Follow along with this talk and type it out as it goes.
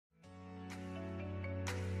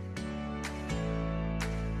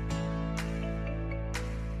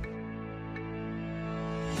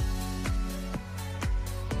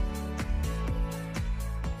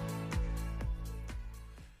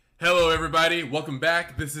Hello, everybody. Welcome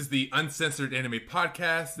back. This is the Uncensored Anime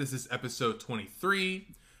Podcast. This is episode 23.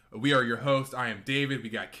 We are your hosts. I am David. We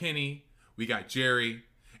got Kenny. We got Jerry.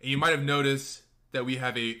 And you might have noticed that we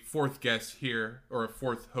have a fourth guest here, or a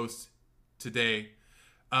fourth host today.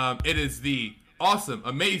 It is the awesome,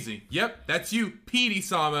 amazing, yep, that's you,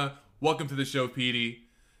 Petey-Sama. Welcome to the show, Petey.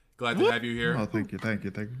 Glad to have you here. Oh, thank you.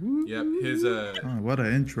 Yep, his Oh, what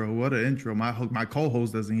an intro! My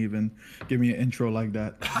co-host doesn't even give me an intro like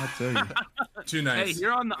that. I'll tell you. Too nice. Hey,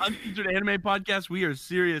 here on the Uncensored Anime Podcast, we are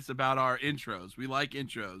serious about our intros. We like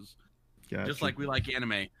intros, just like we like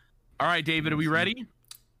anime. All right, David, are we ready?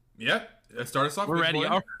 Yep. Start us off. We're ready.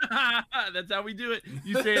 Oh, that's how we do it.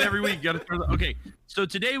 You say it every week. Okay. So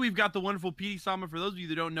today we've got the wonderful Petey-Sama. For those of you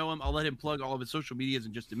that don't know him, I'll let him plug all of his social medias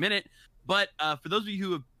in just a minute. But for those of you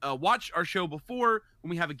who have watched our show before, when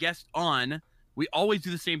we have a guest on, we always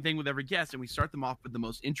do the same thing with every guest, and we start them off with the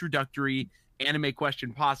most introductory anime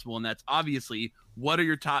question possible, and that's obviously, what are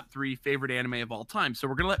your top 3 favorite anime of all time? So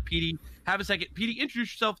we're going to let Petey have a second. Petey,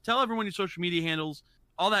 introduce yourself. Tell everyone your social media handles,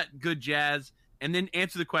 all that good jazz. And then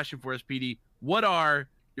answer the question for us, Petey. What are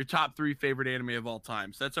your top 3 favorite anime of all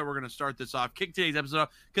time? So that's how we're going to start this off. Kick today's episode off.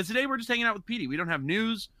 Because today we're just hanging out with Petey. We don't have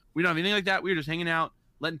news. We don't have anything like that. We're just hanging out,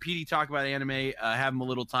 letting Petey talk about anime, have him a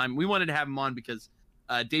little time. We wanted to have him on because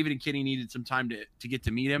David and Kenny needed some time to get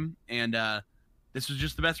to meet him. And this was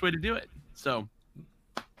just the best way to do it. So.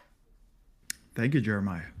 Thank you,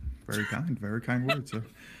 Jeremiah. Very kind words, sir.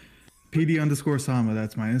 Petey_Sama.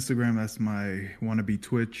 That's my Instagram. That's my wannabe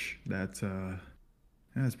Twitch.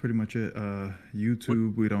 That's pretty much it.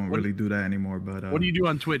 YouTube, we don't really do that anymore. But what do you do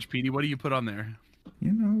on Twitch, Petey? What do you put on there?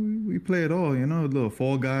 You know, we play it all. You know, little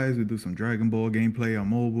Fall Guys. We do some Dragon Ball gameplay on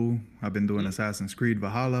mobile. I've been doing Assassin's Creed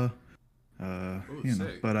Valhalla.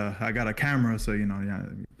 But I got a camera, so you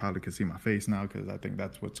you probably can see my face now because I think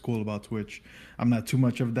that's what's cool about Twitch. I'm not too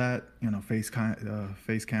much of that, face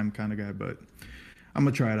cam kind of guy, but I'm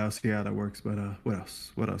gonna try it out, see how that works. But what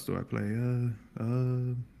else? What else do I play?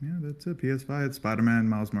 That's it. PS5, Spider-Man,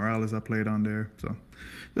 Miles Morales. I played on there, so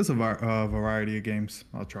there's a variety of games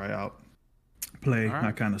I'll try out, play. Right.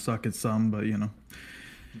 I kind of suck at some, but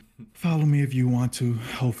follow me if you want to.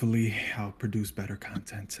 Hopefully, I'll produce better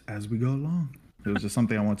content as we go along. It was just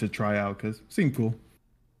something I wanted to try out because it seemed cool.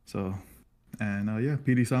 So, and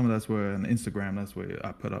Petey-Sama. That's where on Instagram. That's where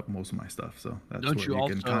I put up most of my stuff. So that's where you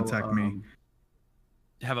can contact me.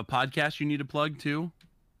 Have a podcast you need to plug too?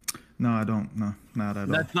 No, I don't. No, not at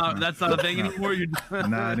all. That's not a thing anymore.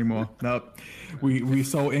 Not anymore. Nope. We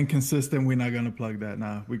so inconsistent. We're not gonna plug that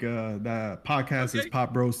now. We got that podcast is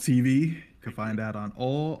Pop Bros TV. You can find that on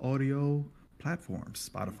all audio platforms.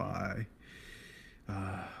 Spotify.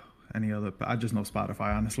 Any other? I just know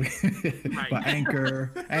Spotify, honestly. Right. But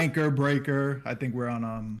Anchor, Breaker. I think we're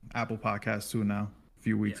on Apple Podcasts too now. A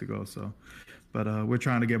few weeks ago. So. But we're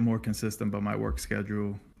trying to get more consistent, but my work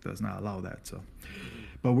schedule does not allow that. So,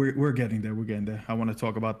 but we're getting there. We're getting there. I want to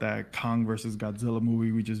talk about that Kong versus Godzilla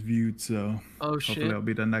movie we just viewed. So hopefully that'll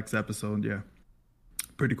be the next episode. Yeah,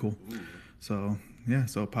 pretty cool. Ooh. So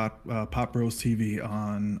so Pop Bros TV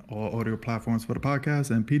on all audio platforms for the podcast,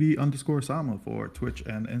 and Petey_Sama for Twitch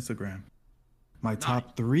and Instagram. My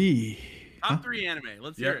top 3. Top 3 anime.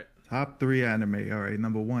 Let's hear it. Top 3 anime. All right.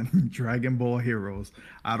 Number 1, Dragon Ball Heroes.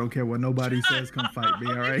 I don't care what nobody says. Come fight me.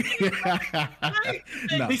 All right.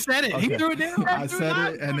 No. He said it. Okay. He threw it down. I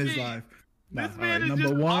said it and it's live. This man is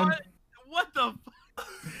number 1. What the?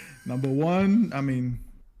 Number 1. I mean,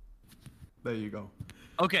 there you go.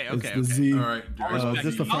 Okay. It's the Z. All right.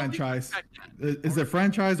 Just a franchise. Is it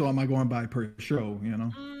franchise or am I going by per show?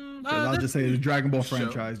 I'll just say the Dragon Ball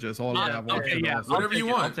franchise, just all of that. Okay, whatever you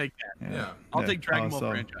want. I'll take that. Yeah. I'll take Dragon Ball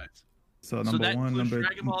franchise. So number 1,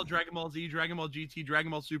 Dragon Ball, Dragon Ball Z, Dragon Ball GT,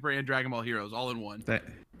 Dragon Ball Super, and Dragon Ball Heroes, all in one.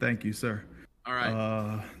 Thank you, sir. All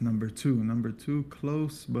right. Number two,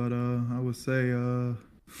 close, but I would say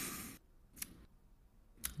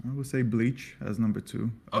Bleach as number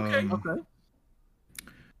 2. Okay.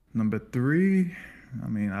 Number 3. I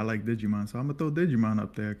mean, I like Digimon, so I'm gonna throw Digimon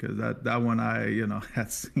up there because that one I had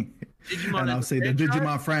seen. And I'll say the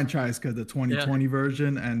Digimon franchise because the 2020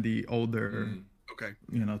 version and the older,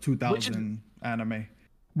 2000 anime.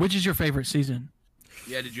 Which is your favorite season?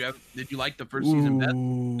 Yeah, did you like the first season best?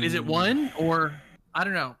 Is it 1 or I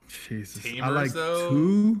don't know? Jesus, Tamers, I like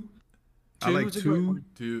 2. I like 2.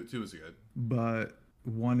 2 was good, but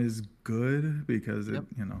 1 is good because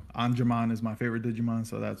Anjumon is my favorite Digimon,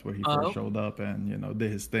 so that's where he first showed up and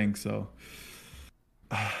did his thing. So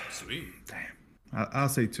sweet. Damn, I'll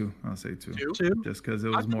say 2. Two? Just because it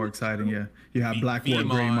was more exciting. Yeah, you had Blackboard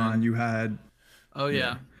Greymon. You had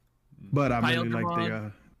yeah. But I really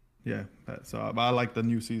like Yeah, so I like the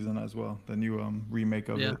new season as well. The new remake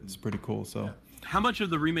of it. It's pretty cool. So, how much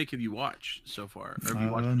of the remake have you watched so far? Or have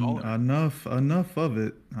you watched all of it? Enough of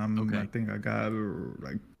it. Okay. I think I got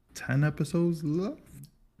like 10 episodes left.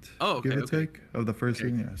 Oh, okay. Give or take of the first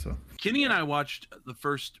season. Yeah. So Kenny and I watched the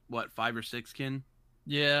first 5 or 6. Ken.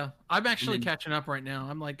 Yeah, I'm actually catching up right now.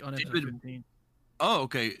 I'm like on episode 15. Oh,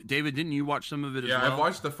 okay. David, didn't you watch some of it as well? Yeah, I've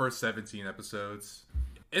watched the first 17 episodes.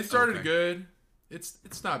 It started good.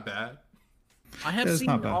 It's not bad. I have seen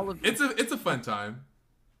all of It's a fun time.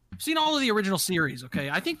 I've seen all of the original series. Okay,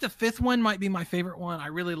 I think the 5th one might be my favorite one. I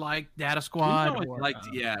really like Data Squad.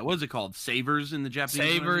 What is it called? Savers in the Japanese.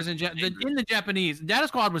 Savers in the Japanese. Data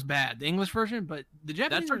Squad was bad, the English version, but the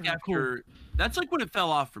Japanese version was cool. That's like when it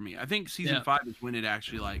fell off for me. I think season 5 is when it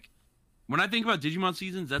actually like. When I think about Digimon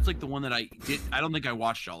seasons, that's like the one that I did. I don't think I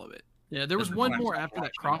watched all of it. Yeah, there was one more after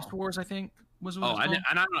that. Cross Wars, I think.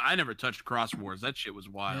 I never touched Cross Wars. That shit was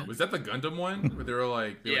wild. Yeah. Was that the Gundam one where they were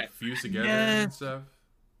like fused together and stuff?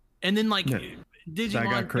 And then Digimon that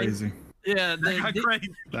got crazy. That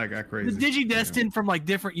got crazy. The Digidestined from like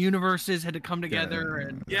different universes had to come together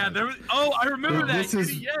and there was. Oh, I remember that.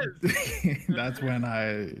 That's when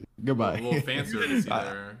I goodbye. A little fancier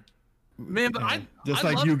there. Man, but just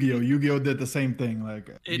like Yu-Gi-Oh! Yu-Gi-Oh! Did the same thing.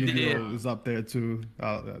 Like Yu-Gi-Oh! was up there too.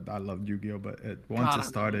 I love Yu-Gi-Oh! But once it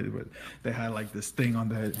started, they had like this thing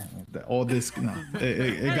on all this. No,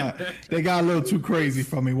 they got a little too crazy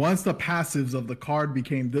for me. Once the passives of the card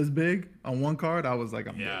became this big on one card, I was like,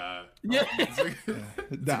 I'm Yeah. I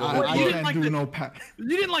can't do no You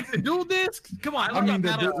didn't like the dual discs? Come on. I mean,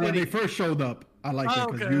 when they first showed up, I liked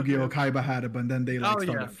it because Yu-Gi-Oh! Kaiba had it, but then they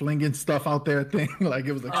started flinging stuff out there. Like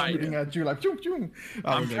it was like shooting at you, like choo choo.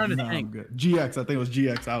 I'm trying to think. Good. GX, I think it was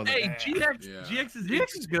GX. I was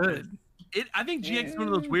GX is good. I think GX is one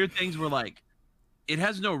of those weird things where like it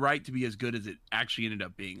has no right to be as good as it actually ended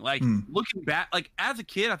up being. Like looking back, like as a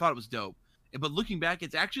kid, I thought it was dope. But looking back,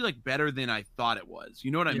 it's actually like better than I thought it was. You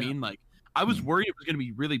know what I mean? Like I was worried it was going to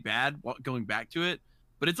be really bad going back to it,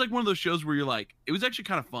 but it's like one of those shows where you're like, it was actually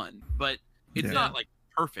kind of fun, but it's not like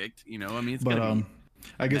perfect. You know, I mean, it's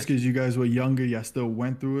I guess because you guys were younger, you still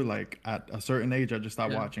went through it. Like at a certain age, I just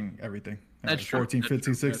stopped watching everything. That's true. 14,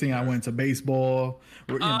 15, 16, I went to baseball.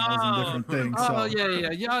 I was in different things. Oh, yeah.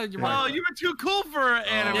 Oh, you were too cool for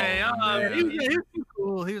anime. He was too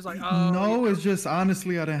cool. He was like, no, it's just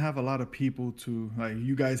honestly, I didn't have a lot of people to like.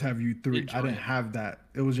 You guys have you three. I didn't have that.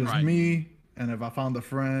 It was just me, and if I found a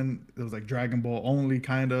friend, it was like Dragon Ball only,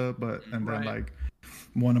 kind of. Then like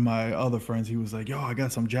one of my other friends, he was like, "Yo, I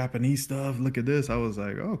got some Japanese stuff. Look at this." I was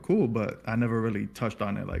like, "Oh, cool," but I never really touched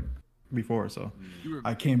on it like before. So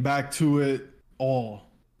I came back to it all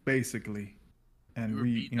basically, and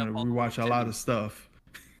we watched a lot of stuff.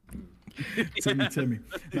 Timmy.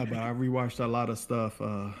 No, but I rewatched a lot of stuff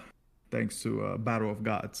thanks to Battle of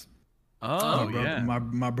Gods.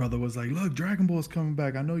 My brother was like, "Look, Dragon Ball's coming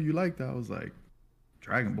back. I know you like that." I was like,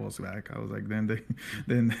 "Dragon Ball's back." I was like, then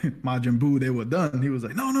Majin Buu, they were done. He was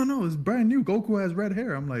like, no, it's brand new. Goku has red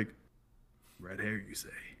hair. I'm like, red hair, you say?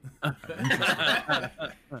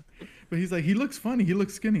 But he's like, he looks funny. He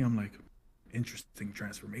looks skinny. I'm like, interesting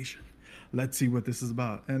transformation. Let's see what this is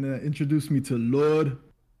about. And introduced me to Lord,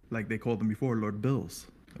 like they called him before, Lord Bills.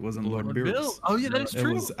 It wasn't Lord Bills. Oh yeah, that is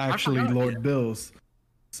true. It was actually Lord Bills.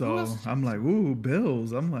 So I'm like, ooh,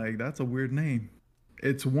 Bills. I'm like, that's a weird name.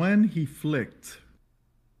 It's when he flicked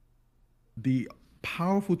the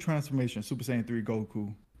powerful transformation, Super Saiyan 3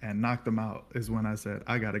 Goku, and knocked him out, is when I said,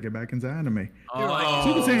 I got to get back into anime.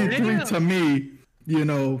 Super Saiyan 3 to me,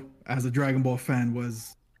 as a Dragon Ball fan,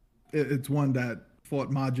 it's one that fought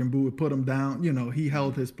Majin Buu, it put him down. He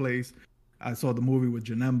held his place. I saw the movie with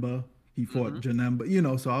Janemba. He fought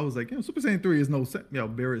Janemba, so I was like, Super Saiyan 3 is no sense.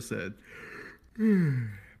 Beerus said,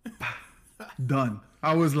 done.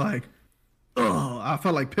 I was like, oh, I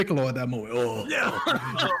felt like Piccolo at that moment.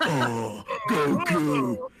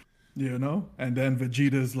 Goku. And then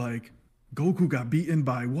Vegeta's like, Goku got beaten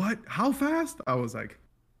by what? How fast? I was like,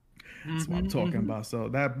 that's what I'm talking about. So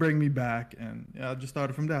that bring me back, and I just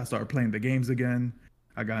started from there. I started playing the games again.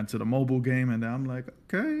 I got into the mobile game, and then I'm like,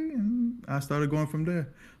 okay, and I started going from there.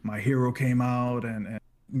 My Hero came out, and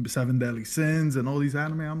Seven Deadly Sins, and all these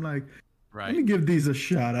anime. I'm like, let me give these a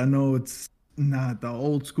shot. I know it's not the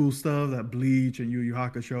old school stuff, that Bleach and Yu Yu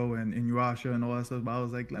Hakusho and Inuyasha and all that stuff, but I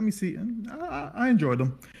was like, let me see, and I enjoyed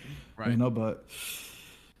them. But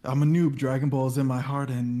I'm a noob. Dragon Ball's in my heart,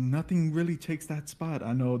 and nothing really takes that spot.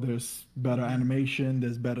 I know there's better animation,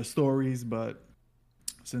 there's better stories, but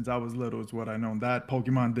since I was little, it's what I know. That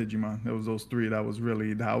Pokemon, Digimon, it was those three that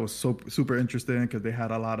was so super interesting because they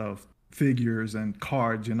had a lot of figures and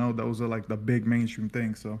cards. You know, those are like the big mainstream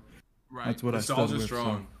things. So that's what I stuck with.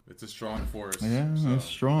 Strong. So. It's a strong force. Yeah, it's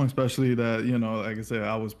strong, especially that, you know, like I said,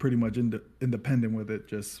 I was pretty much independent with it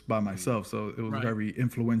just by myself. So it was very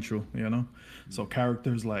influential, you know. So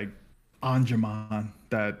characters like Anjuman,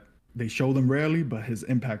 that they show them rarely, but his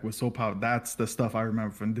impact was so powerful. That's the stuff I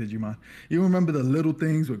remember from Digimon. You remember the little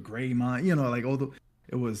things with Greymon, you know, like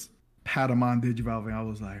it was Patamon Digivolving. I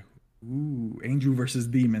was like, ooh, Angel versus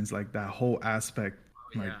Demons, like that whole aspect,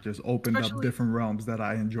 just opened up different realms that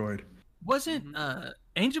I enjoyed. Wasn't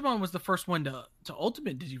Angemon was the first one to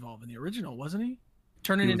Ultimate Digivolve in the original, wasn't he?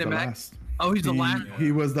 Turning into Max. Oh, he's the last.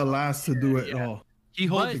 He was the last to do it all. He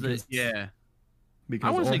holds it. Yeah. Because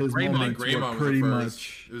I want to say Greymon were pretty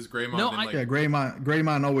much. It was Greymon. No,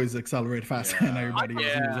 Greymon always accelerated faster than everybody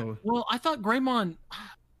else. Well, I thought Greymon,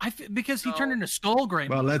 because he turned into Skull Greymon.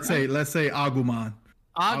 Well, let's say Agumon.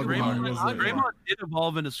 Greymon did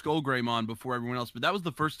evolve into Skull Greymon before everyone else, but that was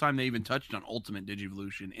the first time they even touched on Ultimate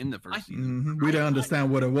Digivolution in the first season. We didn't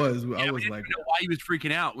understand what it was. I was like, know why he was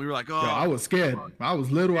freaking out. We were like, oh, I was scared. I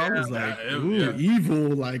was little. I was like, ooh, evil.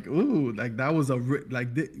 Like, ooh, like that was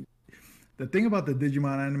the thing about the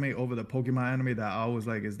Digimon anime over the Pokemon anime that I always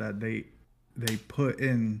like is that they put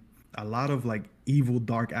in a lot of like evil,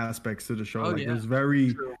 dark aspects to the show. It was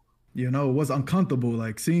very. True. You know, it was uncomfortable.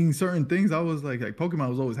 Like seeing certain things, I was like Pokemon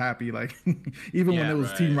was always happy. Like even when it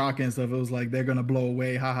was Team Rocket and stuff, it was like they're gonna blow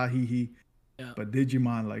away, haha, hee hee. Yeah. But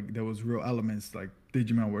Digimon, like there was real elements. Like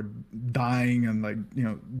Digimon were dying and like, you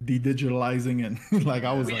know, de-digitalizing and like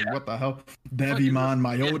I was like, what the hell? Devimon,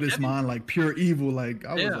 Myotismon, like pure evil. Like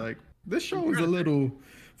I was like, this show is a little,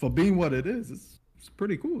 for being what it is, it's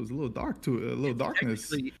pretty cool. It's a little dark to it, a little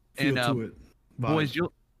darkness feel to it. Boys,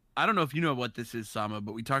 I don't know if you know what this is, Sama,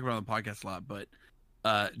 but we talk about it on the podcast a lot. But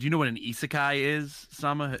do you know what an isekai is,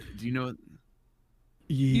 Sama? Do you know?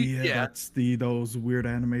 That's those weird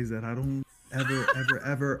animes that I don't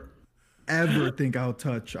ever think I'll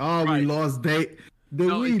touch. We lost date.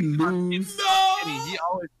 Did we lose?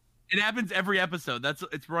 No. It happens every episode. It's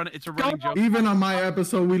a running joke. Even on my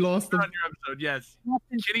episode, we lost on your episode. Yes,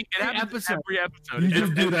 Kenny, it happens every episode. You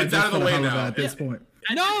just do that. It's out of the way now at this point.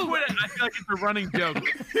 No, I feel like it's a running joke.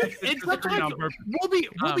 It's sometimes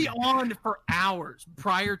we'll be on for hours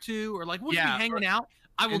prior to, or like we'll be hanging out.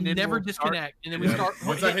 I will never disconnect, and then we start.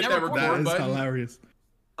 Once I hit that record button, hilarious.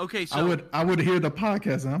 Okay, so I would hear the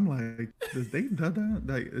podcast, and I'm like, "Does they do that?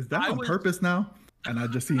 Like, is that on purpose now?" And I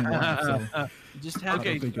just see him live. So just have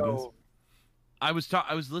I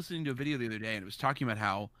was listening to a video the other day, and it was talking about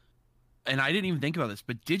how, and I didn't even think about this,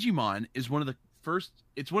 but Digimon is one of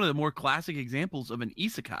the more classic examples of an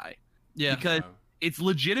isekai. Yeah. Because it's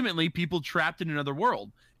legitimately people trapped in another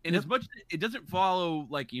world. And as much it doesn't follow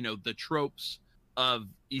like, you know, the tropes of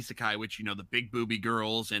isekai, which, you know, the big booby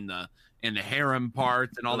girls and the harem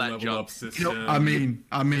parts and all that junk. You know, I mean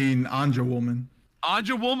Anja Woman.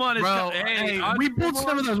 Anja Woman is we pulled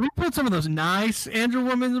some of those nice Anja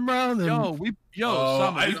Womans, bro.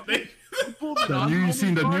 You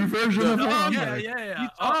seen the new version of her? Yeah.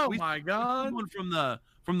 Oh my god! One from the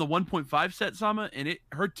 1.5 set, Sama, and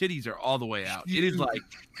her titties are all the way out. It is like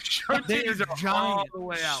her titties are all the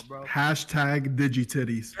way out, bro. Hashtag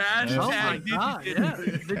digititties. Hashtag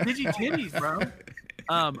digititties. The digititties, bro.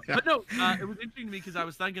 But no, it was interesting to me because I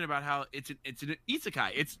was thinking about how it's an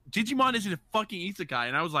isekai. Digimon isn't a fucking isekai,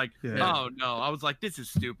 and I was like, oh no, I was like, this is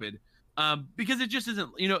stupid. Because it just isn't.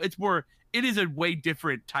 You know, it is a way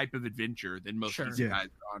different type of adventure than most isekais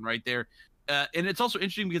are on right there. And it's also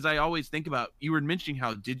interesting because I always think about, you were mentioning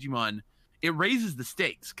how Digimon, it raises the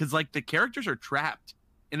stakes because like the characters are trapped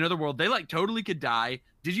in another world. They like totally could die.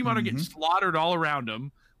 Digimon are getting slaughtered all around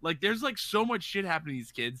them. Like there's like so much shit happening to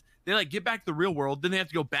these kids. They like get back to the real world, then they have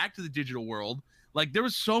to go back to the digital world. Like there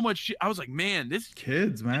was so much shit. I was like, man, this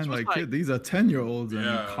kids, man, these are 10-year-olds. And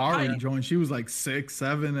Kari joined. She was like 6,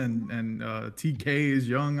 7, and TK is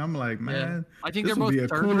young. I'm like, man, I think this would be a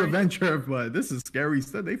cool adventure, but this is scary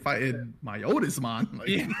stuff. They fighting Myotismon.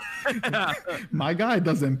 Like, my guy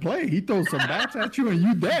doesn't play. He throws some bats at you and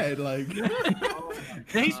you dead. Like,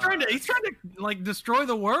 he's trying to like destroy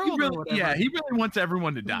the world. He really wants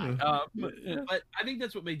everyone to die. But I think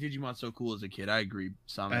that's what made Digimon so cool as a kid. I agree,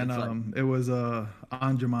 Sam. And it was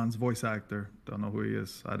Anjuman's voice actor. Don't know who he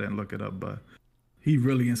is. I didn't look it up, but he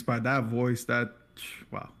really inspired that voice.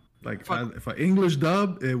 Wow. Like for English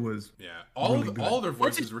dub, it was all their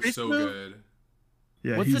voices were so good.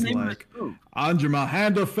 Yeah, what's he's like Anjuman,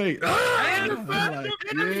 Hand of Fate.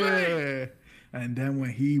 And then when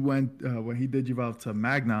he digivolved to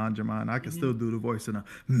Magna Anjuman, I could still do the voice in a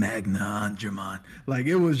Magna Anjuman. Like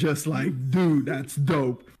it was just like, dude, that's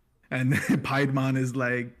dope. And Piedmon is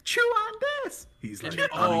like, Chew He's like,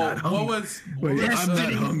 I'm not hungry.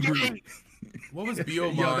 What was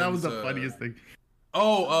Biomon's? Yo, that was the funniest thing.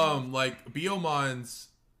 Like Biomon's.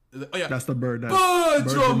 Oh yeah, that's the bird.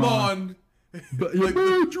 Birdramon.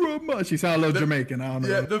 Birdramon. She sounded a little Jamaican. I don't know.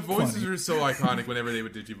 Yeah, the voices were so iconic whenever they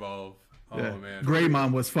would digivolve. Oh man,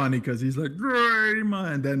 Greymon was funny because he's like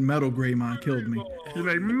Greymon, and then Metal Greymon killed me. He's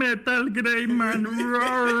like Metal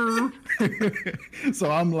Greymon. So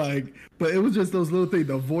I'm like, but it was just those little things.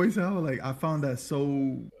 The voice out, like I found that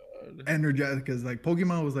so energetic because like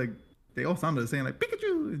Pokemon was like they all sounded the same, like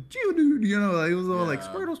Pikachu, Geodude, you know, like it was all like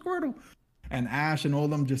Squirtle, and Ash and all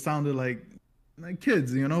of them just sounded like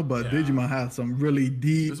kids, you know. But Digimon had some really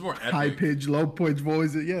deep, high pitched, low pitched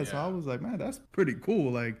voices. So I was like, man, that's pretty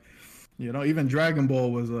cool. Like. You know, even Dragon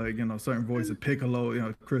Ball was like, you know, certain voices, Piccolo, you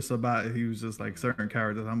know, Chris Sabat, he was just like certain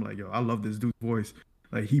characters. I'm like, yo, I love this dude's voice.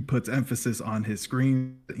 Like he puts emphasis on his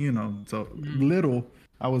screen, you know. So little,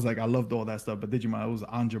 I was like, I loved all that stuff. But Digimon, it was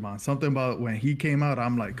Angemon. Something about when he came out,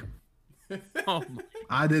 I'm like,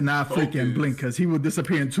 I did not freaking blink because he would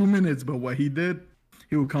disappear in 2 minutes. But what he did,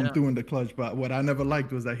 he would come through in the clutch. But what I never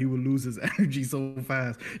liked was that he would lose his energy so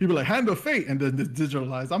fast. He'd be like, Hand of Fate, and then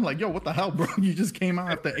digitalize. I'm like, yo, what the hell, bro? You just came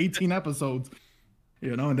out after 18 episodes.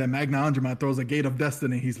 You know, and then Magna Angemon throws a Gate of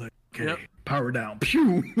Destiny. He's like, okay, power down.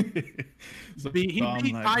 Pew. He beat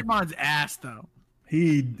Piedmon's ass, though.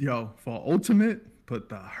 For Ultimate, put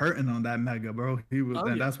the hurting on that Mega, bro. He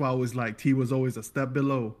was, that's why I was like, T was always a step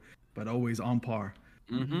below, but always on par.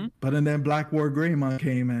 Mm-hmm. But and then Black War Greymon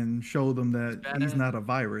came and showed them that he's not a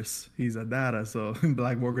virus, he's a data. So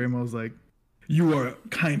Black War Greymon was like, you are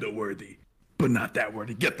kind of worthy, but not that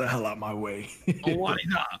worthy. Get the hell out my way. What he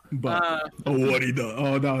does? What he does?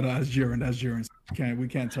 Oh no, that's Jiren. That's Jiren. We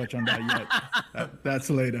can't touch on that yet. That's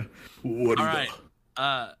later. What he does? All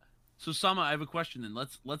right. So Sama, I have a question. Then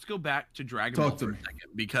let's go back to Dragon Ball for a second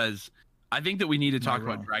because I think that we need to talk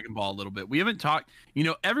about Dragon Ball a little bit. We haven't talked, you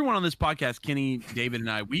know, everyone on this podcast, Kenny, David, and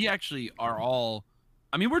I, we actually are all,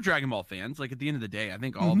 I mean, we're Dragon Ball fans. Like at the end of the day, I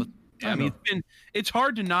think all of us, I mean, it's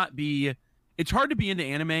hard to be into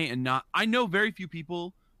anime and not, I know very few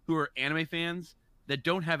people who are anime fans that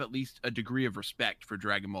don't have at least a degree of respect for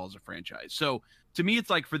Dragon Ball as a franchise. So to me, it's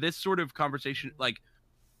like for this sort of conversation, like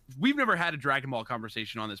we've never had a Dragon Ball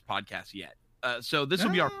conversation on this podcast yet. So this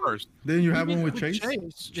will be our first. Then you have one with Chase?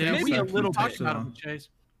 Yeah, maybe a little bit. Chase.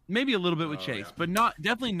 Maybe a little bit with Chase, but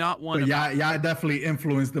definitely not one. But yeah, definitely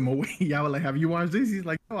influenced him away. Y'all were like, have you watched this? He's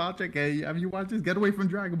like, oh, I'll check it. Have you watched this? Get away from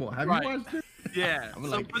Dragon Ball. Have you watched this? Yeah.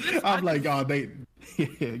 I'm like, oh, they.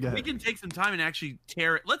 We can take some time and actually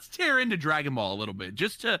let's tear into Dragon Ball a little bit,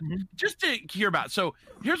 just to hear about. So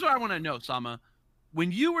here's what I want to know, Sama.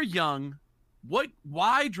 When you were young,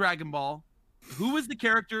 why Dragon Ball? Who was the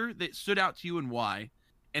character that stood out to you and why?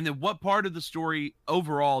 And then what part of the story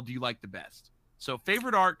overall do you like the best? So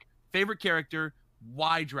favorite arc, favorite character,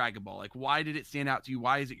 why Dragon Ball? Like, why did it stand out to you?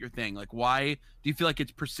 Why is it your thing? Like, why do you feel like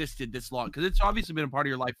it's persisted this long? Because it's obviously been a part of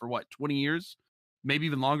your life for what, 20 years? Maybe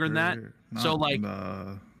even longer than that? So, like,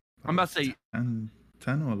 I'm about to say 10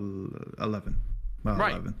 or 11.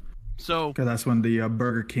 About 11. So, because that's when the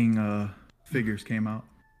Burger King figures came out.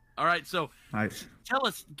 All right, so tell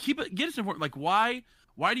us, get us informed. Like, why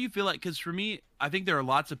do you feel like? Because for me, I think there are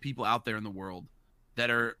lots of people out there in the world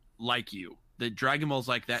that are like you. That Dragon Ball's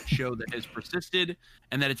like that show that has persisted,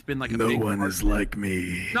 and that it's been like a no one is like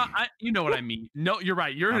me. No, you know what I mean. No, you're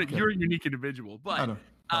right. You're a unique individual, but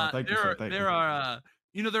there are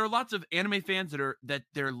lots of anime fans that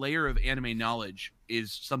their layer of anime knowledge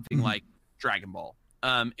is something like Dragon Ball,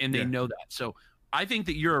 and they know that. So I think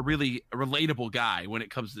that you're a really relatable guy when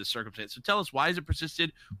it comes to this circumstance. So tell us, why has it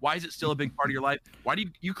persisted? Why is it still a big part of your life? Why do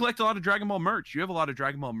you collect a lot of Dragon Ball merch? You have a lot of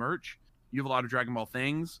Dragon Ball merch. You have a lot of Dragon Ball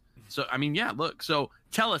things. So, I mean, yeah, look. So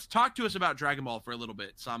talk to us about Dragon Ball for a little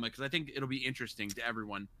bit, Sama, because I think it'll be interesting to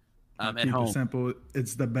everyone at home. Simple.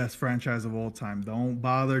 It's the best franchise of all time. Don't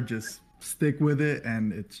bother. Just stick with it.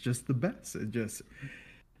 And it's just the best.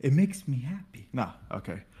 It makes me happy. Nah.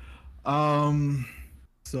 Okay.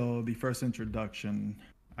 So the first introduction,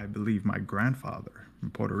 I believe my grandfather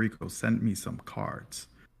in Puerto Rico sent me some cards.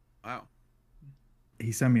 Wow.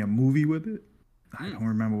 He sent me a movie with it. I don't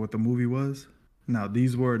remember what the movie was. Now,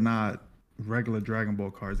 these were not regular Dragon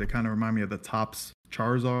Ball cards. They kind of remind me of the Topps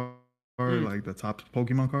Charizard, like the Topps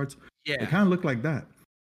Pokemon cards. Yeah. They kind of look like that.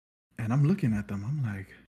 And I'm looking at them. I'm like,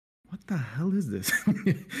 what the hell is this?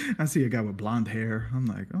 I see a guy with blonde hair. I'm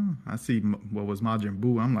like, oh, I see what was Majin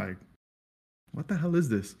Buu. I'm like, what the hell is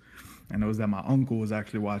this? And it was that my uncle was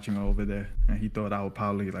actually watching over there, and he thought I would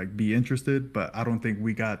probably like be interested, but I don't think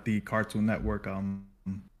we got the Cartoon Network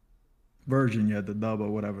version yet, the dub or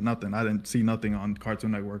whatever. Nothing. I didn't see nothing on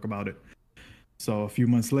Cartoon Network about it. So a few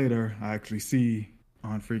months later, I actually see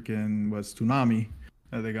on freaking Toonami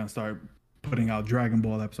that they're gonna start putting out Dragon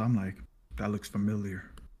Ball episodes. I'm like, that looks familiar.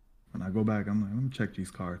 When I go back, I'm like, let me check these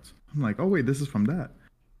cards. I'm like, oh wait, this is from that.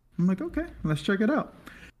 I'm like, okay, let's check it out.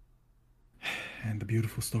 And the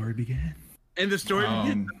beautiful story began. And the story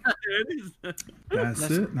began. There it is. That's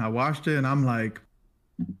it. And I watched it and I'm like,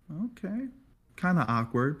 okay, kind of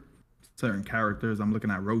awkward. Certain characters. I'm looking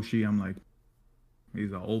at Roshi. I'm like,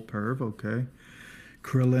 he's an old perv. Okay.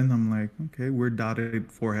 Krillin. I'm like, okay, weird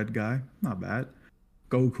dotted forehead guy. Not bad.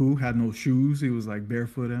 Goku had no shoes. He was like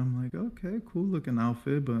barefooted. I'm like, okay, cool looking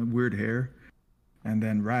outfit, but weird hair. And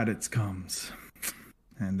then Raditz comes.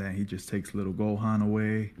 And then he just takes little Gohan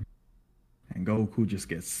away. And Goku just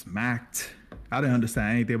gets smacked. I didn't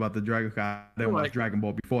understand anything about the Dragon Ball. I didn't watch Dragon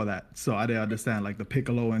Ball before that. So I didn't understand like the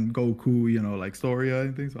Piccolo and Goku, you know, like story or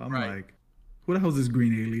anything. So I'm like, who the hell is this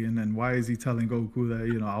green alien? And why is he telling Goku that,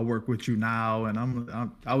 you know, I'll work with you now? And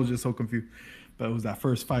I was just so confused. But it was that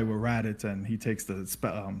first fight with Raditz and he takes the,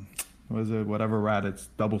 whatever Raditz,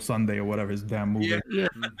 Double Sunday or whatever his damn movie. Yeah.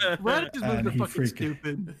 Raditz is fucking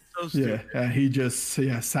stupid. So stupid. Yeah, and he just,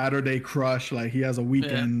 Saturday Crush, like he has a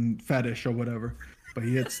weekend fetish or whatever. But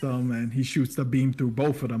he hits them and he shoots the beam through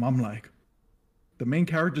both of them. I'm like, the main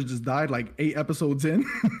character just died like 8 episodes in.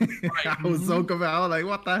 I was so confused. I was like,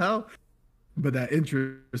 what the hell? But that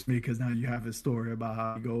interests me because now you have his story about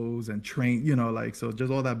how he goes and train, you know, like, so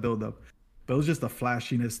just all that build up. But it was just the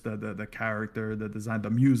flashiness, the character, the design, the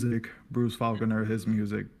music. Bruce Faulconer, his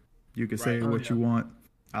music. You can say what you want.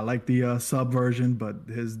 I like the sub version, but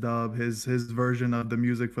his dub, his version of the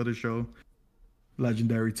music for the show,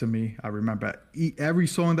 legendary to me. I remember every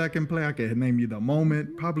song that I can play. I can name you the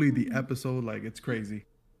moment, probably the episode. Like, it's crazy.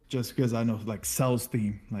 Just because I know, like, Cell's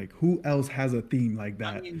theme. Like, who else has a theme like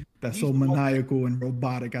that? I mean, that's so maniacal and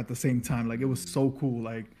robotic at the same time. Like, it was so cool.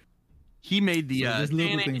 Like, he made the just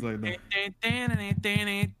little things like that.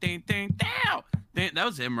 That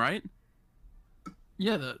was him, right?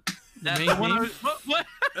 Yeah, the main one. What?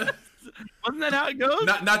 Wasn't that how it goes?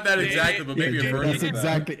 Not that exactly, but maybe a version.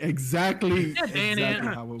 That's exactly how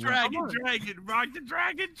it Dragon, rock the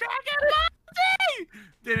dragon,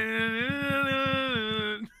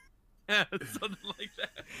 something like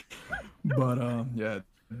that. But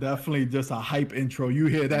definitely just a hype intro. You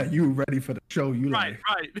hear that, you ready for the show. You right.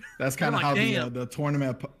 That's kind of how the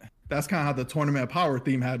tournament. That's kind of how the Tournament Power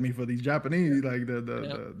theme had me for these Japanese, like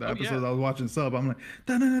the episodes I was watching sub. I'm like,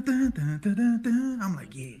 dun, dun, dun, dun, dun, dun, dun. I'm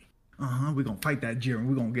like, we're gonna fight that Jiren.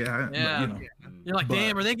 We're gonna get, you know. You're like,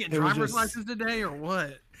 damn, are they getting driver's licenses today or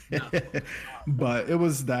what? No. But it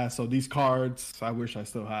was that. So these cards, I wish I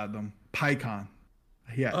still had them. Pycon.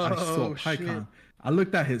 I saw Pycon. Shit. I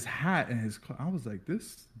looked at his hat and I was like,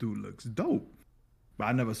 this dude looks dope. But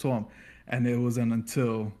I never saw him. And it wasn't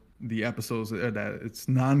until the episodes that it's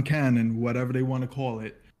non-canon, whatever they want to call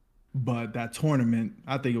it. But that tournament,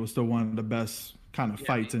 I think it was still one of the best kind of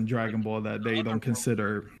fights in Dragon Ball that they don't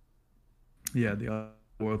consider. Yeah, the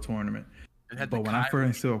World Tournament. But when I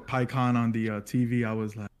first saw Pycon on the TV, I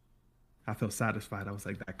was like, I felt satisfied. I was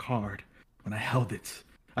like, that card, when I held it,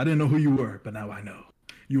 I didn't know who you were, but now I know.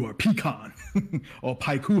 You are Pecan or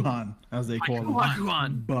Paikuhan, as they call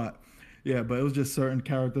him. But it was just certain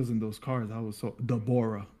characters in those cards. I was so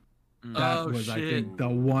Deborah. That was, I think, the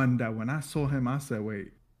one that when I saw him, I said,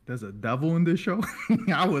 wait, there's a devil in this show?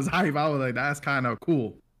 I was hyped. I was like, that's kind of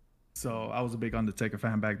cool. So I was a big Undertaker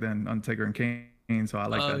fan back then, Undertaker and Kane. So I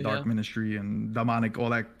like that Dark Ministry and demonic, all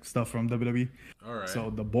that stuff from WWE. All right. So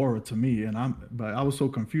Deborah to me, but I was so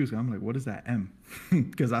confused. I'm like, what is that M?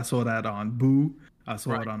 Because I saw that on Boo. I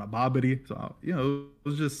saw it on a Bobbity. So, you know, it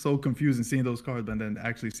was just so confusing seeing those cards, but then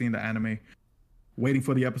actually seeing the anime, waiting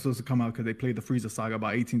for the episodes to come out because they played the Frieza saga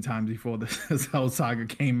about 18 times before the Cell saga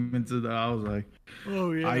came into I was like,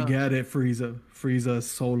 oh yeah, I get it, Frieza. Frieza's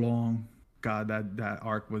so long. God, that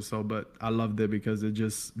arc was so, but I loved it because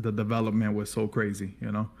the development was so crazy,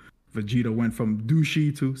 you know. Vegeta went from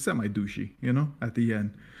douchey to semi-douchey, you know, at the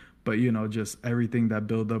end. But, you know, just everything that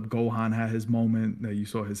built up. Gohan had his moment that you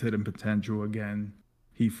saw his hidden potential again.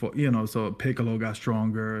 He fought, you know, so Piccolo got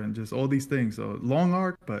stronger and just all these things. So long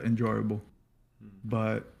arc, but enjoyable.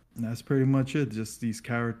 But that's pretty much it. Just these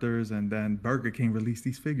characters. And then Burger King released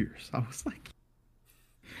these figures. I was like,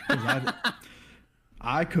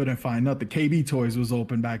 I couldn't find nothing. KB Toys was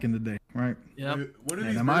open back in the day, right? Yeah. What do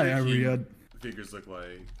these Burger King figures look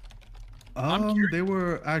like? They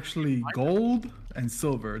were actually gold and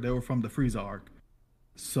silver. They were from the Frieza arc.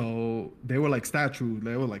 So they were like statue.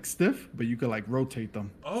 They were like stiff, but you could like rotate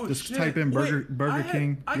them. Oh, just type in Burger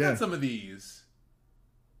King. I got some of these.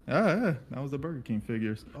 Yeah, that was the Burger King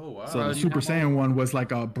figures. Oh wow. So the Super Saiyan one was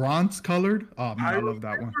like a bronze colored. Oh man, I love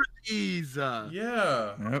that one. These.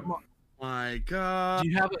 Yeah. Yep. My God. Do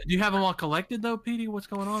you have them all collected though, Petey? What's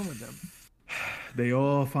going on with them? They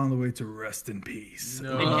all found a way to rest in peace.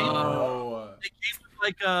 No. They came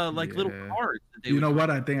with like little cards. You know what?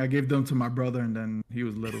 I think I gave them to my brother, and then he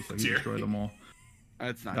was little, so he destroyed them all.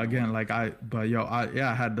 That's not again like I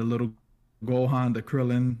had the little Gohan, the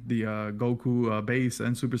Krillin, the Goku base,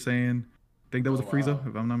 and Super Saiyan. I think that was a Frieza,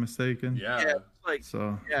 if I'm not mistaken. Yeah. Like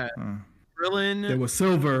So Krillin. there was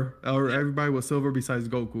silver, or everybody was silver besides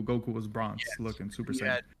Goku. Goku was bronze, looking Super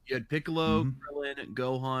Saiyan. You had Piccolo, Krillin,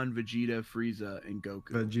 Gohan, Vegeta, Frieza, and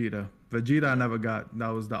Goku. Vegeta I never got. That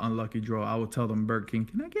was the unlucky draw. I would tell them, Burger King,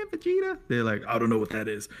 can I get Vegeta? They're like, I don't know what that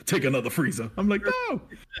is. Take another Frieza. I'm like, no.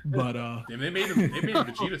 But they made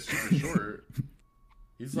Vegeta super short.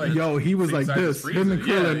 He's like, yo, he was like this. Him and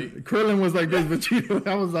Krillin. Krillin was like this. Vegeta,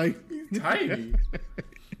 I was like, he's tiny.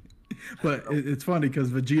 But it's funny because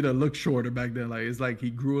Vegeta looked shorter back then. Like, it's like he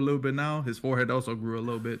grew a little bit now. His forehead also grew a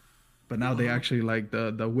little bit. But now they actually like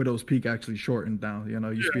the Widow's Peak actually shortened down. You know,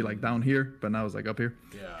 it used to be like down here, but now it's like up here.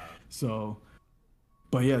 Yeah. So,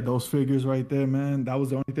 but yeah, those figures right there, man, that was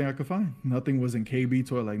the only thing I could find. Nothing was in KB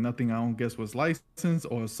toy, like nothing I don't guess was licensed,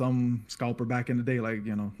 or some scalper back in the day, like,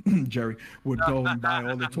 you know, Jerry would go and buy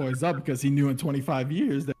all the toys up because he knew in 25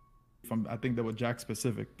 years that I think they were Jack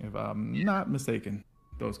specific, if I'm not mistaken,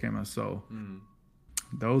 those came out. So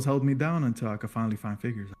those held me down until I could finally find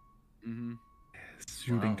figures.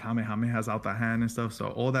 Shooting Kamehamehas out the hand and stuff. So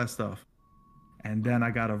all that stuff. And then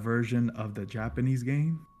I got a version of the Japanese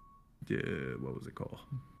game. What was it called?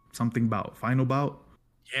 Something Bout. Final Bout?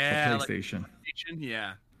 Yeah. PlayStation.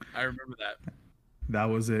 Yeah. I remember that. That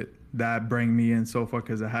was it. That bring me in so far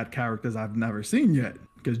because it had characters I've never seen yet.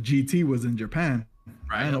 Because GT was in Japan.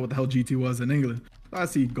 Right. I don't know what the hell GT was in England. I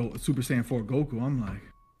see Super Saiyan 4 Goku. I'm like,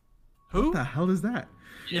 who? What the hell is that?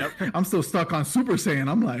 Yep. I'm still stuck on Super Saiyan.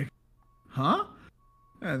 I'm like, huh?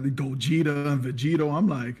 And the Gogeta and Vegito. I'm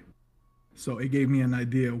like, so it gave me an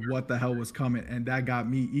idea of what the hell was coming. And that got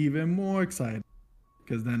me even more excited.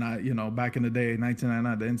 Because then back in the day,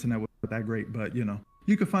 1999, the internet wasn't that great. But,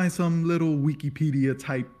 you could find some little Wikipedia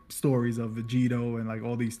type stories of Vegito and like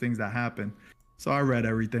all these things that happen. So I read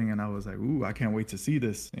everything and I was like, ooh, I can't wait to see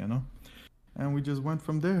this, And we just went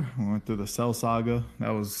from there. We went through the Cell Saga.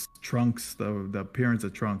 That was Trunks, the appearance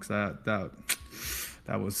of Trunks.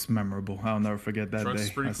 That was memorable. I'll never forget that Trunks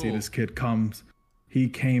day. I see cool. this kid comes. He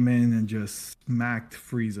came in and just smacked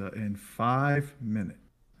Frieza in 5 minutes.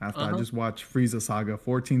 After I just watched Frieza Saga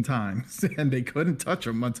 14 times. And they couldn't touch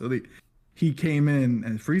him until he came in.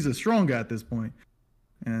 And Frieza's stronger at this point.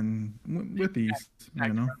 And with ease,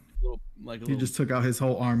 He just took out his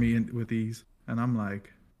whole army with ease. And I'm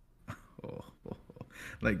like,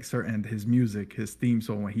 like his music, his theme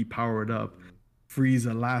song, when he powered up,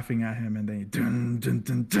 Frieza laughing at him, and then dun, dun,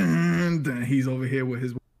 dun, dun, dun, he's over here with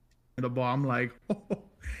his the ball. I'm like,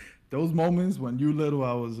 those moments when you little,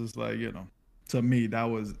 I was just like, to me, that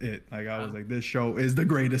was it. Like, I was like, this show is the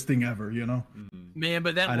greatest thing ever, Man,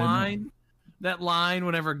 but that line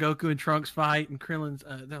whenever Goku and Trunks fight and Krillin's,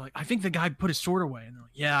 they're like, I think the guy put his sword away. And they're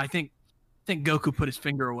like, yeah, I think Goku put his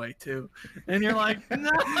finger away too. And you're like, no.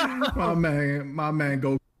 my man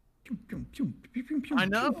Goku. I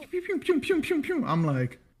know. I'm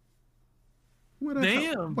like, what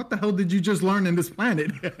the hell did you just learn in this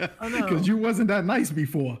planet? I know. Because you wasn't that nice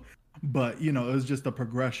before. But, it was just a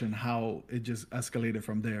progression, how it just escalated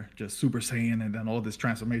from there. Just Super Saiyan and then all this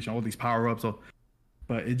transformation, all these power-ups.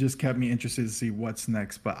 But it just kept me interested to see what's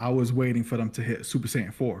next. But I was waiting for them to hit Super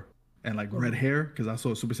Saiyan 4 and like red hair, because I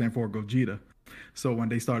saw Super Saiyan 4 Gogeta. So when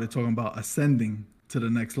they started talking about ascending to the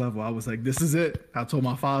next level, I was like, this is it. I told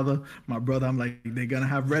my father, my brother, I'm like, they're going to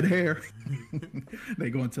have red hair. They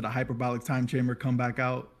go into the hyperbolic time chamber, come back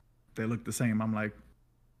out. They look the same. I'm like,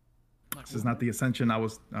 this is not the ascension I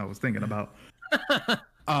was thinking about.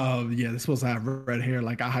 They're supposed to have red hair.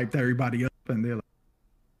 Like, I hyped everybody up, and they're like,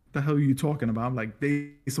 what the hell are you talking about? I'm like,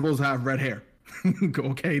 they supposed to have red hair.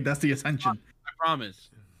 Okay, that's the ascension. I promise.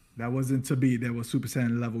 That wasn't to be. There was Super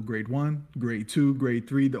Saiyan level grade 1, grade 2, grade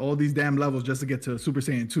 3, all these damn levels just to get to Super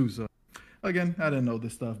Saiyan 2. So, again, I didn't know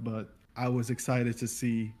this stuff, but I was excited to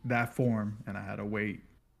see that form, and I had to wait.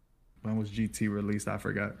 When was GT released? I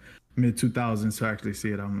forgot. Mid-2000s to actually see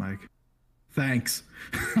it. I'm like, thanks.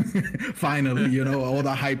 Finally, all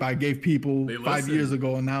the hype I gave people 5 years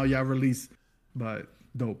ago, and now y'all release. But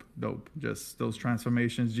dope. Just those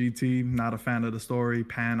transformations. GT, not a fan of the story.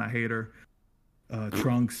 Pan, I hate her.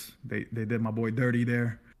 Trunks, they did my boy dirty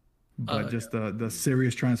there. But the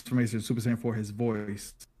serious transformation of Super Saiyan 4, his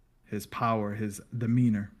voice his power, his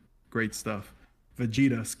demeanor. Great stuff.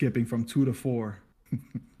 Vegeta skipping from 2 to 4.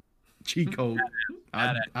 Cheat code.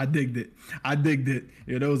 I digged it.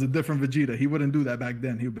 You know, it was a different Vegeta. He wouldn't do that back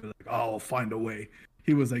then. He would be like, oh, I'll find a way.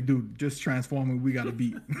 He was like, dude, just transform and we got to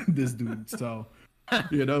beat this dude. So,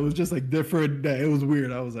 you know, it was just like different. It was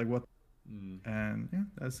weird. I was like, what? And yeah,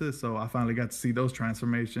 that's it. So I finally got to see those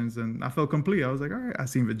transformations and I felt complete. I was like, all right, I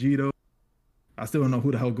seen Vegeta. I still don't know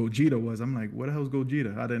who the hell Gogeta was. I'm like, what the hell's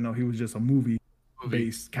Gogeta? I didn't know he was just a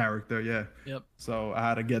movie-based character. Yeah. Yep. So I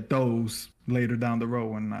had to get those later down the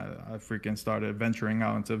road when I freaking started venturing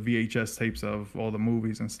out into VHS tapes of all the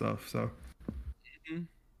movies and stuff. So,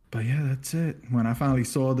 but yeah, that's it. When I finally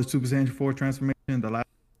saw the Super Saiyan 4 transformation, the last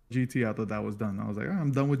GT, I thought that was done. I was like, oh,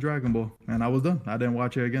 I'm done with Dragon Ball, and I was done. I didn't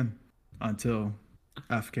watch it again until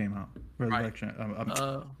F came out. Resurrection.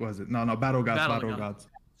 Was it? No, Battle Gods.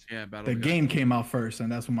 Yeah, Battle The Gods. game came out first,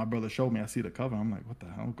 and that's when my brother showed me. I see the cover. I'm like, what the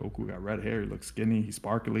hell? Goku got red hair. He looks skinny. He's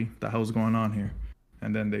sparkly. What the hell's going on here?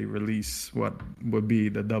 And then they release what would be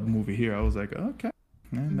the dub movie here. I was like, okay,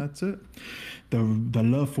 and that's it. The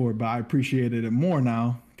love for it, but I appreciated it more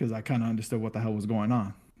now because I kind of understood what the hell was going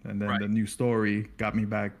on. And then the new story got me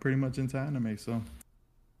back pretty much into anime. So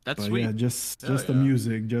that's sweet. Yeah, just the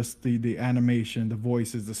music, just the animation, the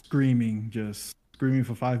voices, the screaming, just screaming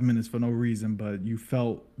for 5 minutes for no reason, but you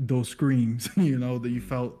felt those screams, you know, that you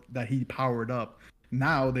felt that he powered up.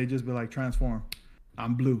 Now they just be like, transform.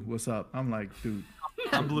 I'm blue. What's up? I'm like, dude.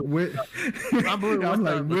 I'm blue. I'm blue. I'm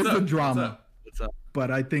like, where's the drama? What's up? But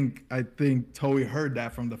I think Toei heard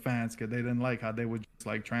that from the fans because they didn't like how they were just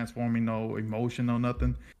like transforming, no emotion, no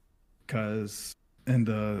nothing. Because in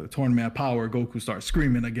the Tournament of Power, Goku starts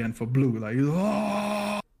screaming again for blue. Like,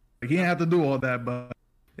 oh! Like, he didn't have to do all that, but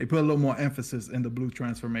they put a little more emphasis in the blue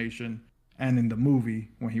transformation and in the movie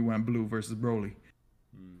when he went blue versus Broly.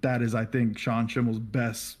 That is, I think, Sean Schimmel's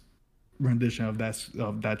best rendition of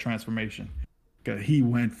that transformation. Cause he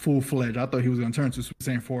went full-fledged. I thought he was gonna turn to Super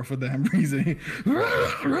Saiyan 4 for that reason.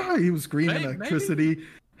 He was screaming electricity. Maybe.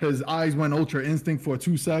 His eyes went Ultra Instinct for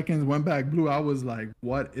 2 seconds, went back blue. I was like,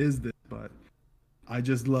 what is this? But I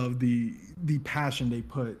just love the passion they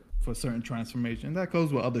put for certain transformation. That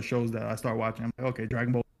goes with other shows that I start watching. I'm like, okay,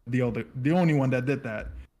 Dragon Ball, the only one that did that.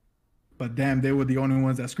 But damn, they were the only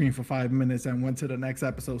ones that screamed for 5 minutes and went to the next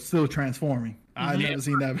episode still transforming. I've never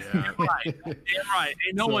seen that. Yeah, right.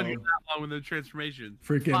 Ain't no one that long with the transformation.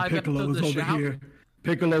 Freaking 5 Piccolo was over here.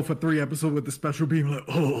 Piccolo for 3 episodes with the special beam, like,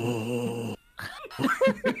 oh.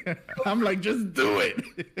 I'm like, just do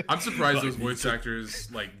it. I'm surprised those voice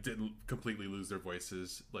actors like didn't completely lose their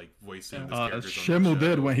voices, like voicing these characters. Schimmel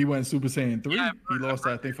did when he went Super Saiyan 3. Yeah, he lost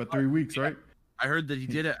that thing for 3 weeks, right? I heard that he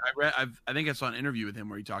did it. I think I saw an interview with him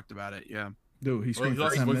where he talked about it. Yeah. Dude, he screamed for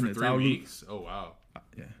 10 minutes. For 3 weeks. Oh wow.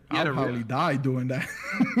 Yeah. I'll probably die doing that.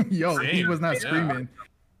 Yo, Same. He was not screaming.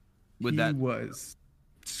 He was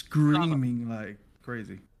screaming like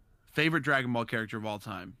crazy. Favorite Dragon Ball character of all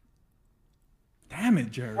time? Damn it,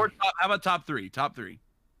 Jerry. How about top three? Top three.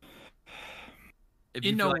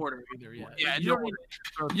 In no order either. Yeah.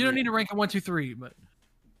 You don't need to rank it 1, 2, 3, but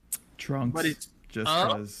Trunks. But it's just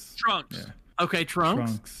because Trunks. Yeah. Okay,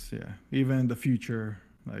 Trunks. Trunks. Yeah. Even in the future,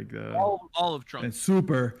 like all of Trunks. And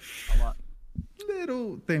Super. A lot.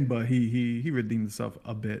 Little thing, but he redeemed himself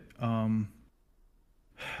a bit. I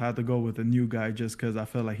had to go with a new guy just because I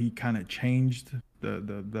felt like he kind of changed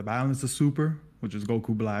the balance of Super, which is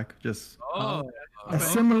Goku Black. Just a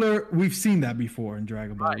similar. We've seen that before in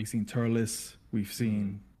Dragon Ball. Right. We've seen Turles. We've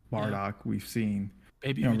seen Bardock. We've seen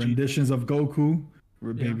renditions of Goku.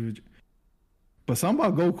 Baby. But something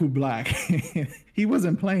about Goku Black, he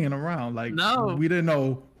wasn't playing around. Like, we didn't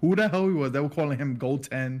know who the hell he was. They were calling him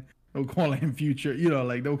Goten. They were calling him Future. You know,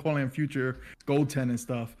 like they were calling him Future Goten and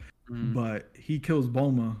stuff. But he kills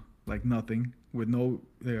Bulma like nothing with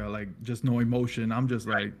just no emotion. I'm just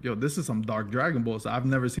like, yo, this is some dark Dragon Ball. So I've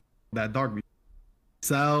never seen that dark before.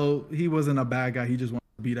 Cell, he wasn't a bad guy. He just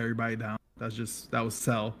wanted to beat everybody down. That was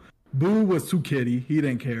Cell. Boo was too kiddie. He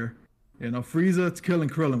didn't care. You know, Frieza killing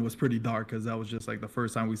Krillin was pretty dark because that was just like the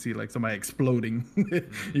first time we see like somebody exploding,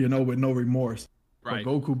 you know, with no remorse. Right.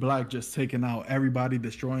 But Goku Black just taking out everybody,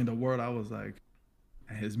 destroying the world. I was like,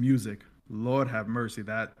 and his music, Lord have mercy.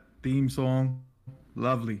 That theme song,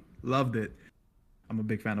 lovely. Loved it. I'm a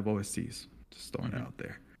big fan of OSTs. Just throwing it out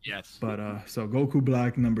there. Yes. But so Goku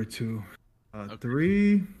Black number 2.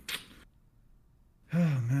 3. Oh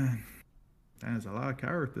man. There's a lot of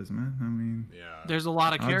characters, man. I mean, there's a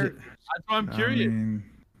lot of characters. That's why I'm curious.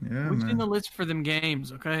 We've seen the list for them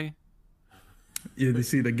games, okay? Yeah, you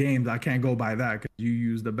see the games. I can't go by that because you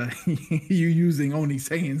use the best. You using only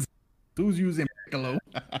Saiyans. Who's using Piccolo?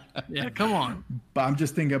 Yeah, come on. But I'm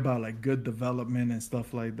just thinking about like good development and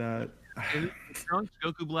stuff like that. Trunks,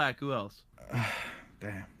 Goku Black. Who else?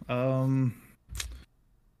 Damn.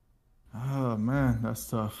 Oh man, that's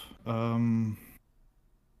tough. I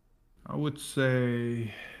would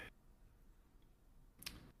say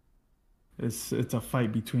it's a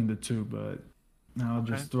fight between the two, but I'll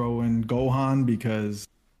just throw in Gohan because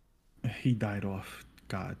he died off.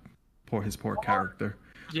 God, his poor character.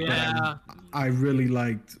 Yeah. I really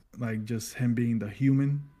liked like just him being the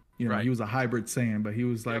human. You know, Right. he was a hybrid Saiyan, but he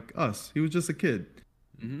was like us. He was just a kid.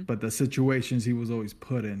 But the situations he was always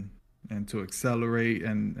put in and to accelerate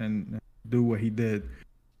and do what he did,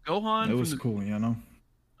 Gohan. it was cool, you know.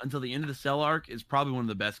 Until the end of the Cell arc is probably one of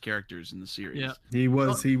the best characters in the series. Yeah. He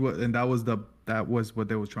was, and that was what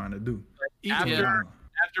they were trying to do.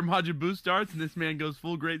 After Majin Buu starts and this man goes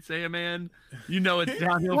full Great Saiyaman, you know it's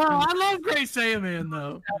downhill. Well, I love Great Saiyaman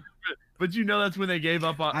though. But you know that's when they gave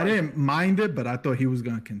up on. I didn't mind it, but I thought he was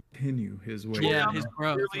gonna continue his way. Yeah, you his know?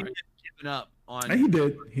 growth. Really Right. giving up on. And he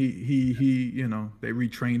did. He you know, they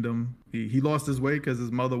retrained him. He lost his way because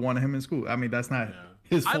his mother wanted him in school. I mean, that's not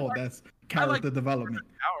his fault. That's character development.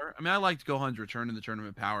 Power. I mean, I liked Gohan's return in the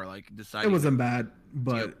Tournament Power. Like deciding. It wasn't bad,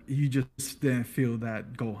 but you just didn't feel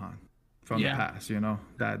that Gohan from the past. You know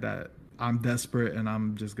that I'm desperate and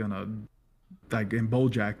I'm just gonna like in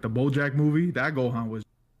BoJack, the BoJack movie. That Gohan was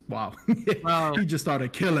wow. He just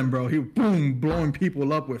started killing, bro. He blowing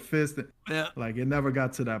people up with fists. Yeah. Like it never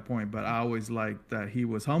got to that point, but I always liked that he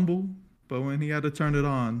was humble. But when he had to turn it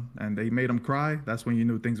on and they made him cry, that's when you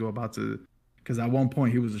knew things were about to. Because at one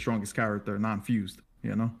point he was the strongest character, non-fused.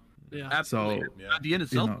 You know. Yeah. Absolutely. So At the end of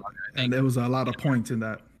Cell, Saga, I think. and there was a lot of points in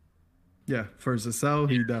that. Yeah, versus Cell,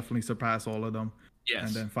 he definitely surpassed all of them. Yes.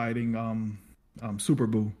 And then fighting Super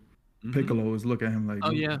Buu, Piccolo was looking at him like,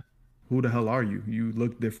 Oh yeah. who the hell are you? You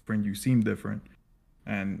look different. You seem different.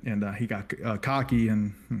 And he got cocky,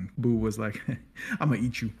 and Boo was like, "I'm gonna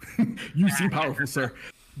eat you. You seem powerful, sir."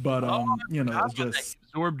 But you know, it's just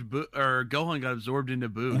absorbed Boo, or Gohan got absorbed into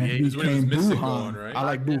Boo. and Yeah, he he's became Mystic Boohan. Gohan, right? I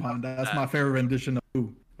like Boohan. That's my favorite rendition of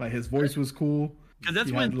Boo. Like his voice was cool. because that's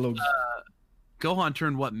He when had a little- Gohan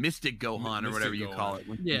turned Mystic Gohan or Mystic whatever you call Gohan. it.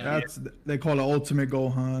 When- Yeah. they call it Ultimate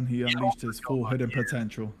Gohan. He unleashed his full hidden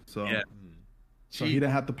potential. So. Yeah. So he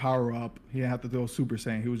didn't have to power up. He didn't have to go Super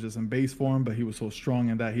Saiyan. He was just in base form, but he was so strong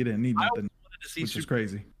in that he didn't need nothing, wanted to see which is Super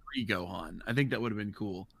crazy. 3 Gohan. I think that would have been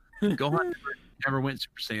cool. Gohan never went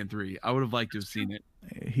Super Saiyan 3. I would have liked to have seen it.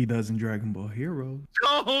 He does in Dragon Ball Heroes.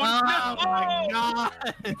 Oh, Oh my god.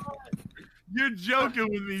 You're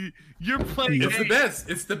joking with me. You're playing. It's the best.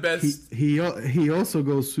 It's the best. He also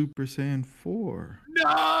goes Super Saiyan 4.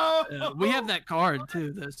 No. We have that card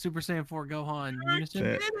too, the Super Saiyan 4 Gohan Unison.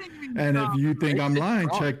 That- And if you think I'm lying,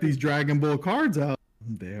 check these Dragon Ball cards out.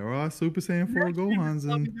 There are Super Saiyan 4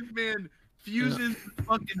 Gohans and This man fuses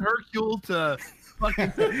fucking Hercule to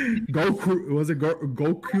fucking Goku. Was it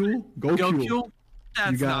Goku? Goku?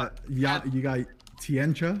 That's You got you got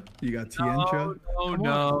Tiencha. You got Tiencha.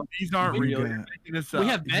 no. These aren't You real. got- You're making this up. We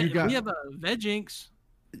have You got- we have a Veginx.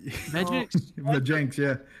 Veginx. Vegeta,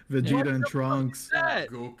 yeah. Vegeta and Trunks. That?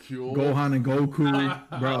 Goku. Gohan and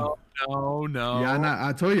Goku, bro. No. Yeah,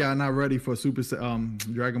 I told you I'm not ready for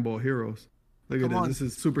Dragon Ball Heroes. Look at Come this. on. This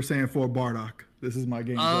is Super Saiyan 4 Bardock. This is my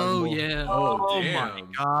game. Oh Dragon Ball. yeah. Oh, Oh damn.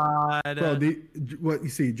 my god. Bro, what you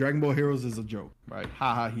see, Dragon Ball Heroes is a joke, right?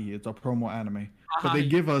 Ha ha he. It's a promo anime. But they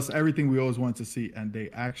give us everything we always want to see, and they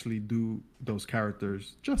actually do those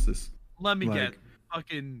characters justice. Let me like- guess.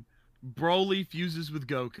 Fucking Broly fuses with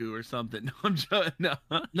Goku or something. No, I'm joking. No.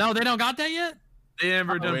 No, they don't got that yet? They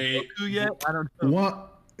never done Wait. Goku yet? I don't know.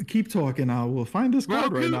 What? Keep talking. I will find this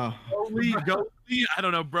card right Broku? now. Broly, Goku, I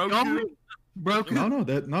don't know, Broku. Broken.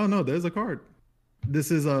 No. There's a card.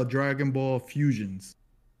 This is Dragon Ball Fusions.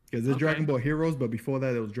 Because there's Okay. Dragon Ball Heroes, but before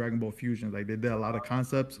that it was Dragon Ball Fusions. Like they did a lot of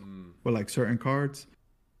concepts with like certain cards.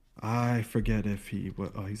 I forget if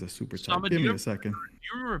he's a super type. Sama, Give do me you- a second.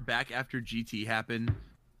 You remember back after GT happened,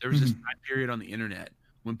 there was this Mm-hmm. time period on the internet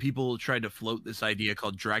when people tried to float this idea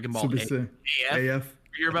called Dragon Ball Super A- Saiyan AF. You AF.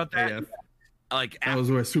 hear about that? AF. Like, That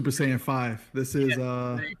was where Super Saiyan 5. This is give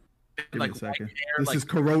me like a second. white hair, This like is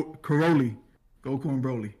Karoli. Goku and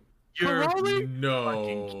Broly. you're- Broly?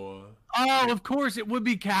 No. Oh, of course it would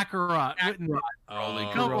be Kakarot. wouldn't it?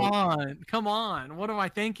 Oh. Come on. What am I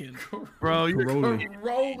thinking? bro. You're, Karoli.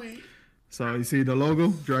 Rolly. So you see the logo?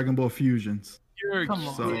 Dragon Ball Fusions. you're Come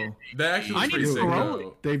on. So That actually was I pretty need sick. Rolly.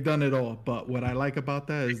 though. they've done it all. But what I like about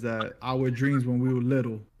that is that our dreams when we were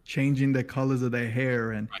little, changing the colors of their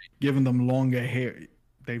hair and giving them longer hair.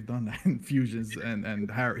 They've done that in Fusions and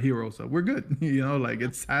Heroes. So we're good. You know, like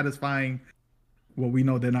it's satisfying what we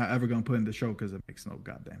know they're not ever going to put in the show because it makes no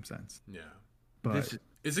goddamn sense. Yeah. But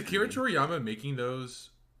is Akira Toriyama making those?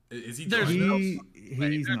 Is he?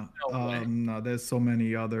 He's not. No, there's so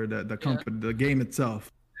many other the company, the game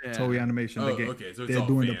itself, Toei Animation. The game. Okay, so they're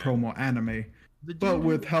doing the promo anime, but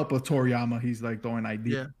with help of Toriyama, he's like throwing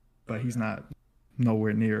ideas, but he's not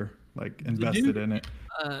nowhere near like invested in it.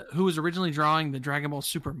 Who was originally drawing the Dragon Ball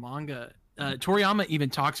Super manga? Toriyama even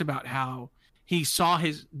talks about how he saw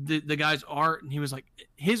the guy's art and he was like,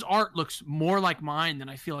 his art looks more like mine than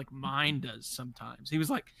I feel like mine does sometimes. He was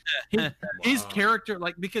like, his character,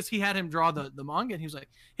 like, because he had him draw the manga, and he was like,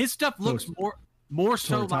 his stuff looks more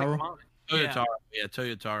so like mine.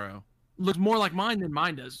 Toyotaro looks more like mine than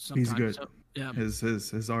mine does sometimes. He's good. So, yeah,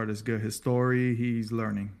 his art is good. His story, he's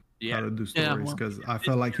learning how to do stories, because I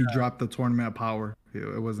felt like he dropped the Tournament of Power.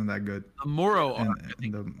 It wasn't that good. The Moro arc, I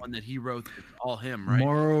think the one that he wrote, is all him, right?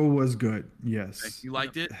 Moro was good. Yes. You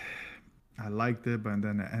liked it? I liked it, but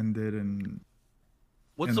then it ended in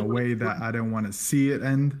a way that I didn't want to see it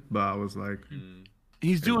end. But I was like,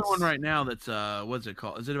 he's doing one right now. That's what's it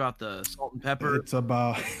called? Is it about the salt and pepper? It's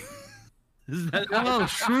about.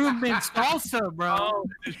 Shroom and salsa, bro. Oh,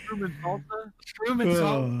 shroom and salsa. Shroom and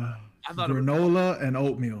salsa. I thought granola and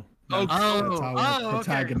oatmeal. That's our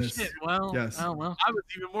protagonist. Okay. Shit. Well, yes. I was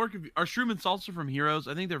even more confused. Are Shroom and Salsa from Heroes?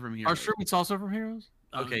 I think they're from Heroes. Are Shroom and Salsa from Heroes?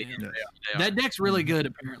 Okay. Yeah. That deck's really good,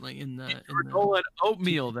 apparently. Granola and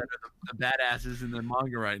oatmeal that are the badasses in the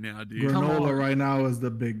manga right now, dude. Granola right now is the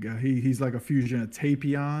big guy. He's like a fusion of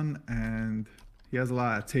Tapion, and he has a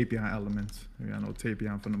lot of Tapion elements. I know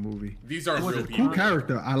Tapion from the movie. These are real cool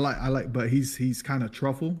character. I like, but he's kind of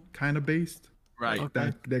truffle kind of based. Right. Like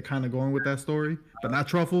that they're kind of going with that story, but not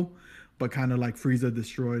truffle, but kind of like Frieza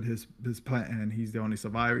destroyed his plant and he's the only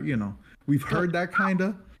survivor. You know, we've heard that kind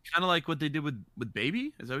of like what they did with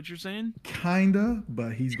Baby. Is that what you're saying? Kinda,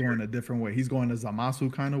 but he's going a different way. He's going a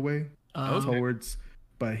Zamasu kind of way towards,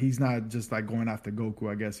 but he's not just like going after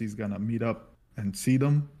Goku. I guess he's gonna meet up and see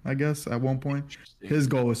them. I guess at one point, his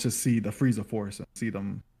goal is to see the Frieza Force and see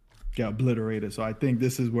them get obliterated. So I think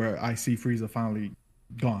this is where I see Frieza finally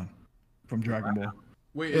gone from Dragon Ball.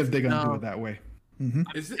 Wait, if they're gonna do it that way. Mm-hmm.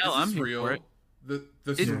 Is this real? The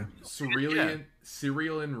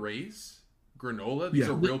Cerealian race, Granola. These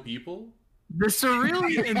are real people. The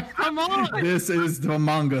Cerealian. Come on. This is the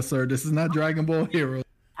manga, sir. This is not Dragon Ball Heroes.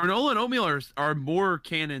 Granola and oatmeal are more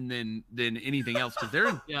canon than anything else because they're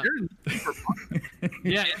in super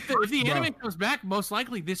if the anime comes back, most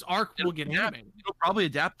likely this arc will get animated. It'll probably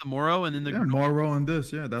adapt the Moro and then the Moro and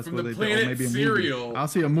this. Yeah, that's what they do. Maybe a cereal. movie. I'll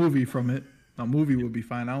see a movie from it. A movie would be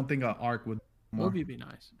fine. I don't think an arc would. Movie would be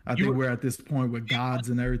nice. I think we're at this point with gods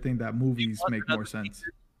and everything that movies make more sense.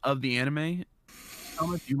 Of the anime, how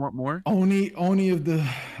much you want more? Only of the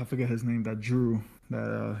I forget his name that drew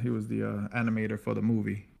that he was the animator for the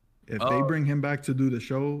movie. If they bring him back to do the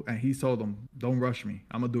show and he told them, don't rush me,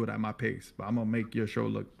 I'm gonna do it at my pace, but I'm gonna make your show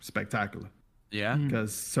look spectacular. Yeah,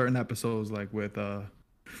 because certain episodes like with the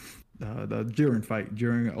Jiren fight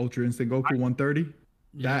during Ultra Instinct Goku 130,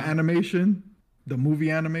 that animation, the movie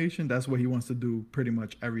animation, that's what he wants to do pretty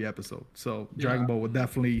much every episode. So Dragon Ball would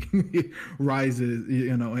definitely rises,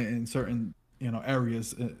 in certain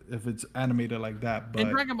areas if it's animated like that. But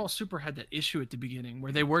and Dragon Ball Super had that issue at the beginning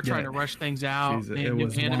where they were trying to rush things out. It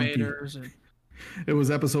was animators. It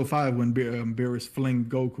was episode 5 when Beerus flinged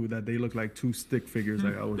Goku that they looked like two stick figures.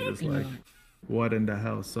 Like I was just like, what in the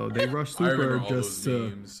hell? So they rushed Super just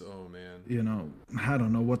to, oh man, I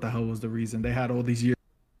don't know what the hell was the reason. They had all these years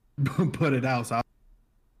to put it out, so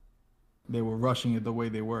they were rushing it the way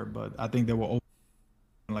they were. But I think they were open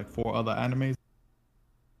like 4 other animes.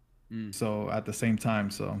 So at the same time,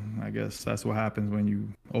 so I guess that's what happens when you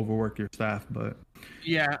overwork your staff. But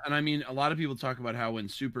yeah, and I mean, a lot of people talk about how when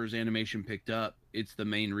Super's animation picked up, it's the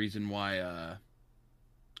main reason why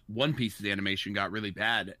One Piece's animation got really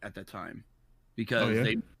bad at that time, because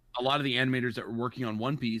a lot of the animators that were working on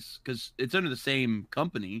One Piece, because it's under the same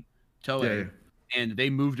company, Toei, and they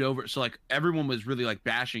moved over. So like everyone was really like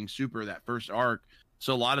bashing Super that first arc.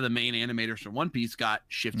 So a lot of the main animators from One Piece got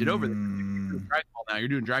shifted over there. You're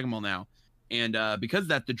doing Dragon Ball now. And because of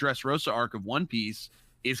that, the Dressrosa arc of One Piece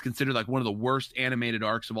is considered like one of the worst animated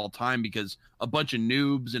arcs of all time, because a bunch of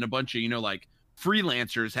noobs and a bunch of, like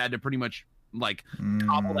freelancers had to pretty much like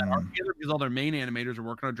cobble that arc together because all their main animators are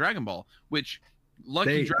working on Dragon Ball, which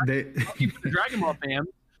lucky for the Dragon Ball fans,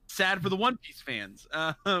 sad for the One Piece fans.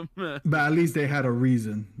 But at least they had a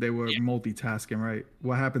reason. They were multitasking, right?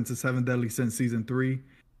 What happened to Seven Deadly Sins season 3?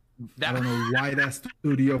 I don't know why that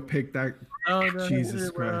studio picked that.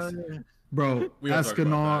 Jesus Christ. Bro,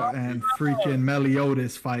 Escanor and freaking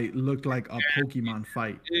Meliodas fight looked like a Pokemon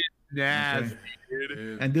fight. Okay?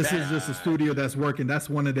 And this is just a studio that's working. That's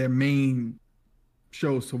one of their main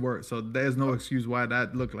shows to work. So there's no excuse why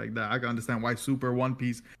that looked like that. I can understand why Super, One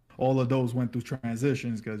Piece, all of those went through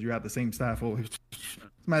transitions because you have the same staff.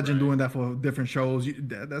 Imagine doing that for different shows.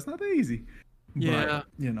 That's not that easy. Yeah.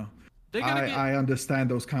 But, I understand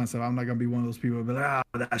those concepts. I'm not going to be one of those people but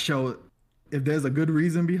that show, if there's a good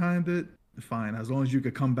reason behind it, fine. As long as you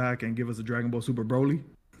could come back and give us a Dragon Ball Super Broly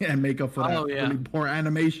and make up for that really poor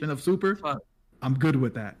animation of Super, I'm good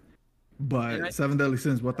with that. But Seven Deadly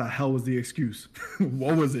Sins, what the hell was the excuse?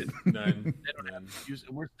 What was it? None. They don't have an excuse.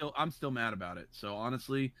 I'm still mad about it. So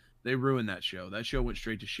honestly, they ruined that show. That show went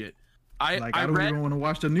straight to shit. I don't even want to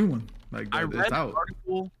watch the new one. I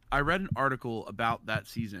read an article about that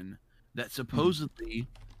season that supposedly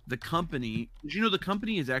the company, the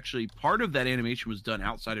company is actually part of that animation was done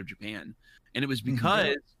outside of Japan, and it was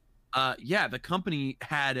because the company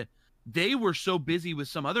they were so busy with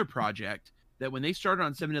some other project that when they started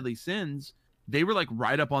on Seven Deadly Sins, they were like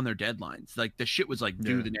right up on their deadlines. Like the shit was like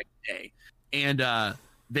due the next day. And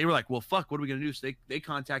they were like, well, fuck, what are we going to do? So they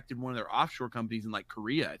contacted one of their offshore companies in like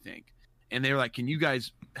Korea, I think. And they were like, can you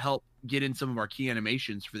guys help get in some of our key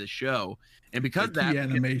animations for the show? And because key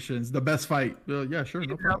animations, the best fight. Yeah, sure,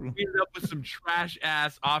 no problem. We ended up with some trash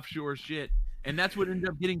ass offshore shit. And that's what ended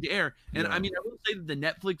up getting to air. And I mean, I will say that the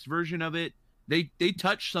Netflix version of it, they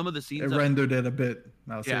touched some of the scenes. It rendered it a bit.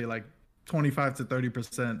 I'll say like 25 to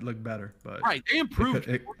 30% look better, but they improved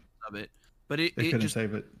of it, but it couldn't just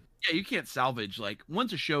save it. Yeah, you can't salvage like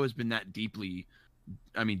once a show has been that deeply,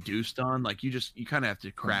 deuced on, like you kind of have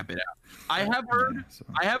to crap it out. I have heard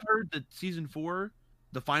that season 4,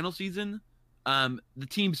 the final season, the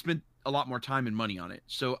team spent a lot more time and money on it,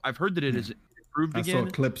 so I've heard that it has improved again. I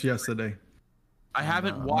saw clips yesterday. I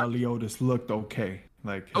haven't watched. Meliodas looked okay.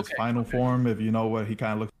 Like his final form, if you know what he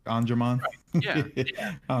kind of looked like, Anjuman. Right.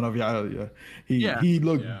 Yeah. I don't know if y'all. He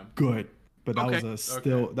looked good, but that was a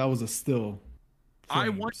still. That was a still. I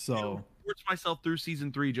want to force myself through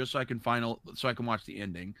season 3 just so I can watch the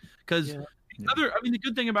ending. Because the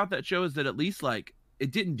good thing about that show is that at least like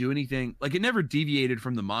it didn't do anything. Like it never deviated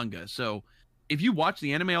from the manga. So if you watch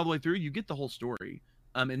the anime all the way through, you get the whole story.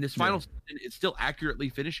 And this final season, it's still accurately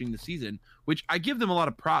finishing the season, which I give them a lot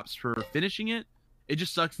of props for finishing it. It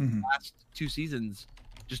just sucks that the last 2 seasons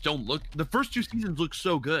just don't look. The first 2 seasons look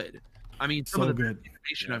so good. I mean, some of the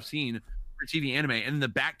animation I've seen for TV anime, and the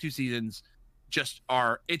back 2 seasons just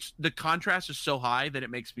are. The contrast is so high that it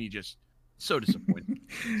makes me just so disappointed.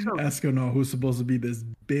 Escanor, who's supposed to be this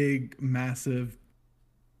big, massive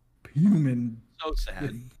human, so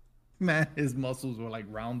sad. Man, his muscles were like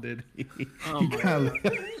rounded. Oh my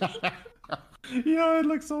yeah, it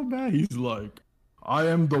looks so bad. He's like, I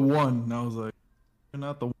am the one. And I was like, you're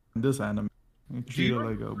not the one in this anime. You treated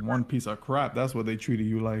like a one piece of crap. That's what they treated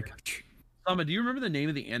you like. Sama, do you remember the name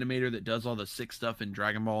of the animator that does all the sick stuff in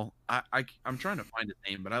Dragon Ball? I'm trying to find his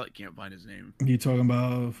name, but I can't find his name. You talking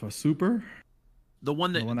about for Super? The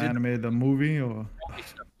one that animated the movie, or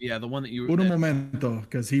yeah, the one that you. Uno Momento,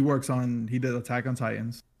 because he did Attack on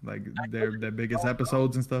Titans, like their biggest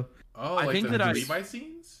episodes and stuff. Oh, I think that Levi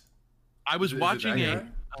scenes. I was watching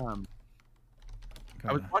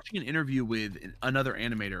I was watching an interview with another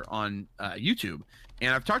animator on YouTube,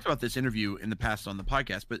 and I've talked about this interview in the past on the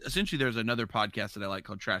podcast, but essentially there's another podcast that I like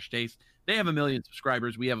called Trash Taste. They have 1 million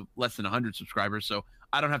subscribers. We have less than 100 subscribers, so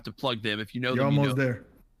I don't have to plug them. If you know You're them, almost there.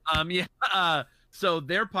 So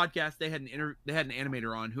their podcast, they had an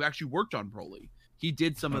animator on who actually worked on Broly. He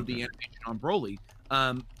did some of the animation on Broly.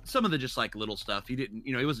 Some of the just like little stuff. He didn't,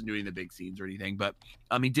 he wasn't doing the big scenes or anything, but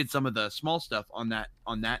he did some of the small stuff on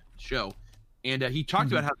that show. And he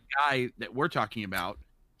talked about how the guy that we're talking about,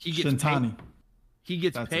 he gets Shintani. paid. He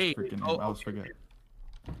gets That's paid. His freaking name. I always forget.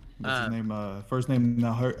 What's his name? First name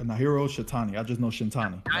Nahiro Shintani. I just know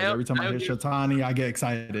Shintani. Like, every time I hear Shintani, I get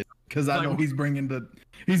excited because I know he's bringing the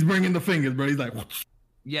fingers, bro. He's like,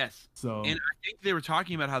 yes. So, and I think they were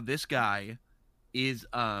talking about how this guy is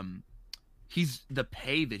he's the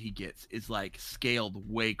pay that he gets is like scaled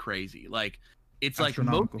way crazy. Like it's like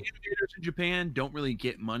most animators in Japan don't really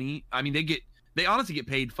get money. I mean, they honestly get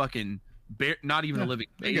paid fucking not even a living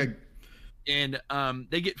wage. And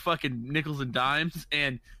they get fucking nickels and dimes.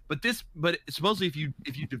 But supposedly if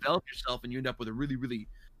you develop yourself and you end up with a really, really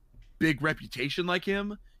big reputation like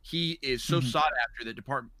him, he is so sought after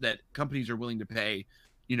that companies are willing to pay,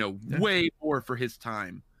 way more for his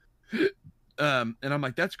time. And I'm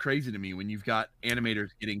like, that's crazy to me when you've got animators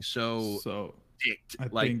getting so dicked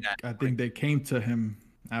I think they came to him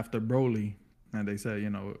after Broly and they said,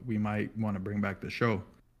 we might want to bring back the show.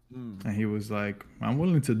 And he was like, I'm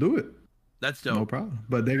willing to do it. That's dope. No problem.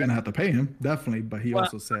 But they're going to have to pay him, definitely. But he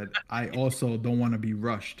also said, I also don't want to be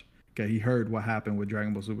rushed. Okay, he heard what happened with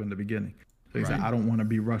Dragon Ball Super in the beginning. So he said, I don't want to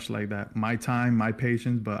be rushed like that. My time, my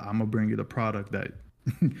patience, but I'm gonna bring you the product that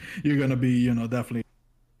you're gonna be, you know, definitely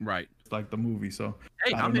right like the movie. So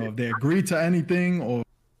I don't know if they agreed to anything or I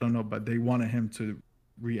don't know, but they wanted him to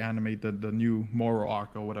reanimate the new moral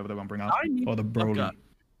arc or whatever they want to bring out, or the Broly.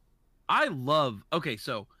 I love. Okay,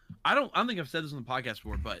 so I don't think I've said this on the podcast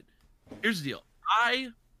before, but here's the deal. I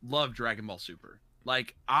love Dragon Ball Super.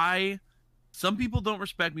 Like some people don't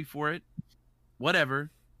respect me for it.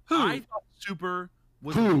 Whatever. I thought Super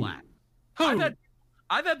was black. I've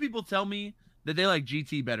had people tell me that they like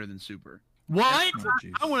GT better than Super. What?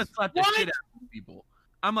 I want to slap the shit out of people.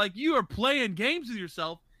 I'm like, you are playing games with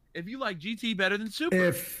yourself if you like GT better than Super.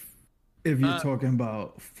 If you're talking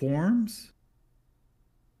about forms,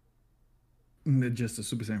 just the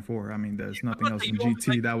Super Saiyan 4. I mean, there's nothing else in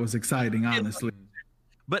GT that was exciting, honestly.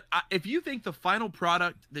 But if you think the final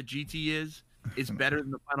product that GT is better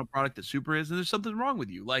than the final product that Super is, then there's something wrong with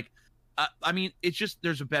you. Like, I mean, it's just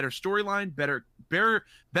there's a better storyline,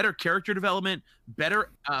 better character development,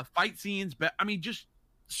 better fight scenes. I mean, just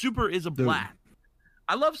Super is a blast.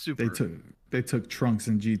 I love Super. They took Trunks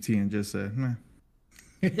in GT and just said, nah.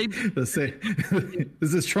 Let's say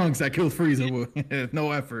this is Trunks that killed Frieza with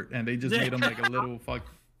no effort, and they just made him like a little like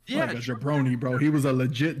a jabroni, bro. He was a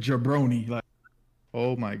legit jabroni. Like,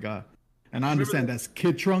 oh my god. And I understand that's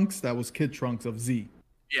Kid Trunks. That was Kid Trunks of Z.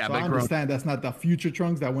 Yeah, so I understand that's not the future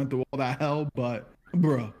Trunks that went through all that hell, but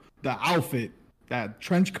bro, the outfit, that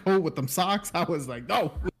trench coat with them socks, I was like,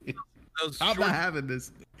 no, I'm not having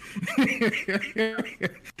this.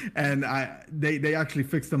 And they actually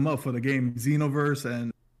fixed him up for the game Xenoverse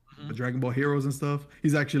and the Dragon Ball Heroes and stuff.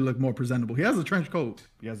 He's actually looked more presentable. He has a trench coat.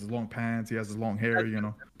 He has his long pants. He has his long hair. You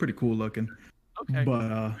know, pretty cool looking. Okay.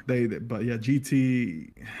 But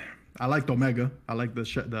GT. I liked Omega. I like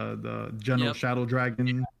the General Shadow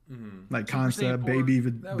Dragon like concept.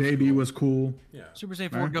 Baby was cool. Yeah. Super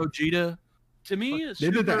Saiyan 4 Gogeta. To me,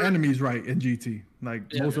 they did the enemies right in GT. Like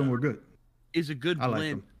most of them were good. Is a good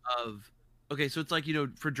blend of. Okay, so it's like, you know,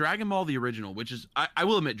 for Dragon Ball the original, which is I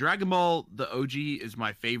will admit Dragon Ball the OG is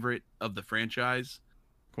my favorite of the franchise.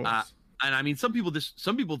 Of course. And I mean, some people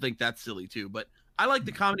think that's silly too, but I like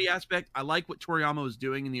the comedy aspect. I like what Toriyama was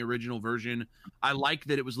doing in the original version. I like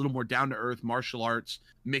that it was a little more down to earth martial arts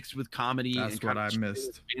mixed with comedy. That's what I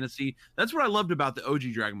missed. Fantasy. That's what I loved about the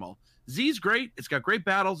OG Dragon Ball. Z's great. It's got great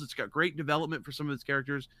battles. It's got great development for some of its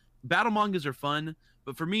characters. Battle mangas are fun,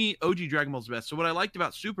 but for me, OG Dragon Ball's the best. So what I liked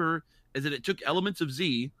about Super is that it took elements of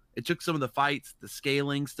Z. It took some of the fights, the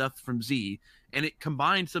scaling stuff from Z, and it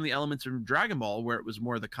combined some of the elements from Dragon Ball, where it was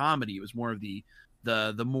more of the comedy. It was more of the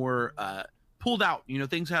more pulled out. You know,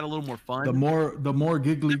 things had a little more fun. The more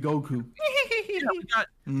giggly Goku. I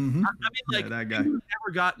mean, like, that guy. you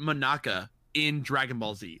never got Monaka in Dragon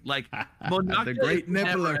Ball Z. Like, Monaka, the great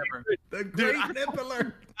nippler. The great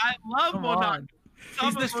nippler. I love Monaka.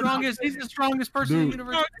 He's the strongest person in the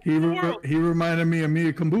universe. He reminded me of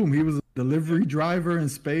Mia Kaboom. He was a delivery driver in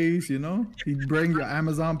space, you know? He'd bring your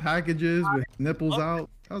Amazon packages with nipples out.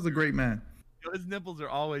 That was a great man. His nipples are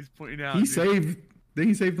always pointing out. He saved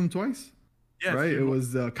them twice. Yes, right? It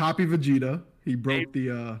was Copy Vegeta. He broke the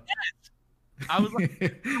Yes. I was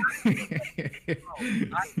like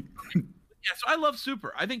so I love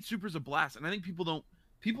Super. I think Super's a blast, and I think people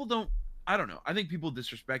don't I don't know. I think people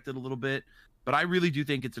disrespect it a little bit, but I really do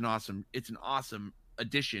think it's an awesome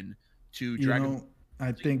addition to Dragon Ball.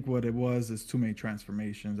 I think what it was is too many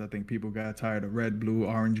transformations. I think people got tired of red, blue,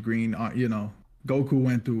 orange, green. You know, Goku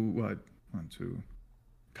went through what? 1, 2,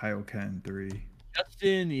 Kaioken 3.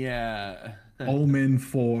 Justin, yeah. Omen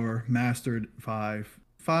 4, Mastered 5.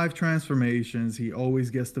 5 transformations. He always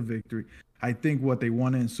gets the victory. I think what they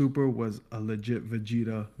wanted in Super was a legit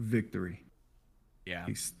Vegeta victory. Yeah.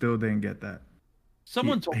 He still didn't get that.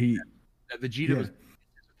 Someone told me that Vegeta was a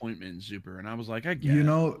disappointment in Super, and I was like, I get it. You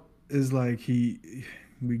know, it's like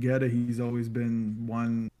we get it. He's always been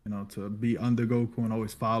one, you know, to be under Goku and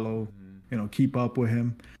always follow, you know, keep up with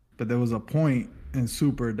him. But there was a point in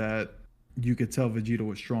Super that you could tell Vegeta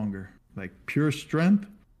was stronger. Like pure strength,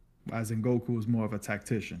 as in Goku was more of a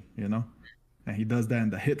tactician, you know? And he does that in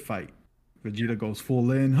the hit fight. Vegeta goes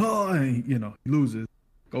full in, and, you know, he loses.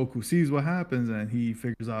 Goku sees what happens and he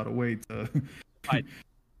figures out a way to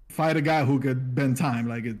fight a guy who could bend time.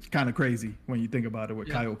 Like, it's kind of crazy when you think about it with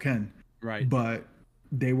Kaioken. Right. But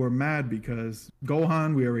they were mad because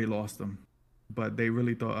Gohan, we already lost him. But they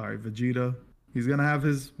really thought, all right, Vegeta, he's going to have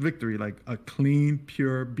his victory, like a clean,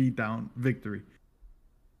 pure beatdown victory.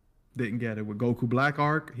 Didn't get it with Goku Black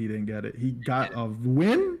Arc. He didn't get it. He got a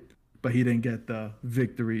win, but he didn't get the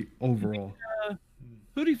victory overall.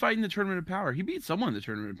 Who did he fight in the Tournament of Power? He beat someone in the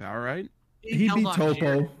Tournament of Power, right? He beat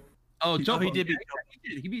Topo. Oh, Topo. he did beat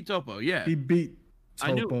He beat Topo. Yeah. He beat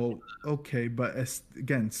I knew. Topo. Okay, but it's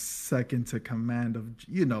again second to command of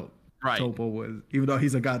Right. Topo was, even though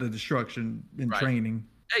he's a god of destruction in training.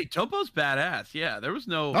 Hey, Topo's badass. Yeah, there was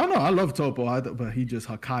no. Oh no, I love Topo, but he just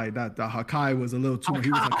Hakai. The Hakai was a little too. He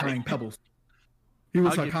was Hakaiing pebbles. He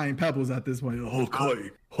was Hakaiing pebbles at this point.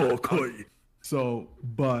 Hakai. So,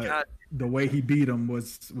 but the way he beat him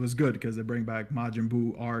was good because they bring back Majin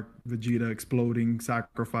Buu arc, Vegeta exploding,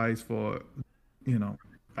 sacrifice for,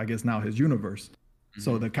 I guess now his universe. Mm-hmm.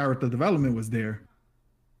 So the character development was there,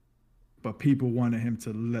 but people wanted him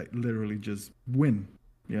to literally just win.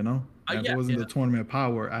 If it wasn't the tournament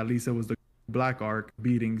power, at least it was the Black arc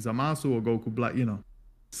beating Zamasu or Goku Black.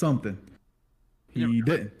 Something. He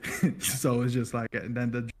didn't. So it's just like, and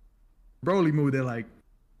then the Broly move, they're like,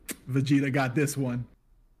 Vegeta got this one.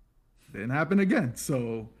 Didn't happen again.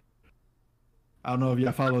 So I don't know if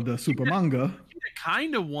y'all followed the Super manga. He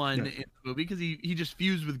kind of won in the movie because he just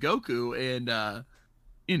fused with Goku and I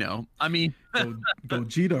mean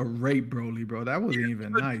Gogeta raped Broly, bro. That wasn't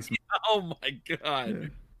even nice. Oh my god. Yeah.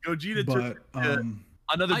 Gogeta took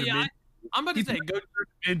another dimension. I'm about to say go through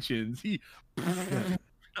dimensions.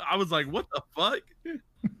 I was like, what the fuck?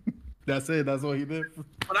 That's it. That's what he did.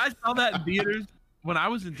 When I saw that in theaters, when I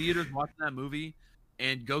was in theaters watching that movie,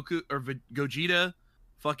 and Gogeta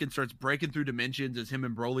fucking starts breaking through dimensions as him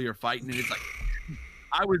and Broly are fighting, and it's like,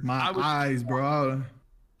 eyes, bro.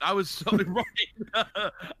 I was so right.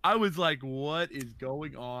 I was like, what is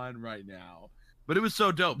going on right now? But it was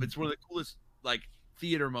so dope. It's one of the coolest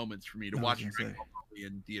theater moments for me to watch Broly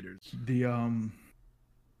in theaters.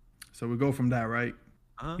 So we go from that, right?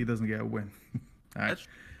 Uh-huh. He doesn't get a win. All right.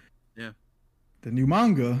 Yeah. The new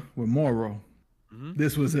manga with Moro. Mm-hmm.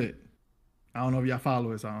 This was it. I don't know if y'all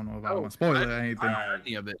follow it. So I don't know if I want to spoil it or anything. I don't know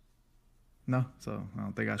any of it. No, so I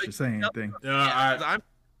don't think I should say anything. I'm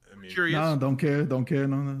curious. No, don't care.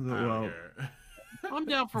 No. Well, I'm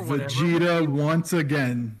down for whatever. Vegeta once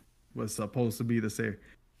again was supposed to be the savior.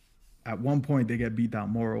 At one point, they get beat down.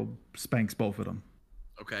 Moro spanks both of them.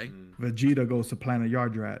 Okay. Vegeta goes to Planet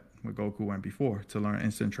Yardrat, where Goku went before, to learn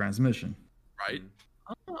instant transmission. Right.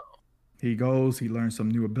 Oh. He goes, he learns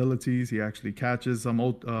some new abilities. He actually catches some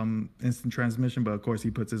old instant transmission, but of course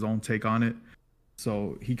he puts his own take on it.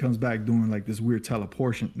 So he comes back doing like this weird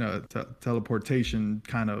teleportation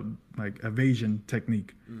kind of like evasion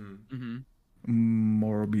technique. Mm-hmm.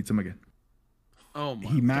 Moro beats him again. Oh my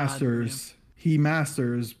God. He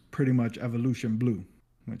masters pretty much Evolution Blue,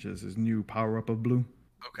 which is his new power up of blue.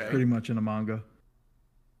 Okay. Pretty much in the manga.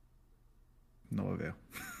 No avail.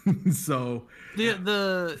 So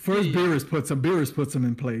Beerus puts him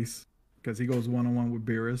in place because he goes one-on-one with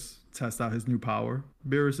Beerus, tests out his new power.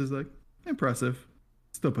 Beerus is like, impressive.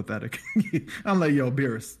 Still pathetic. I'm like, yo,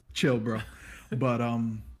 Beerus, chill, bro. But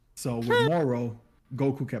so with Moro,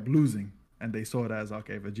 Goku kept losing. And they saw it as,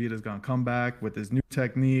 okay, Vegeta's gonna come back with his new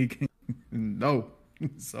technique. No.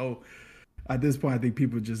 So at this point, I think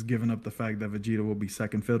people just giving up the fact that Vegeta will be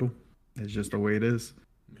second fiddle. It's just the way it is.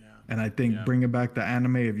 Yeah. And I think bringing back the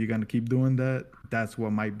anime, if you're going to keep doing that, that's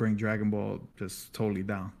what might bring Dragon Ball just totally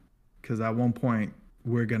down. Because at one point,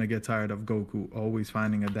 we're going to get tired of Goku always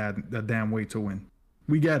finding a damn way to win.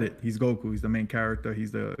 We get it. He's Goku. He's the main character.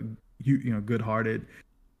 He's the good-hearted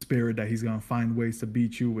spirit that he's going to find ways to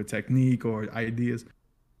beat you with technique or ideas.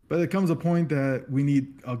 But there comes a point that we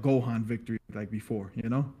need a Gohan victory like before,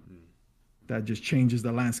 that just changes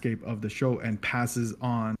the landscape of the show and passes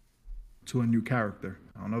on to a new character.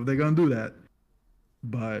 I don't know if they're going to do that,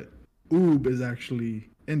 but Oob is actually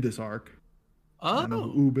in this arc. Oh. I know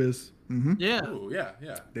who Oob is. Mm-hmm. Yeah. Ooh,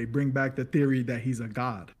 yeah. They bring back the theory that he's a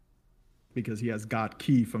god because he has God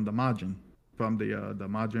Ki from the Majin, from the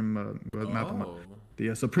Majin,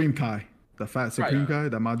 the Supreme Kai, the fat Supreme Kai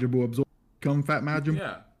that Majin Buu absorbed, become fat Majin.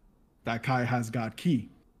 Yeah. That Kai has God Ki.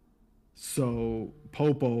 So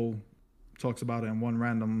Popo talks about it in one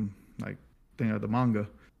random thing of the manga.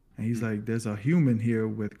 And he's like, there's a human here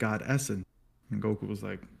with God Essen. And Goku was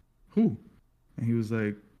like, who? And he was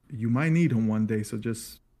like, you might need him one day, so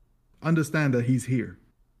just understand that he's here.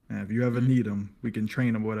 And if you ever need him, we can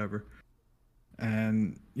train him, whatever.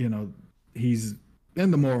 And, he's in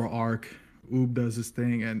the Moro arc. Oob does his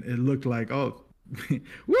thing, and it looked like, oh,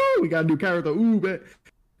 woo, we got a new character, Oob.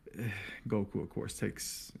 Goku, of course,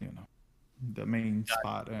 takes, the main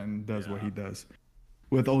spot and does what he does.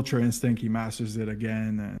 With Ultra Instinct, he masters it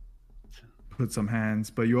again and puts some hands.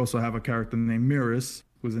 But you also have a character named Mirrors,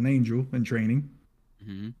 who's an angel in training.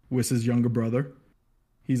 Mm-hmm. Whis' younger brother.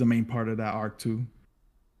 He's a main part of that arc too.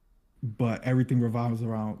 But everything revolves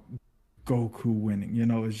around Goku winning.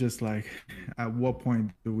 It's just like, at what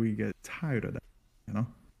point do we get tired of that?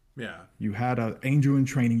 Yeah. You had an angel in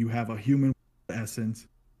training. You have a human essence.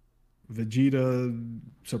 Vegeta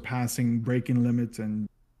surpassing breaking limits, and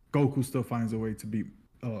Goku still finds a way to be,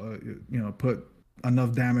 put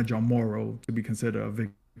enough damage on Moro to be considered a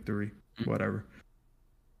victory, whatever.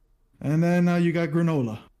 And then you got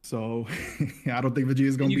Granola. So I don't think Vegeta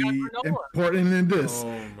is going to be important in this. Oh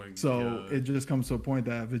my so God. It just comes to a point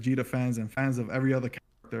that Vegeta fans and fans of every other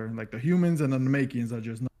character, like the humans and the Namekians, are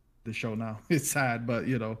just not the show now. It's sad, but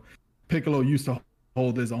Piccolo used to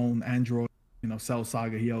hold his own android. Cell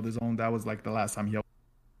Saga, he held his own. That was like the last time he held.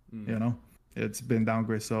 It's been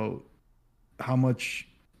downgraded. So how much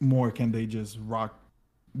more can they just rock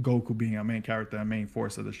Goku being a main character, a main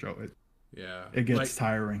force of the show? It gets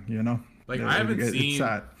tiring, I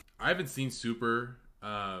haven't seen Super,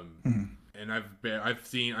 and I've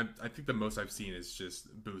seen. I think the most I've seen is just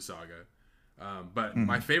Buu Saga, but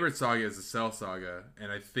my favorite saga is the Cell Saga,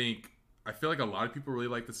 and I feel like a lot of people really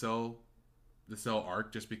like the Cell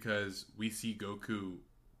arc just because we see Goku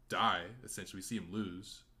die. Essentially, we see him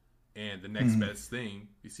lose, and the next best thing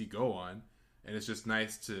we see go on, and it's just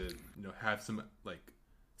nice to have some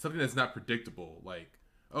something that's not predictable, like.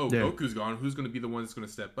 Goku's gone. Who's going to be the one that's going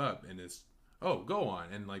to step up? And it's, go on.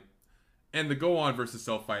 And the go on versus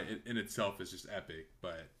Cell fight in itself is just epic.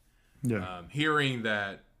 But hearing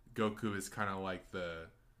that Goku is kind of like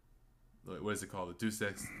what is it called?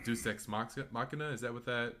 The Deus Ex Machina? Is that what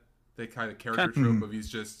that kind of character trope of he's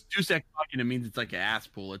just... Deus Ex Machina means it's like an ass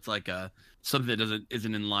pull. It's like something that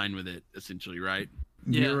isn't in line with it, essentially, right?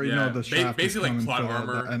 Yeah. Basically like plot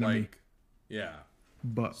armor.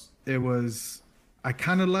 But it was... I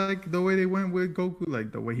kind of like the way they went with Goku,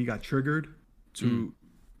 like the way he got triggered to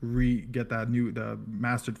get the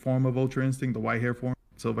mastered form of Ultra Instinct, the white hair form,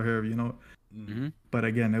 silver hair, But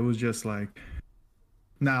again, it was just like,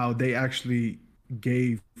 now they actually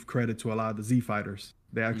gave credit to a lot of the Z fighters.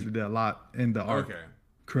 They actually did a lot in the arc. Okay.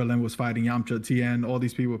 Krillin was fighting Yamcha, Tien, all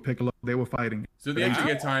these people, Piccolo, they were fighting. So they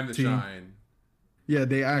actually get time to shine. Yeah,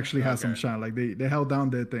 they actually had some shine. Like they held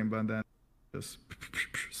down their thing, but then just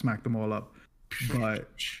smacked them all up. But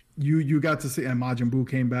you got to see, and Majin Buu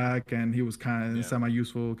came back, and he was kind of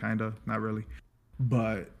semi-useful, kind of, not really.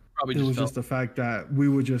 But it was just the fact that we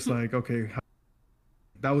were just like, okay,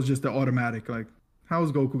 that was just the automatic. Like, how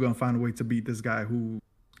is Goku gonna find a way to beat this guy who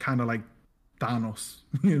kind of like Thanos?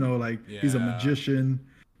 He's a magician.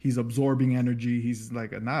 He's absorbing energy. He's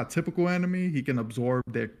like not a typical enemy. He can absorb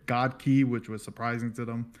their God Ki, which was surprising to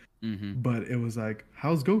them. But it was like,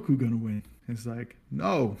 how's Goku gonna win? It's like,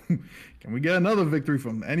 no. Can we get another victory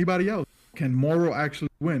from anybody else? Can Moro actually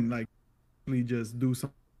win? Like, just do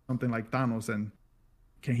something like Thanos, and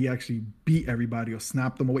can he actually beat everybody or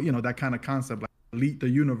snap them away? That kind of concept, like elite the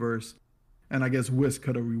universe. And I guess Whis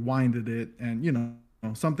could have rewinded it and,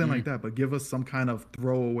 something like that. But give us some kind of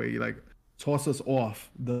throwaway, like toss us off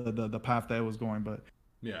the path that it was going. But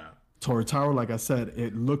Toritaro, like I said,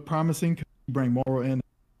 it looked promising. Bring Moro in.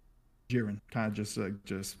 Jiren kind of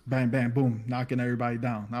just bang bang boom, knocking everybody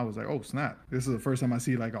down. I was like, oh snap, this is the first time I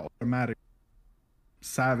see like an automatic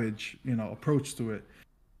savage approach to it.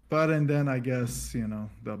 But and then I guess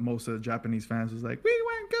the most of the Japanese fans was like, we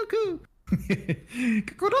want Goku.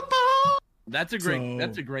 That's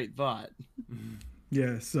a great thought.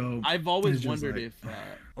 Yeah, so I've always wondered if I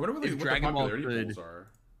wonder what the popularity polls are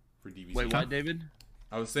for DBZ. Wait, what, David?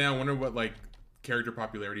 I was saying I wonder what character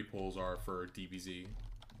popularity polls are for DBZ.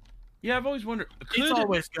 Yeah, I've always wondered. It's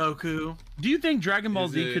always Goku. Do you think Dragon Ball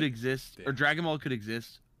Z could exist, or Dragon Ball could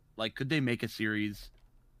exist? Like, could they make a series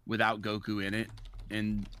without Goku in it,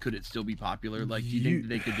 and could it still be popular? Like, do you think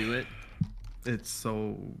they could do it? It's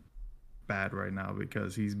so bad right now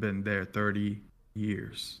because he's been there 30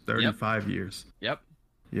 years, 35 years. Yep.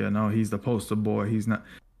 He's the poster boy. He's not.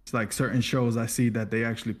 It's like certain shows I see that they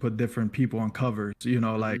actually put different people on covers.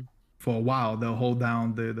 Like for a while they'll hold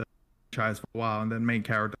down the franchise for a while, and then main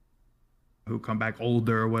character who come back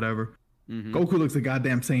older or whatever. Goku looks the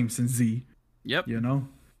goddamn same since Z. Yep.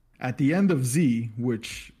 At the end of Z,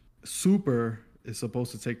 which Super is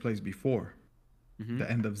supposed to take place before the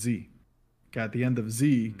end of Z. At the end of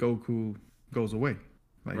Z, Goku goes away.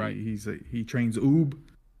 Like he trains Oob,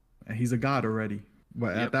 and he's a god already.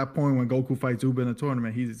 But at that point, when Goku fights Oob in a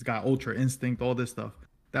tournament, he's got Ultra Instinct, all this stuff.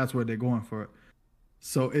 That's where they're going for it.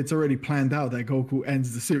 So it's already planned out that Goku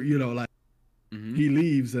ends the series. He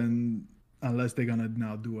leaves, and unless they're gonna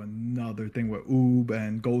now do another thing with Oob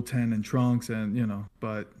and Goten and Trunks, and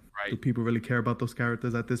but do people really care about those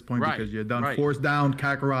characters at this point? Because you're done forced down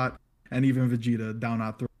Kakarot and even Vegeta down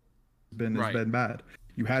our throat. It's been bad.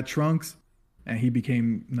 You had Trunks, and he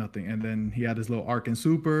became nothing, and then he had his little arc in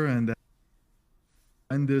Super, and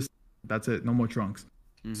then that's it. No more Trunks.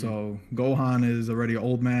 Mm-hmm. So Gohan is already an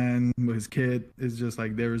old man with his kid. It's just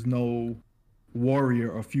like there is no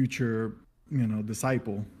warrior or future,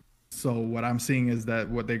 disciple. So what I'm seeing is that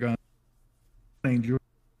what they're going to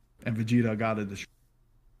and Vegeta got to destroy.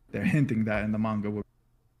 They're hinting that in the manga.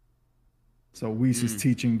 So Whis is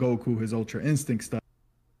teaching Goku his Ultra Instinct stuff.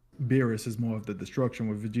 Beerus is more of the destruction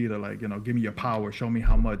with Vegeta, like, give me your power, show me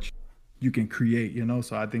how much you can create,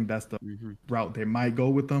 So I think that's the route they might go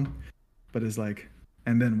with them. But it's like,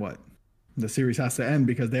 and then what? The series has to end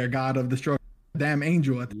because they're God of Destruction, damn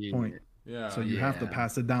angel at this point. Yeah. So you have to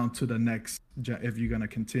pass it down to the next if you're gonna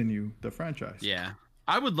continue the franchise. Yeah,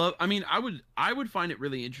 I would find it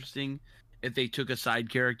really interesting if they took a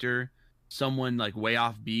side character, someone like way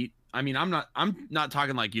off beat. I mean, I'm not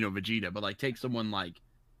talking like Vegeta, but like take someone like,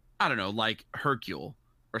 I don't know, like Hercule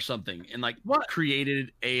or something, and like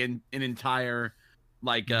created an entire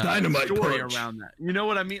like Dynamite story punch around that. You know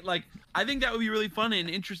what I mean? Like, I think that would be really fun and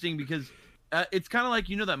interesting because it's kind of like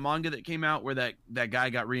that manga that came out where that guy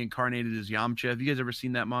got reincarnated as Yamcha. Have you guys ever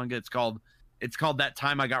seen that manga? It's called That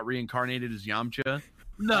Time I Got Reincarnated as Yamcha.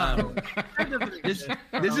 No, this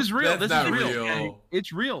is real. That's this is not real. real.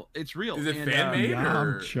 It's real. It's real. Is it fan made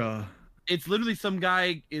or? Yamcha. It's literally some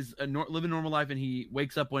guy is living a normal life and he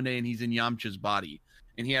wakes up one day and he's in Yamcha's body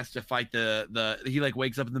and he has to fight he like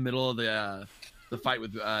wakes up in the middle of the fight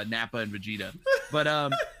with Nappa and Vegeta.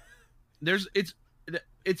 But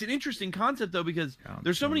it's an interesting concept though because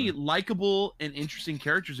there's so many likable and interesting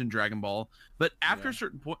characters in Dragon Ball. But after a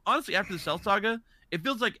certain point, honestly, after the Cell Saga, it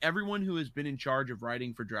feels like everyone who has been in charge of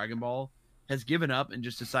writing for Dragon Ball has given up and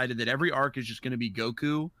just decided that every arc is just going to be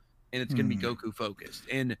Goku and it's going to be Goku focused.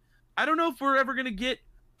 And I don't know if we're ever going to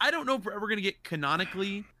get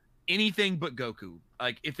canonically anything but Goku.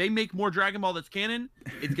 Like if they make more Dragon Ball that's canon,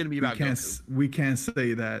 it's going to be about Goku. We can't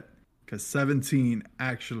say that because 17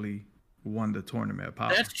 actually won the tournament of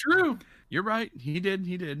power. That's true. You're right. He did.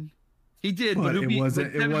 But it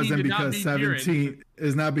wasn't because 17.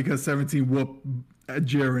 It's not because 17 whooped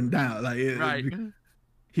Jiren down. Like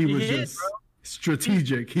he was just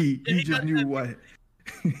strategic. He just knew what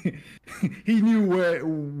he knew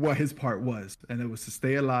what his part was, and it was to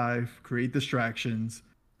stay alive, create distractions.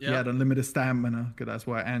 Yep. He had unlimited stamina because that's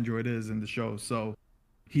what Android is in the show. So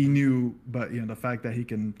he knew, but the fact that he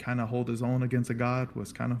can kind of hold his own against a god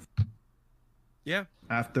was kind of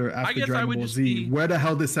After Dragon Ball Z, where the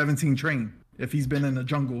hell did 17 train? If he's been in the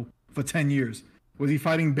jungle for 10 years, was he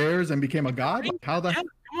fighting bears and became a god? How the hell?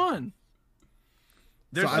 Come on.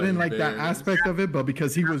 So I didn't like that aspect of it, but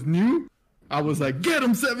because he was new, I was like, get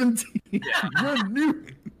him 17. You're new.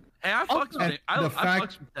 Hey, I fucked with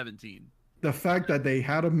 17. The fact that they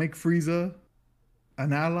had to make Frieza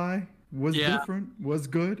an ally was different, was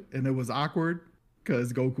good, and it was awkward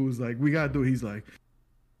because Goku was like, we gotta do it. He's like,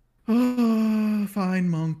 oh, fine,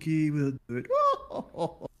 monkey, we'll do it.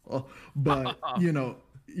 But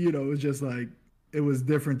it was just like, it was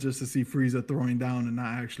different just to see Frieza throwing down and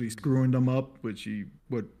not actually screwing them up, which he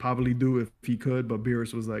would probably do if he could. But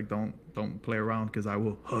Beerus was like, don't play around because I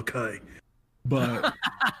will. Okay. But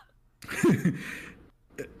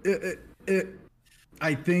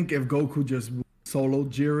I think if Goku just soloed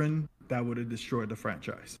Jiren, that would have destroyed the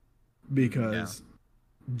franchise because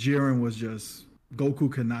Jiren was just,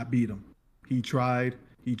 Goku could not beat him. He tried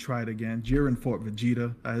again. Jiren fought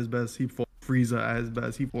Vegeta at his best. He fought Frieza at his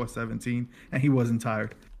best. He fought 17 and he wasn't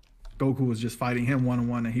tired. Goku was just fighting him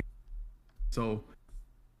one-on-one and so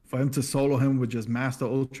for him to solo him with just Master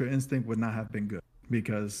Ultra Instinct would not have been good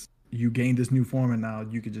because you gained this new form and now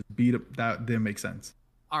you could just beat up. That didn't make sense.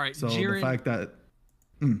 All right, so Jiren, the fact that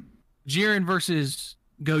Jiren versus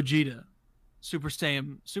Gogeta, Super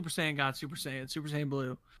Saiyan God, Super Saiyan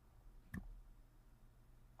Blue.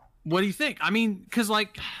 What do you think? I mean, because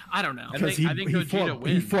I don't know. I think Gogeta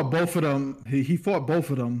wins. He fought both of them. He fought both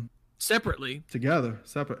of them separately,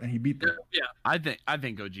 and he beat them. Yeah, I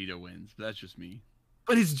think Gogeta wins. But that's just me.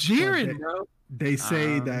 But it's Jiren, bro. They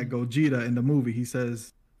say that Gogeta in the movie, he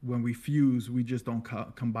says, when we fuse, we just don't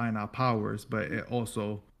combine our powers, but it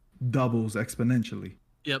also doubles exponentially.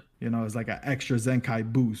 Yep. It's like an extra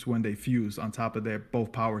Zenkai boost when they fuse on top of their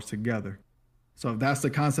both powers together. So if that's the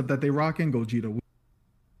concept that they rocking, Gogeta wins.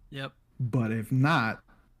 Yep. But if not,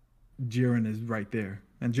 Jiren is right there.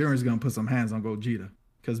 And Jiren's going to put some hands on Gogeta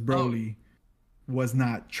because Broly was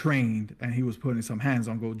not trained and he was putting some hands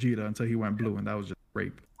on Gogeta until he went blue and that was just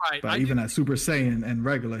rape. Right. But even at Super Saiyan and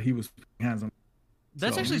regular, he was putting hands on.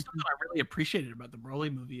 That's actually something I really appreciated about the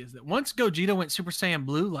Broly movie is that once Gogeta went Super Saiyan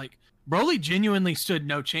Blue, Broly genuinely stood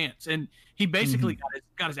no chance, and he basically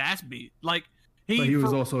got his ass beat. But he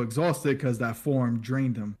was also exhausted because that form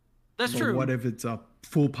drained him. That's true. What if it's a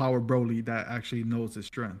full power Broly that actually knows his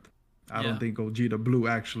strength. I don't think Gogeta Blue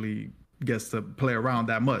actually gets to play around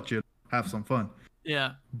that much. Have some fun.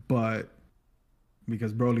 Yeah. But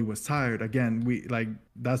because Broly was tired, again,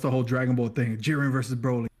 that's the whole Dragon Ball thing. Jiren versus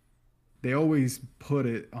Broly. They always put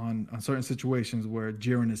it on certain situations where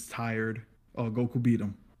Jiren is tired or Goku beat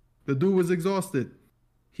him. The dude was exhausted.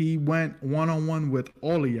 He went one-on-one with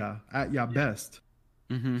all of y'all at y'all best.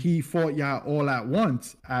 Mm-hmm. He fought y'all all at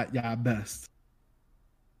once at y'all best.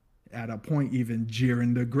 At a point, even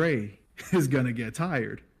Jiren the Gray is going to get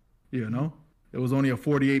tired, you know? It was only a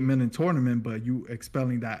 48-minute tournament, but you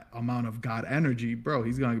expelling that amount of God energy, bro,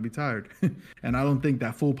 he's going to be tired. And I don't think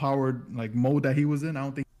that full-powered mode that he was in, I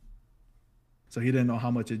don't think. So he didn't know how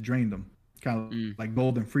much it drained him. Kind of like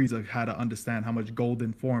Golden Frieza had to understand how much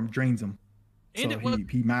golden form drains him. And so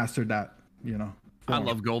he mastered that, you know. Form. I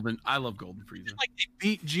love Golden Frieza. Like they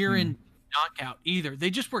beat Jiren knockout either. They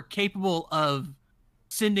just were capable of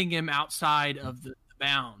sending him outside of the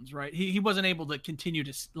bounds, right? He wasn't able to continue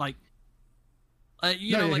to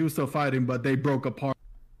he was still fighting, but they broke apart.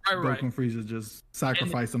 Right. Frieza just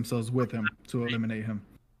sacrificed themselves with him to eliminate him,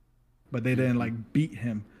 but they didn't beat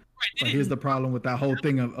him. Right, but here's the problem with that whole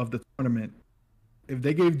thing of the tournament. If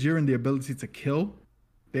they gave Jiren the ability to kill,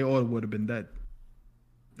 they all would have been dead.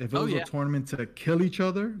 If it was a tournament to kill each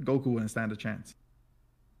other, Goku wouldn't stand a chance.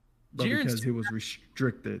 But because he was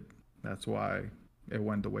restricted, that's why it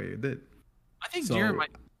went the way it did. I think Jiren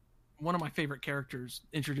might one of my favorite characters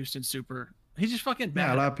introduced in Super. He's just fucking bad.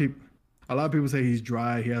 Yeah, a lot of people say he's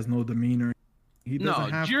dry. He has no demeanor. He doesn't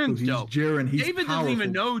have Jiren's to. He's dope. Jiren. He's David powerful. doesn't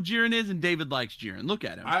even know who Jiren is, and David likes Jiren. Look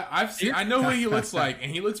at him. I know what he looks like,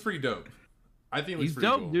 and he looks pretty dope. I think he's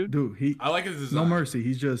dope, cool. dude. I like his design. No mercy.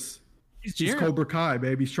 He's Cobra Kai,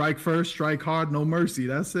 baby. Strike first, strike hard, no mercy.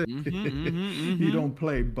 That's it. He don't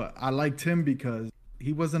play. But I liked him because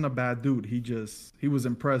he wasn't a bad dude. He was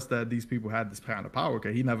impressed that these people had this kind of power.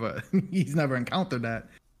 Cause he's never encountered that.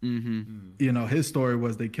 You know, his story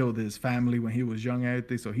was they killed his family when he was young and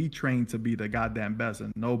everything. So he trained to be the goddamn best,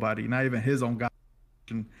 and nobody, not even his own god,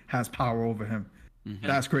 has power over him.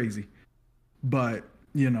 That's crazy. But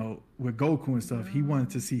you know, with Goku and stuff, he wanted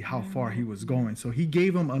to see how far he was going. So he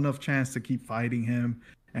gave him enough chance to keep fighting him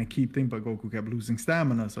and keep things, but Goku kept losing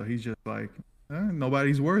stamina. So he's just like,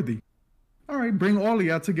 nobody's worthy. All right, bring all of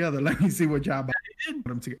y'all together. Let me see what y'all about to put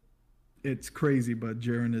them together. It's crazy, but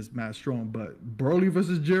Jiren is mad strong. But Broly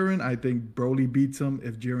versus Jiren, I think Broly beats him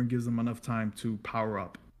if Jiren gives him enough time to power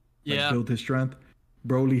up. Build his strength.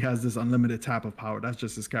 Broly has this unlimited tap of power. That's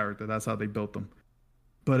just his character. That's how they built him.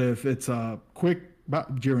 But if it's a quick,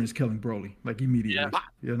 Jiren is killing Broly immediately.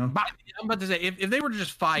 You know. I'm about to say if they were to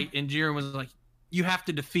just fight and Jiren was like, you have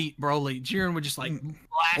to defeat Broly, Jiren would just blast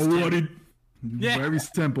him. Very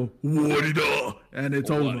simple. What-i-da? And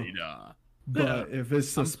it's over. But if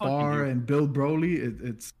it's a spar and build Broly,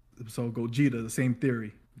 it's so Gogeta, the same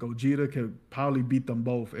theory. Gogeta could probably beat them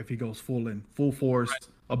both if he goes full force,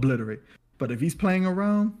 obliterate. But if he's playing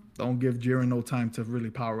around, don't give Jiren no time to really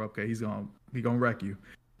power up. Okay, he's gonna wreck you.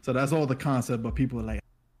 So that's all the concept. But people are like,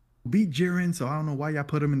 beat Jiren, so I don't know why y'all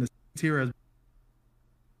put him in the tier as.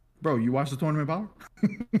 Bro, you watch the Tournament Power?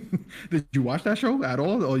 Did you watch that show at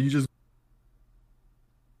all, or you just?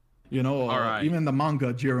 You know, even the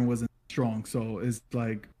manga, Jiren wasn't strong. So it's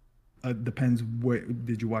like, depends where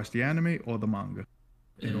did you watch the anime or the manga?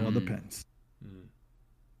 It all depends.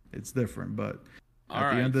 It's different, but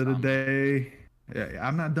at the end of the day,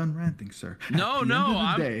 I'm not done ranting, sir. No,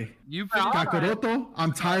 Kakaroto,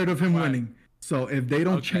 I'm tired of him winning. So if they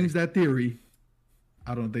don't change that theory,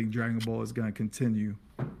 I don't think Dragon Ball is going to continue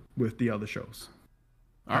with the other shows.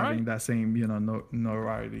 Having that same,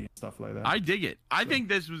 notoriety and stuff like that. I dig it. I think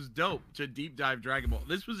this was dope to deep dive Dragon Ball.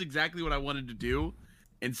 This was exactly what I wanted to do,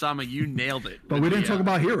 and Sama, you nailed it. But we didn't talk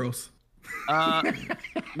about heroes. I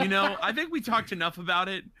think we talked enough about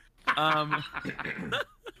it.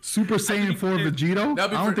 Super Saiyan 4 Vegito? I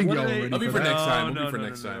don't think y'all ready. That'll be for next time. We'll be for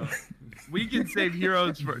next time. We can save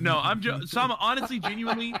heroes for... No, Sama, honestly,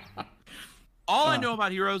 genuinely, all I know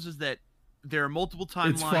about heroes is that there are multiple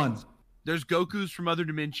timelines. It's fun. There's Gokus from other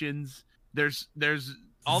dimensions. There's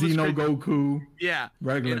all the Goku. Yeah.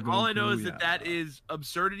 Regular and all I know is that is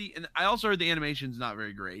absurdity. And I also heard the animation's not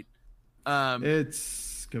very great.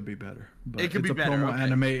 It's could be better. But it could be better. Promo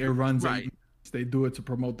anime. It runs. Right. They do it to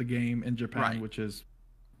promote the game in Japan, which is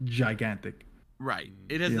gigantic. Right.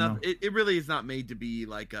 It has not. It really is not made to be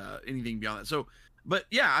like anything beyond that. So, but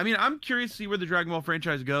yeah, I mean, I'm curious to see where the Dragon Ball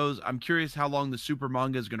franchise goes. I'm curious how long the Super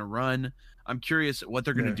manga is going to run. I'm curious what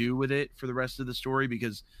they're going to do with it for the rest of the story,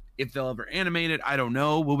 because If they'll ever animate it, I don't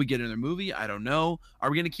know. Will we get another movie? I don't know.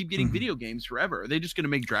 Are we going to keep getting video games forever? Are they just going to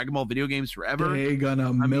make Dragon Ball video games forever? They're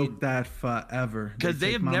gonna milk that forever. Because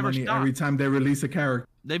they have never stopped. Every time they release a character.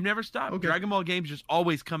 They've never stopped. Okay. Dragon Ball games just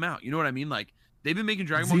always come out. You know what I mean? Like, they've been making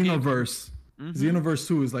Dragon Ball games. Xenoverse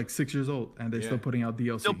 2 is like 6 years old, and they're still putting out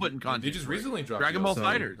DLC. Still putting content. They just recently dropped Dragon Ball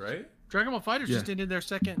Fighters, right? Dragon Ball Fighters just ended their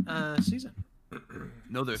second season.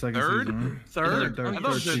 No, their second third? Season, Third? Third I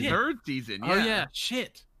thought it was their third season. Yeah. Oh, yeah.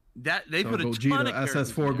 Shit. That they put a Gogeta, ton of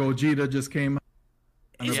SS4 Gogeta just came out.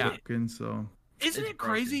 Yeah. So Isn't it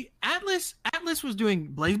crazy? Atlas was doing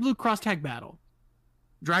Blaze Blue Cross Tag Battle,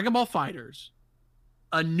 Dragon Ball Fighters,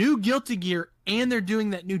 a new Guilty Gear, and they're doing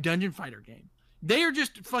that new Dungeon Fighter game. They are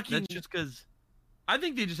just fucking. That's just because I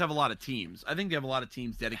think they just have a lot of teams. I think they have a lot of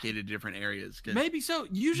teams dedicated to different areas. Maybe so.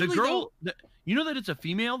 Usually, the girl, you know that it's a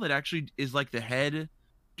female that actually is like the head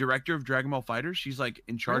director of Dragon Ball Fighters. She's like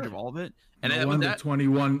in charge of all of it. And no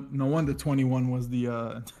wonder 21 was the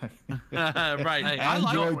right. Hey,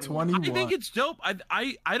 Android 21. I think it's dope.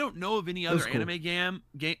 I don't know of any other anime game,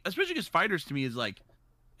 especially because Fighters to me is like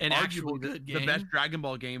an actual good game. The best Dragon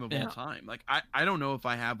Ball game of all time. Like I don't know if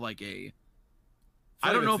I have like a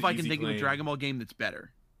I don't know if I can think of a Dragon Ball game that's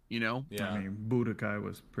better. You know? Yeah. I mean, Budokai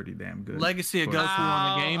was pretty damn good. Legacy of Goku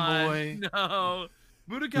on the Game Boy. No.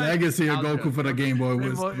 Budokai Legacy of Goku for the Game Boy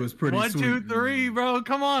was pretty sweet. 1, 2, 3, bro.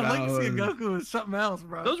 Come on. That Legacy of Goku is something else,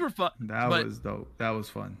 bro. Those were fun. That was dope. That was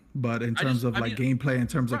fun. But in terms of gameplay, in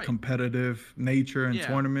terms of competitive nature and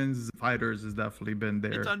tournaments, Fighters has definitely been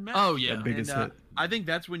there. Oh yeah, the biggest hit. I think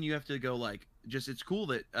that's when you have to go like, just it's cool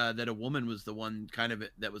that that a woman was the one kind of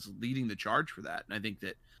that was leading the charge for that, and I think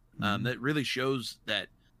that that really shows that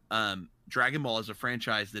Dragon Ball is a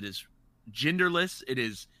franchise that is genderless. It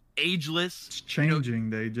is ageless. It's changing.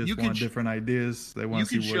 They just want different ideas. They want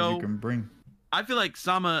to see what you can bring. I feel like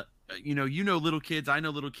Sama, you know little kids. I know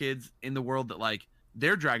little kids in the world that like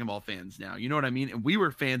they're Dragon Ball fans now. You know what I mean? And we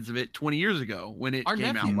were fans of it 20 years ago when it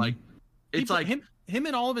came out. Like it's like him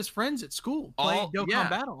and all of his friends at school play Dokkan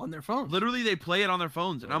Battle on their phones. Literally, they play it on their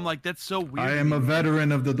phones, and I'm like, that's so weird. I am a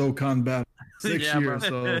veteran of the Dokkan Battle. 6 years.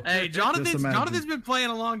 So hey, Jonathan's been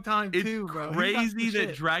playing a long time too, bro. It's crazy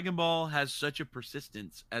that Dragon Ball has such a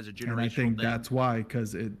persistence as a generational And I think that's why,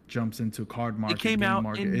 because it jumps into card market. It came out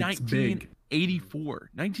in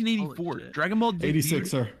 1984. 1984. Dragon Ball debuted,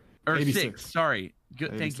 86, sir. Or 86. Sorry.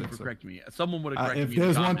 Good. Thank you for correcting me. Someone would have corrected me. If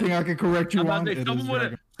there's one thing I could correct you on,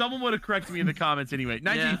 someone would have corrected me in the comments anyway.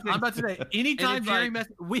 Yeah, I'm about to say, anytime Jerry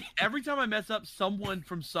every time I mess up, someone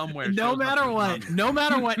from somewhere. No matter what,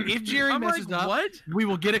 if Jerry messes up, we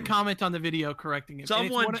will get a comment on the video correcting it.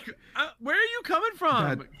 Someone, where are you coming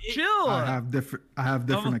from? Chill. I have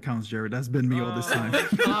different accounts, Jerry. That's been me all this time.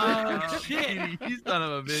 Shit, you son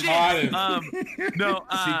of a bitch. No,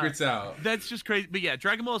 secrets out. That's just crazy. But yeah,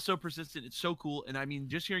 Dragon Ball is so persistent. It's so cool, and I mean,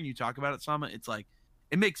 just hearing you talk about it, Sama, it's like.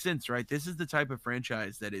 It makes sense, right? This is the type of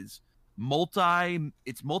franchise that is multimedia.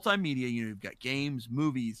 You know, you've got games,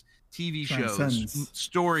 movies, TV shows,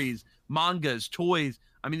 stories, mangas, toys.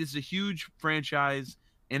 I mean, this is a huge franchise,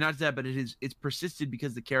 and not just that, but it's persisted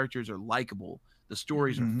because the characters are likable. The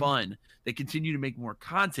stories are fun. They continue to make more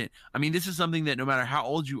content. I mean, this is something that no matter how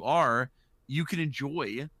old you are, you can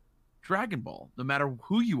enjoy Dragon Ball, no matter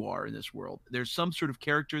who you are in this world. There's some sort of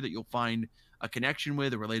character that you'll find a connection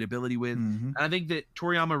with, a relatability with. And I think that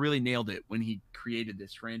Toriyama really nailed it when he created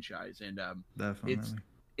this franchise. And definitely.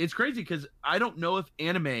 It's crazy because I don't know if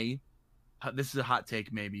anime, this is a hot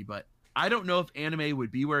take maybe, but I don't know if anime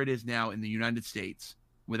would be where it is now in the United States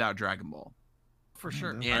without Dragon Ball. For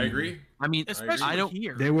sure. And, I agree. I mean, especially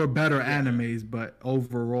here. They were better animes, but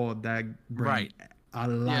overall that brings a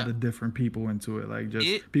lot of different people into it. Like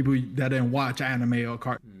just people that didn't watch anime or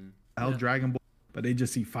cartoon. Dragon Ball. But they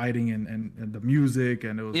just see fighting and the music,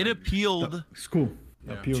 and it appealed. It's cool.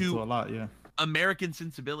 It appealed to a lot, American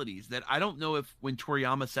sensibilities that I don't know if when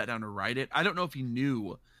Toriyama sat down to write it, I don't know if he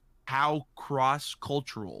knew how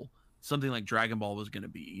cross-cultural something like Dragon Ball was going to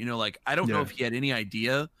be. You know, like I don't know if he had any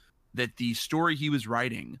idea that the story he was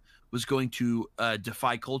writing was going to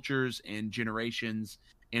defy cultures and generations,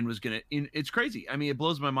 and was going to. It's crazy. I mean, it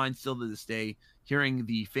blows my mind still to this day hearing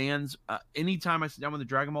the fans. Anytime I sit down with a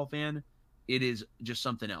Dragon Ball fan. It is just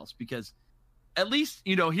something else because at least,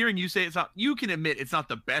 you know, hearing you say it's not, you can admit it's not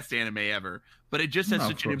the best anime ever, but it just has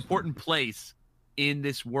such an important place in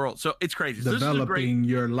this world. So it's crazy. So developing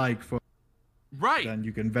your like for then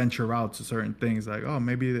you can venture out to certain things like, oh,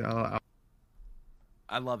 maybe I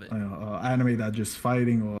love it. Anime that just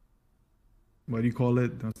fighting or what do you call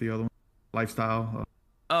it? That's the other one. Lifestyle.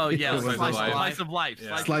 Oh yeah, slice of life.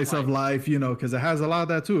 Slice of life, you know, because it has a lot of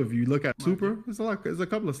that too. If you look at Super, there's a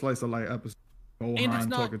couple of slice of life episodes. Gohan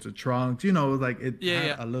talking to Trunks. You know, like it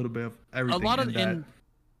had a little bit of everything. A lot of in that.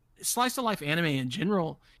 slice of life anime in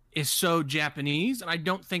general is so Japanese, and I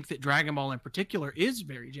don't think that Dragon Ball in particular is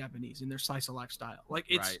very Japanese in their slice of life style. Like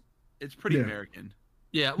it's pretty American.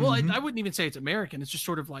 Yeah, well, I wouldn't even say it's American. It's just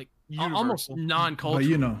sort of like almost non-cultural. But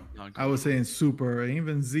you know, I was saying Super,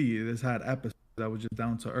 even Z, this had episodes that was just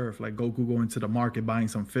down to earth. Like Goku going to the market buying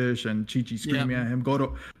some fish, and Chi-Chi screaming at him, go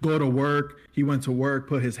to work. He went to work,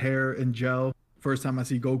 put his hair in gel. First time I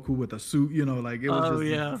see Goku with a suit, you know, like it was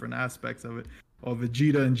just different aspects of it. Or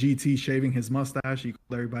Vegeta and GT shaving his mustache. He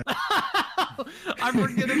called everybody. I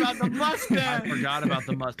forget about the mustache. I forgot about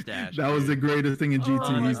the mustache. That was the greatest thing in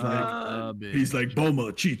GT. He's like,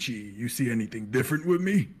 Bulma, Chi-Chi, you see anything different with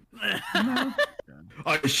me? No.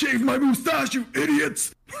 I shaved my mustache, you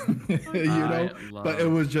idiots. You know? But it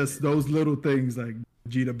was just those little things like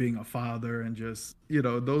Vegeta being a father and just, you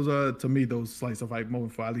know, those are, to me, those slice of life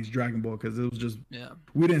moments for at least Dragon Ball, because it was just,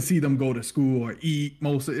 we didn't see them go to school or eat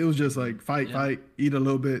most of it. Was just like fight, eat a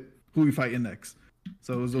little bit, who we fighting next?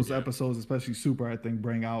 So it was those episodes, especially Super, I think,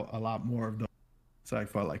 bring out a lot more of the, so I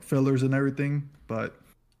felt like fillers and everything. But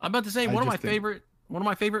I'm about to say one of my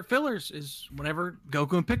favorite fillers is whenever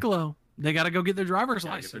Goku and Piccolo, they got to go get their driver's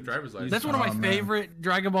license. That's one of my favorite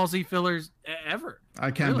Dragon Ball Z fillers ever.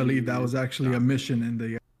 I can't believe that was actually a mission in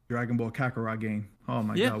the Dragon Ball Kakarot game. Oh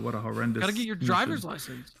my god, what a horrendous! Got to get your driver's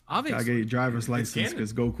license. Obviously, gotta get your driver's license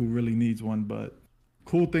because Goku really needs one. But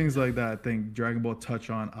cool things like that, I think Dragon Ball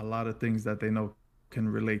touch on a lot of things that they know can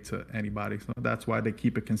relate to anybody. So that's why they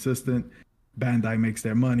keep it consistent. Bandai makes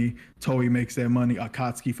their money. Toei makes their money.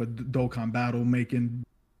 Akatsuki for Dokkan Battle making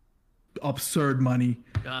absurd money.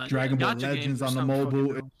 Dragon Ball Legends on the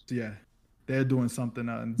mobile. They're doing something.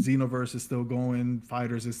 Xenoverse is still going.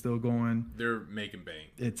 Fighters is still going. They're making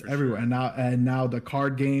bank. It's everywhere. Sure. And now the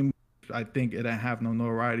card game, I think it didn't have no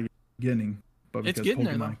notoriety at the beginning, but because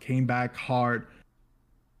Pokemon came back hard,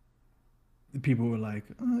 people were like,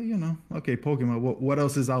 you know, okay, Pokemon, what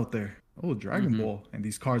else is out there? Oh, Dragon Ball. And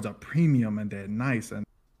these cards are premium and they're nice and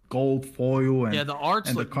gold foil and the arts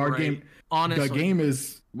and the card great. Game. Honestly, the game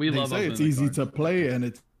is it's easy to play and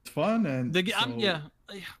it's fun and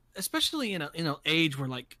especially in an age where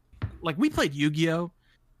like we played Yu-Gi-Oh,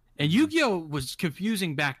 and Yu-Gi-Oh was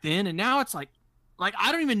confusing back then, and now it's like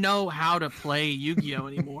I don't even know how to play Yu-Gi-Oh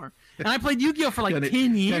anymore. And I played Yu-Gi-Oh for 10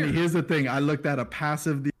 years. Kenny, here's the thing: I looked at a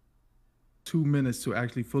passive 2 minutes to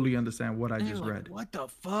actually fully understand what I just read. What the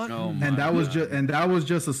fuck? Oh and that was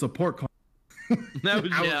just a support call. That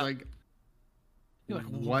was like,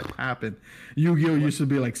 what happened? Yu-Gi-Oh used to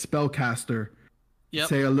be like spellcaster. Yep.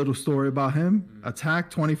 Say a little story about him.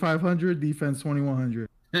 Attack 2,500, defense 2,100.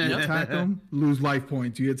 You attack him, lose life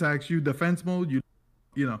points. He attacks you, defense mode. You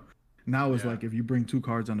know. Now it's like if you bring 2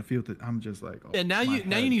 cards on the field, I'm just like. And now you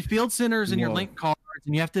need field centers and your link cards,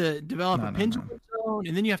 and you have to develop a pendulum zone,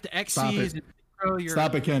 and then you have to Xyz and throw your.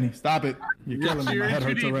 Stop it, Kenny. Stop it. You're killing me. My head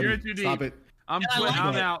hurts already. Stop it. I'm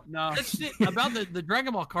out. No. That's it about the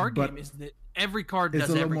Dragon Ball card game is that every card does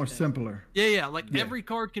everything. It's a little more simpler. Yeah. Every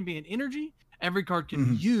card can be an energy. Every card can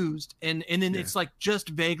be used, and then it's like just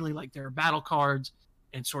vaguely like there are battle cards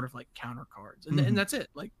and sort of like counter cards, and that's it.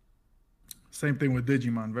 Like same thing with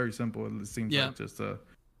Digimon, very simple. It seems like just to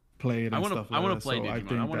play it and stuff like that. I want to play Digimon. I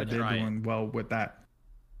think that they're doing well with that.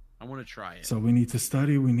 I want to try it. So we need to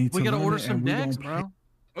study. We got to order some decks, bro.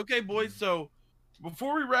 Okay, boys. So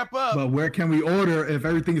before we wrap up, but where can we order if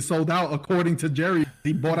everything is sold out? According to Jerry,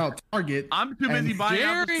 he bought out Target. I'm too busy buying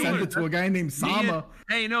out the send it to a guy named Sama.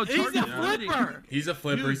 Hey, no, he's a flipper. He's a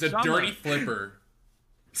flipper. He's a dirty flipper.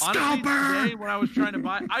 Scalper. Honestly, today when I was trying to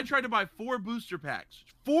buy, I tried to buy 4 booster packs.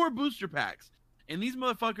 4 booster packs. And these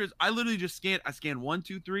motherfuckers, I literally just scanned. I scanned 1,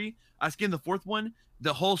 2, 3. I scanned the 4th one.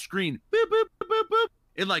 The whole screen. Boop, boop, boop, boop.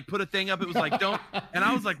 It like put a thing up. It was like, don't. And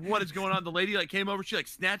I was like, what is going on? The lady like came over. She like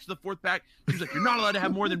snatched the 4th pack. She was like, you're not allowed to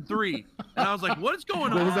have more than 3. And I was like, what is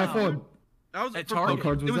going on? What was that for? That was at Target.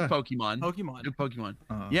 It was Pokemon. Pokemon.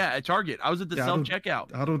 Yeah, at Target. I was at the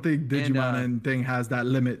self-checkout. I don't think Digimon and thing has that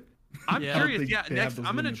limit. I'm curious. Yeah, next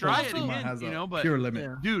I'm gonna try it again. You know, but pure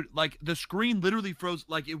limit. Dude, like the screen literally froze.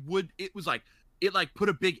 Like it was like it like put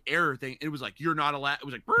a big error thing. It was like you're not allowed. It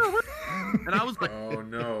was like, and I was like, oh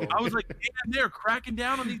no. I was like, damn, they're cracking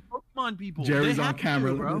down on these Pokemon people. Jerry's on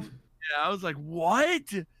camera, bro. Yeah, I was like,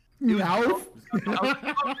 what? No,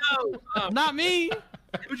 oh no, not me.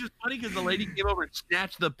 It was just funny because the lady came over and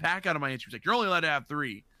snatched the pack out of my hand. She was like, "You're only allowed to have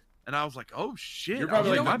 3," and I was like, "Oh shit!" You're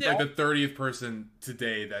probably like the 30th person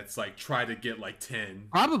today that's like tried to get like 10.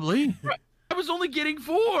 Probably. I was only getting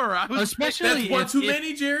 4. I was especially that's one too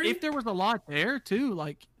many, Jerry. If there was a lot there too,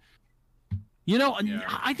 like, you know,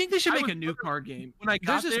 I think they should make a new card game. When I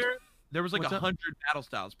got there, there was like What's 100 Battle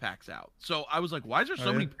Styles packs out. So I was like, why is there so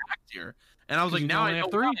yeah? many packs here? And I was like, you now only I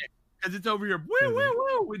have know 3. because it's over here. Woo, woo,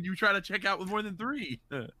 woo, when you try to check out with more than 3.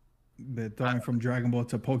 They're throwing from Dragon Ball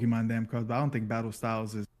to Pokemon damn cards, but I don't think Battle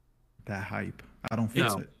Styles is that hype. I don't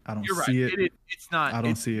feel it. I don't You're see right. it. It's not. I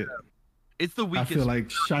don't see it. It's the I weakest. feel like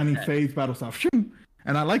Shining Faith, Battle Styles,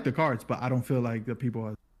 and I like the cards, but I don't feel like the people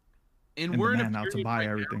are and in we're in demand a now to period buy right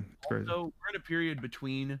everything. It's crazy. So we're in a period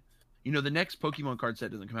between, the next Pokemon card set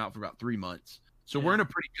doesn't come out for about 3 months. So we're in a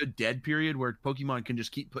pretty good dead period where Pokemon can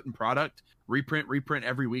just keep putting product, reprint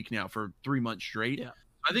every week now for 3 months straight. Yeah.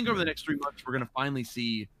 I think over the next 3 months, we're going to finally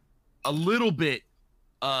see a little bit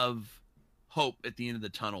of hope at the end of the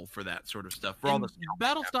tunnel for that sort of stuff. For all the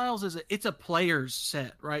Battle Styles it's a player's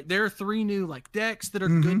set, right? There are 3 new decks that are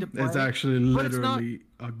good to play. It's actually literally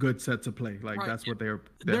a good set to play. Like right. that's what they're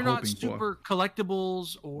not hoping super for.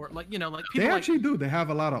 collectibles or people They actually do. They have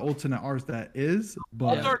a lot of alternate arts that is,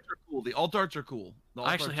 but alt arts are cool. The alt arts are cool.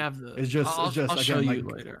 I actually have the. It's just I'll again show you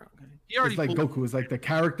like later. Okay. it's like Goku. It's like the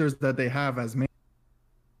characters that they have as main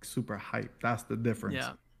super hype. That's the difference.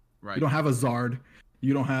 Yeah. Right. You don't have a Zard.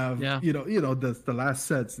 You don't have Yeah. the last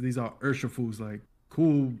sets. These are Urshifus, like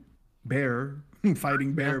cool bear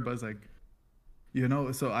fighting bear, but it's like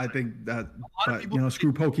So I think that, but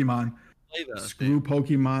screw Pokemon. Screw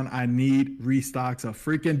Pokemon. I need restocks of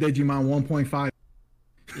freaking Digimon 1.5.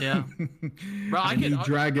 Yeah. Bro, I need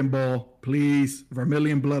Dragon Ball, please.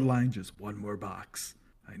 Vermilion Bloodline, just one more box.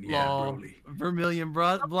 I need Broly. Vermilion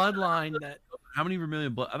Bloodline. How many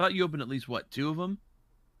Vermilion Blood? I thought you opened at least 2 of them.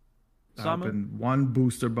 I opened 1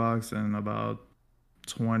 booster box and about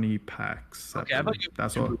 20 packs. Okay, I thought you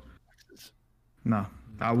that's all. No,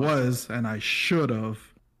 I was, and I should have,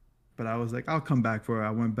 but I was like, I'll come back for it.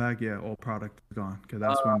 I went back, all product is gone, because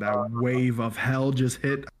that's when that wave of hell just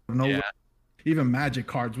hit. Yeah. Even Magic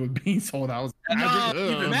cards were being sold. I was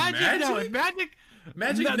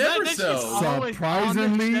Magic never sells.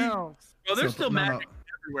 Surprisingly, well, there's still Magic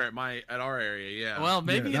everywhere at our area. Yeah. Well,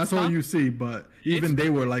 maybe that's all you see, but even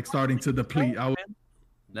they were like starting to deplete.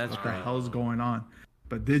 That's what the hell's going on?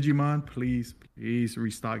 But Digimon, please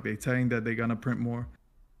restock. They're saying that they're gonna print more.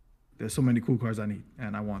 There's so many cool cards I need,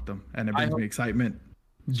 and I want them, and it brings me excitement.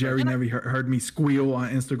 Jerry never heard me squeal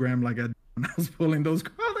on Instagram like when I was pulling those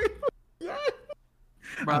cards. Yeah.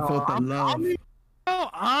 Bro, I felt the love.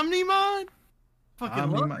 Omnimon.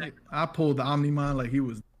 Fucking I pulled the Omnimon like he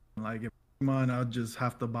was like if I'll just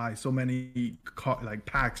have to buy so many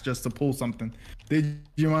packs just to pull something.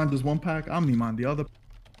 Digimon just 1 pack, Omnimon the other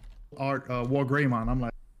War Greymon. I'm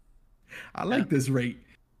like, I like this rate,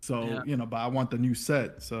 so but I want the new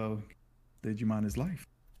set. So Digimon is life.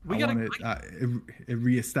 It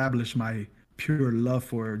reestablished my pure love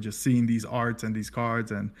for just seeing these arts and these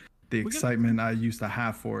cards and the excitement I used to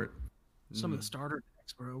have for it. Some of the starter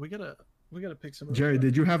decks, bro. We gotta pick some. Jerry,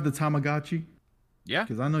 did you have the Tamagotchi? Yeah,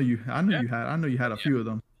 because I know you had a few of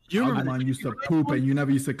them. Mine used to poop and you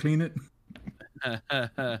never used to clean it. God,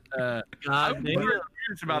 we were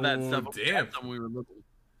curious about that stuff. Damn, we were looking.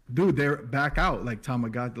 Dude, they're back out like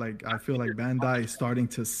Tamagotchi. Like I feel like Bandai is starting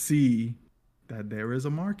to see that there is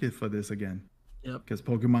a market for this again. Yep. Because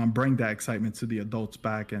Pokemon bring that excitement to the adults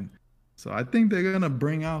back, and so I think they're gonna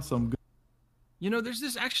bring out some good. There's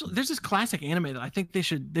this classic anime that I think they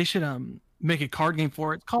should make a card game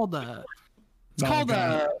for. It's called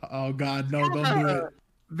oh god, no, don't do it.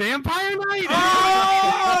 Vampire Knight.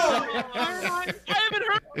 Oh! I haven't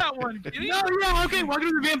heard that one. No, yeah, okay. Welcome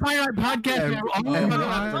to the Vampire Knight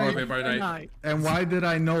podcast. Vampire Knight. And why did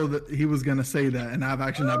I know that he was gonna say that? And I've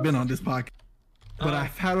actually not been on this podcast. But I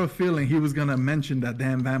had a feeling he was gonna mention that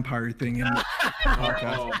damn vampire thing in the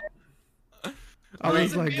podcast. I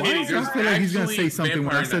was like, why does I feel like he's gonna say something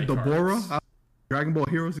when I said Deborah? Dragon Ball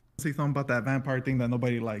Heroes, he's gonna say something about that vampire thing that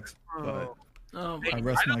nobody likes. But I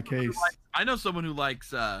rest my case. I know someone who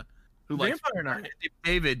likes Vampire Knight.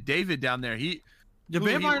 David down there. The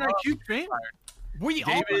Vampire Knight huge fan. We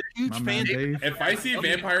all are huge fans. If I see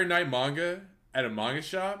Vampire Knight manga at a manga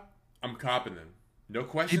shop, I'm copping them. No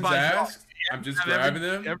questions asked. I'm just grabbing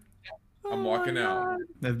them. I'm walking out.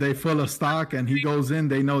 If they full of stock and he goes in,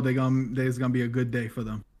 they know there's gonna be a good day for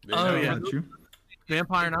them.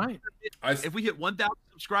 Vampire Knight. If we hit 1,000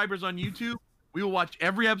 subscribers on YouTube, we will watch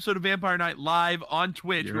every episode of Vampire Knight live on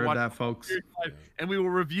Twitch. You heard that, folks. And we will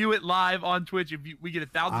review it live on Twitch if we get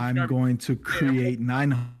 1,000 subscribers. I'm going to create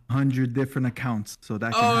 900 different accounts so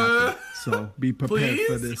that can happen. So be prepared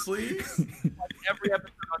for this. Please. Every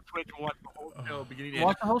episode on Twitch, we'll watch the whole show beginning to end.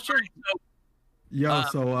 Watch the whole show.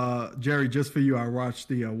 So Jerry, just for you, I watched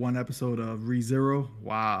the one episode of ReZero.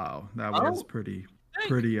 Wow, that was pretty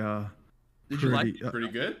Did you like it? Pretty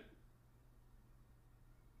good.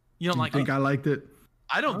 You don't like think it? I liked it?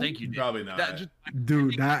 I don't think you did. Probably not.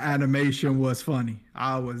 Dude, that animation was funny.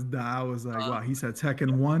 I was like, wow. He said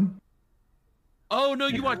Tekken 1. Oh no,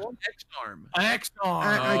 you watched X-Arm.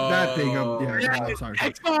 X-Arm. That thing. I'm sorry.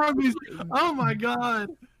 X-Arm is. Oh my god.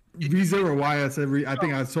 V0 YS. I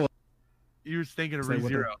think I saw. You were thinking of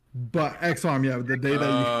ReZero. But X-Arm, yeah, the day that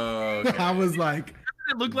okay. I was like,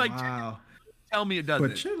 it looked like. Wow. Tell me it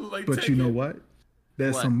doesn't. But you know what?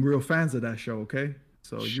 There's some real fans of that show. Okay,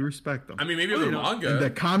 so you respect them. I mean, maybe the manga. In the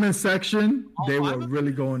comment section, they were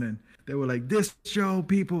really going in. They were like, "This show,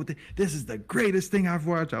 people, this is the greatest thing I've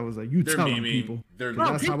watched." I was like, "You tell them, people."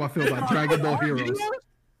 That's how I feel about Dragon Ball Heroes. No,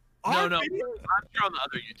 I'm sure on the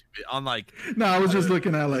other YouTube. On like. No, I was just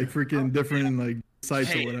looking at like freaking different like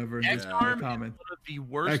sites or whatever. X-Arm is one of the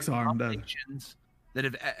worst combinations that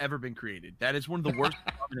have ever been created. That is one of the worst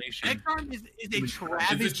combinations. X-Arm is a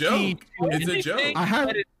travesty. It's a joke. It's a joke.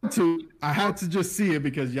 I had to just see it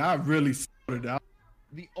because y'all really sorted out.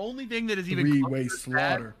 The only thing that is even three-way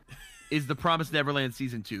slaughter is the Promised Neverland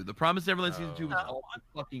season 2. The Promised Neverland season 2 was all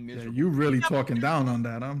fucking miserable. Yeah, you really talking down on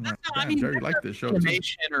that. I'm like, damn, Jerry liked this show.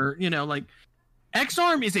 Or like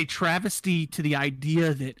X-Arm is a travesty to the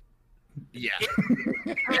idea that. Yeah.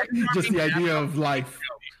 Just the idea of life.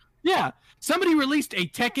 Yeah. Somebody released a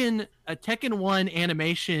Tekken 1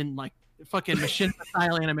 animation, like fucking machinima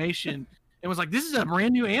style animation, and was like, "This is a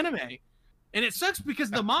brand new anime," and it sucks because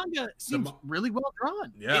the manga seems really well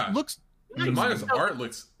drawn. Yeah, it looks. Nice. The manga's art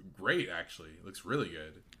looks great. Actually, it looks really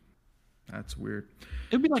good. That's weird.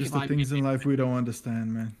 It'd be like just the things in life we don't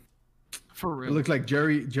understand, man. For real. It looks like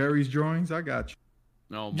Jerry's drawings. I got you.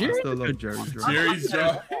 No, I still love Jerry's drawings. Jerry's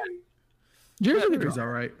drawings. Jerry's all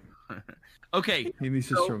right. Okay. He needs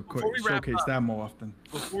to showcase that more often.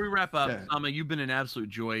 Before we wrap up, Sama, you've been an absolute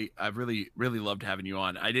joy. I've really, really loved having you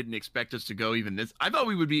on. I didn't expect us to go even this. I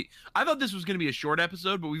thought this was going to be a short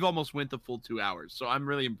episode, but we've almost went the full 2 hours. So I'm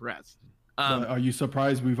really impressed. Are you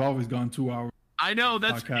surprised? We've always gone 2 hours. I know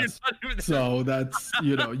that's so that's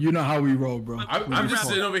you know how we roll, bro. I'm just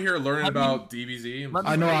sitting over here learning about DBZ.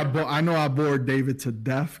 I know I bored David to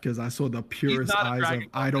death because I saw the purest eyes of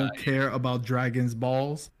I don't care about Dragon's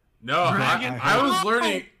balls. No, I was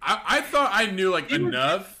learning. I thought I knew like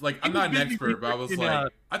enough. Like I'm not an expert, but I was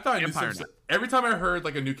like, I thought I knew something. Every time I heard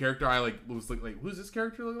like a new character, I was like, who's this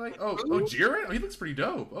character look like? Oh, Jiren? Oh, he looks pretty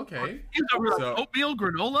dope. Okay. So, oatmeal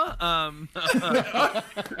granola.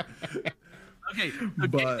 Okay,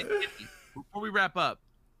 but before we wrap up,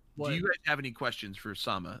 do you guys have any questions for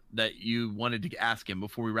Sama that you wanted to ask him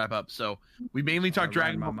before we wrap up? So we mainly talked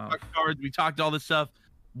Dragon Ball cards. We talked all this stuff.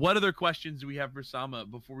 What other questions do we have for Sama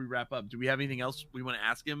before we wrap up? Do we have anything else we want to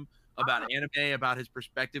ask him about anime, about his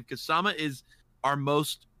perspective? Because Sama is our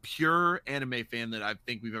most pure anime fan that I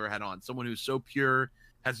think we've ever had on. Someone who's so pure,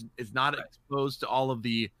 is not exposed to all of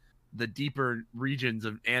the deeper regions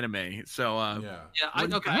of anime. So I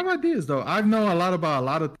have ideas though. I know a lot about a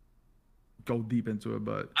lot of go deep into it,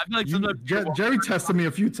 but I feel like Jerry tested me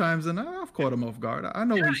a few times and I've caught him off guard. I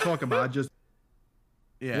know what he's talking about. I just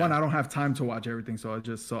one, I don't have time to watch everything, so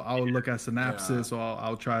I'll look at synopsis or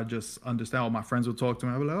I'll try to just understand. All my friends will talk to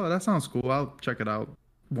me. I'll be like, oh, that sounds cool. I'll check it out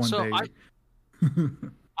one day.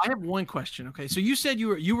 I have one question. Okay, so you said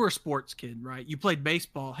you were a sports kid, right? You played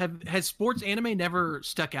baseball. Has sports anime never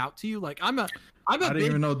stuck out to you? Like I didn't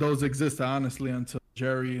even know those existed honestly until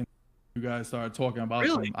Jerry and you guys started talking about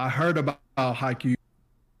them. I heard about Haikyuu.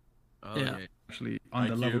 Actually on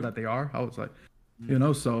the level that they are, I was like,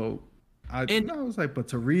 so I was like, but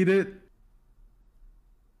to read it,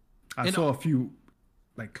 I saw a few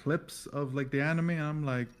like clips of like the anime, and I'm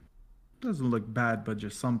like, doesn't look bad, but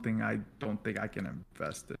just something I don't think I can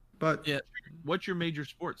invest in. But what's your major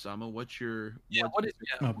sport, Sama? What's your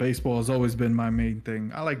baseball has always been my main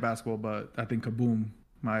thing. I like basketball, but I think Kaboom,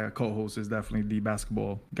 my co-host, is definitely the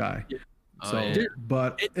basketball guy.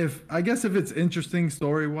 But if it's interesting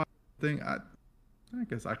story-wise thing, I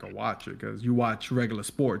guess I could watch it because you watch regular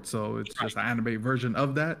sports, so it's just an anime version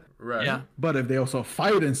of that. Right. Yeah. But if they also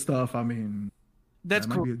fight and stuff, I mean, that's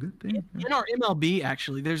that cool. might be a good thing. In our MLB,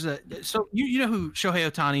 actually, there's so you know who Shohei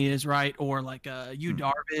Ohtani is, right? Or like Yu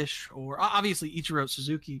Darvish, or obviously Ichiro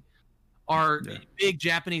Suzuki are big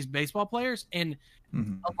Japanese baseball players, and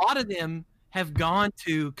a lot of them have gone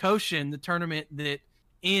to Koshin, the tournament that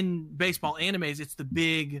in baseball animes, it's the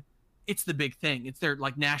big thing. It's their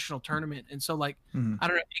like national tournament. And so like, I don't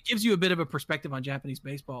know, it gives you a bit of a perspective on Japanese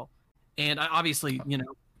baseball. And obviously,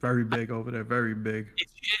 very big over there, very big.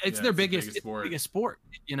 It's their biggest sport,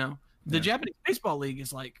 The Japanese baseball league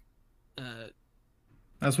is like,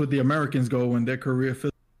 that's what the Americans go when their career.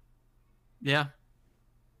 Yeah.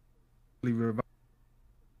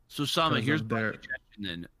 So Sama, here's my suggestion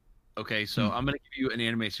then. Okay, so I'm gonna give you an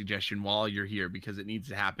anime suggestion while you're here because it needs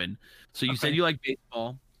to happen. So you said you like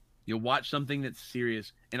baseball. You'll watch something that's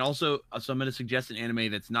serious, and also, so I'm gonna suggest an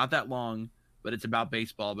anime that's not that long, but it's about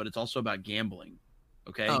baseball, but it's also about gambling.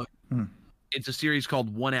 Okay, it's a series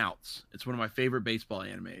called One Outs. It's one of my favorite baseball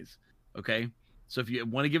animes. Okay, so if you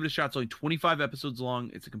want to give it a shot, it's only 25 episodes long.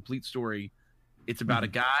 It's a complete story. It's about a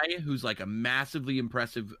guy who's like a massively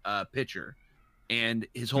impressive pitcher, and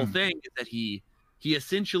his whole thing is that he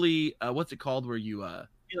essentially what's it called where you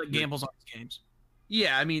he like gambles on his games.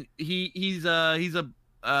 Yeah, I mean he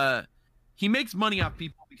makes money off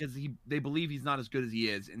people because they believe he's not as good as he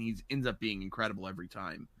is, and he ends up being incredible every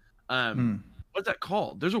time. What's that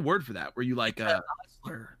called? There's a word for that where you like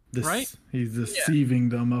hustler, right? He's deceiving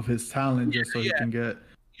them of his talent just so he can get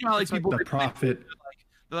like people the profit.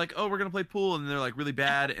 They're like, oh, we're gonna play pool, and they're like really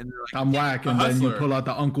bad, and they're like, I'm whack, and then you pull out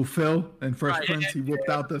the Uncle Phil and Fresh Prince. He whipped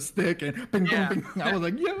out the stick and bing, bing, bing. I was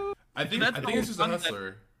like, yo. I think it's just a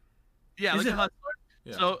hustler. Yeah, like a hustler.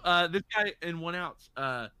 Yeah. So this guy in One Outs,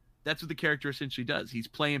 that's what the character essentially does. He's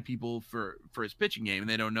playing people for his pitching game, and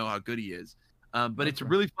they don't know how good he is. But it's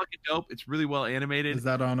really fucking dope. It's really well animated. Is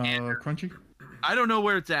that on Crunchy? I don't know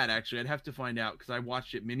where it's at actually. I'd have to find out because I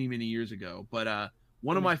watched it many years ago. But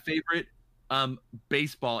one of my favorite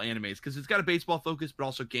baseball animes because it's got a baseball focus, but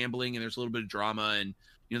also gambling, and there's a little bit of drama, and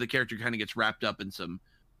the character kind of gets wrapped up in some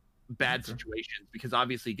bad situations because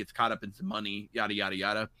obviously he gets caught up in some money, yada yada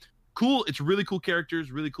yada. Cool. It's really cool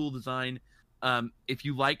characters, really cool design. If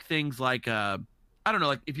you like things like I don't know,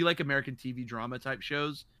 like if you like American TV drama type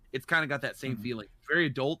shows, it's kind of got that same feeling. Very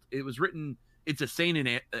adult. It was written. It's a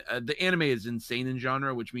seinen. The anime is in seinen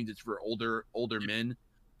genre, which means it's for older men.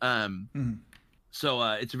 So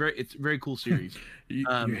it's a very cool series.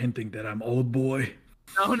 You're hinting that I'm old boy.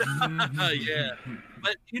 No, yeah,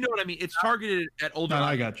 but you know what I mean. It's targeted at older. No,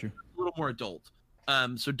 I got you. A little more adult.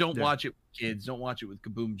 So don't watch it with kids. Don't watch it with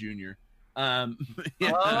Kaboom Jr.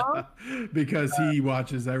 Because he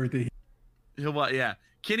watches everything. He'll watch. Yeah,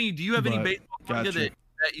 Kenny, do you have any baseball manga that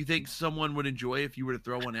you think someone would enjoy if you were to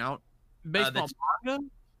throw one out? Baseball manga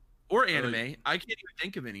or anime? I can't even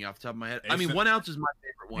think of any off the top of my head. One Ounce is my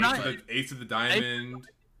favorite one. Ace of the Diamond,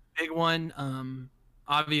 big one.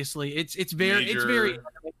 Obviously, it's very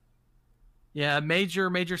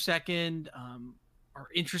major second. Are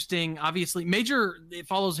interesting. Obviously, Major, it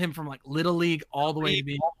follows him from like little league all the way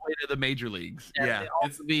to the major leagues. Yeah,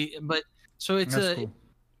 it's a cool.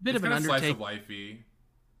 bit of an undertaking. Slice of lifey.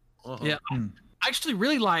 Yeah, I actually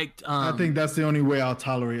really liked. I think that's the only way I'll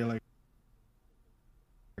tolerate it. Like,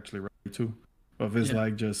 actually, right too. If it's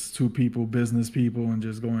like just two people, business people, and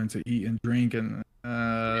just going to eat and drink, and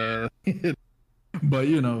but if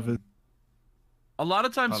it's a lot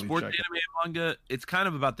of times sports anime and manga, it's kind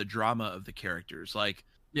of about the drama of the characters. Like,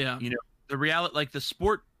 the reality, like the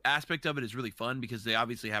sport aspect of it is really fun because they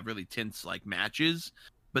obviously have really tense like matches.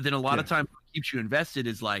 But then a lot of times what keeps you invested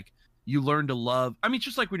is like you learn to love. I mean, it's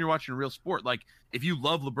just like when you're watching a real sport. Like if you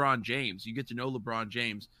love LeBron James, you get to know LeBron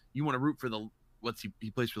James. You want to root for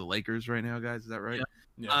he plays for the Lakers right now, guys. Is that right?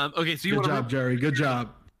 Yeah. Okay, so good job, Jerry. Good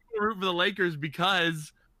job. You root for the Lakers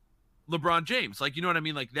because LeBron James. Like, you know what I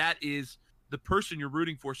mean? Like that is the person you're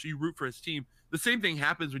rooting for, so you root for his team. The same thing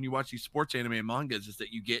happens when you watch these sports anime and mangas, is that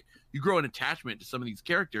you grow an attachment to some of these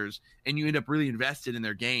characters, and you end up really invested in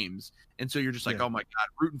their games. And so you're just like, oh my God,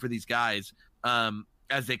 rooting for these guys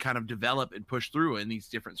as they kind of develop and push through in these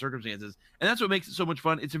different circumstances. And that's what makes it so much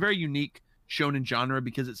fun. It's a very unique shonen genre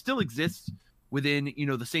because it still exists within,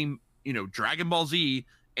 the same, Dragon Ball Z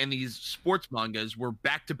and these sports mangas were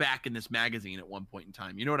back to back in this magazine at one point in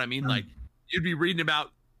time. You know what I mean? Like you'd be reading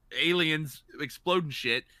about aliens exploding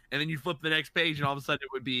shit, and then you flip the next page and all of a sudden it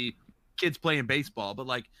would be kids playing baseball. But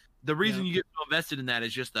like the reason you get so invested in that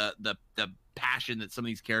is just the passion that some of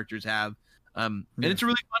these characters have, and it's a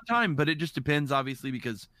really fun time. But it just depends, obviously,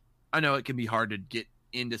 because I know it can be hard to get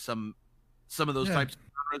into some of those types of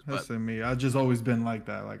genres. That's me. I've just always been like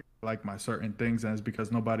that. Like my certain things, and it's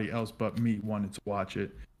because nobody else but me wanted to watch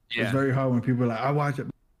it. It's very hard when people are like, I watch it,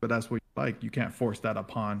 but that's what you like. You can't force that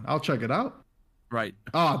upon. I'll check it out. Right.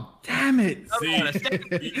 Oh, damn it.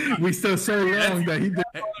 See, we still so long that he did.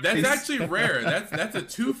 That's actually rare. That's a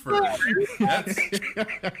twofer.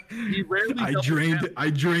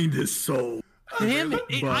 I drained his soul. Damn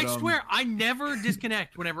it. I swear, I never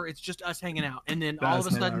disconnect whenever it's just us hanging out. And then all of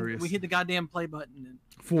a sudden, we hit the goddamn play button. And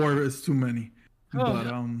 4 is too many. But,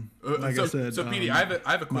 like I said. So, Petey, I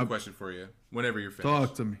have a quick question for you whenever you're finished.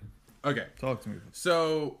 Talk to me. Okay. Talk to me.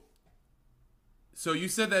 So you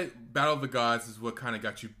said that Battle of the Gods is what kind of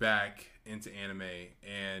got you back into anime,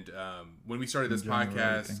 and when we started this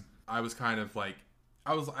podcast, I was kind of like,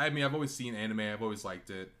 I've always seen anime, I've always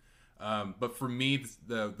liked it, But for me,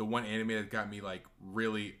 the one anime that got me like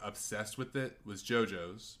really obsessed with it was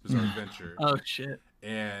JoJo's Bizarre Adventure. Oh shit!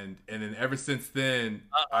 And then ever since then,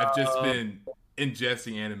 I've just been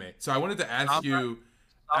ingesting anime. So I wanted to ask you.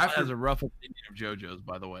 After has a rough opinion of JoJo's,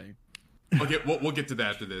 by the way. Okay, we'll get to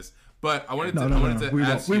that after this. But I wanted to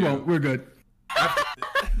ask you. We won't. We're good.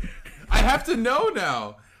 I have to know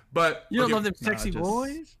now. But you don't love them sexy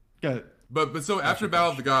boys. Yeah. But so after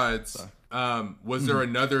Battle of the Gods, was there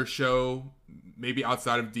another show, maybe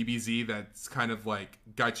outside of DBZ, that's kind of like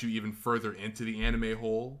got you even further into the anime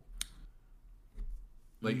hole?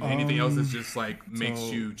 Like anything else that's just like makes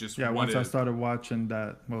you just once I started watching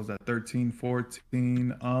that, what was that, 13, 14,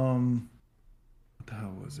 what the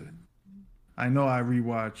hell was it? I know I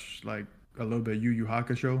rewatched like a little bit Yu Yu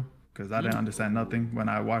Hakusho because I didn't understand nothing when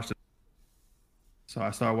I watched it. So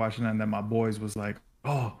I started watching it, and then my boys was like,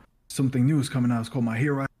 oh, something new is coming out. It's called My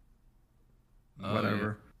Hero.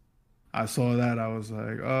 Whatever. Yeah. I saw that. I was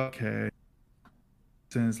like, okay.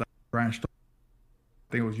 Since like branched, I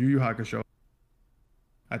think it was Yu Yu Hakusho.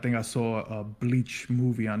 I think I saw a Bleach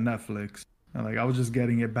movie on Netflix. And like I was just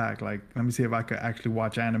getting it back. Like, let me see if I could actually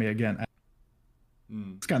watch anime again.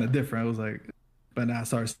 It's kind of different. It was like, but then I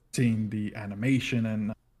started seeing the animation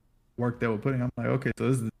and work they were putting. I'm like, okay,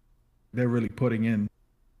 so they're really putting in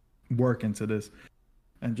work into this.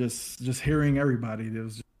 And just hearing everybody, there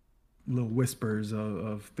was just little whispers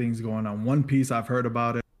of things going on. One Piece, I've heard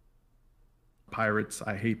about it. Pirates,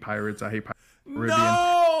 I hate pirates. I hate Pirates of the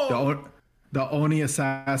Caribbean. No! The only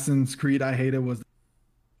Assassin's Creed I hated was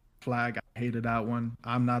Flag. I hated that one.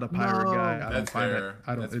 I'm not a pirate guy. I don't find it.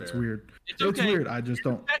 It's weird. It's okay. Weird. I just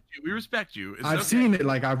don't. We respect you. I've seen it.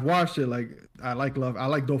 Like I've watched it. Like I like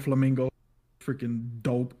Doflamingo. Freaking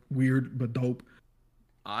dope. Weird but dope.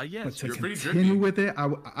 Yes. But to you're pretty continue drippy. with it,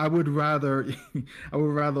 I would rather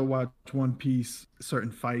watch One Piece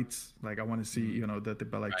certain fights. Like I want to see,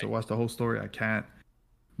 to watch the whole story. I can't.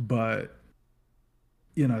 But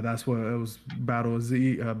that's what it was. Battle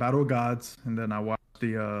of Gods, and then I watched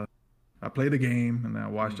I played the game, and then I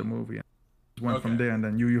watched the movie. And went from there, and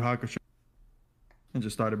then Yu Yu Hakusho, and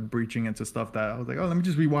just started breaching into stuff that I was like, oh, let me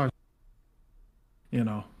just rewatch.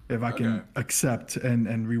 If I can accept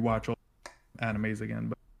and rewatch all animes again.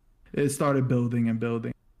 But it started building and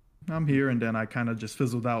building. I'm here, and then I kind of just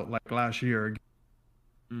fizzled out like last year again.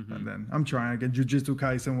 And then I'm trying again. Jujutsu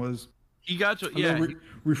Kaisen was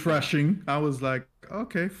refreshing. I was like,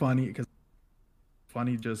 okay, funny,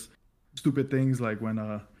 just stupid things like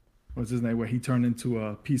when what's his name, where he turned into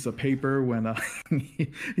a piece of paper when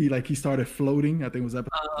he started floating. I think it was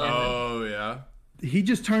episode. He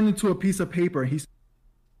just turned into a piece of paper.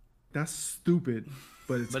 That's stupid,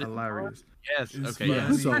 but it's hilarious. Yes. Okay. Yeah.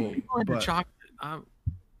 So, chocolate.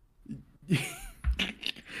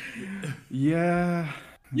 Yeah.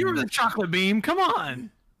 You were the chocolate beam. Come on.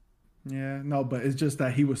 Yeah. No, but it's just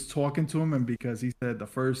that he was talking to him, and because he said the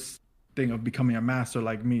first thing of becoming a master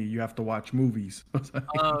like me, you have to watch movies.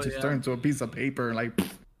 Turned into a piece of paper. Like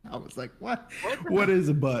I was like, what? What is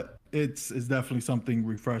it? But it's definitely something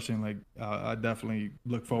refreshing. Like I definitely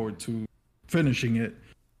look forward to finishing it.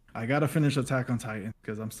 I gotta finish Attack on Titan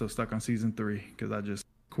because I'm still stuck on season 3 because I just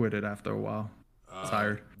quit it after a while.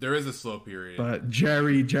 Tired. There is a slow period. But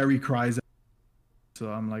Jerry cries. So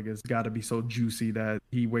I'm like, it's got to be so juicy that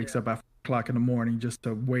he wakes up at 4:00 in the morning just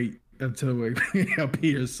to wait until it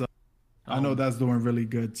appears. So I know that's doing really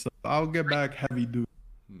good. So I'll get back heavy duty.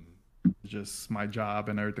 Just my job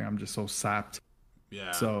and everything. I'm just so sapped.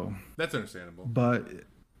 Yeah. So that's understandable. But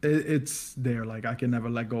it's there. Like I can never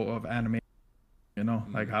let go of anime.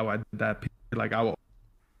 Like how I did that. Like I will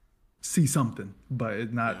see something, but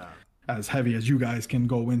it's not as heavy as you guys can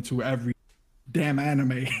go into every damn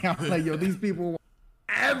anime. I'm like, yo, these people want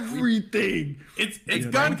everything. It's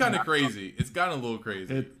gotten kind of crazy. It's gotten a little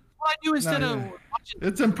crazy. What I do instead of watching,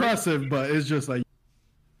 it's impressive, but it's just like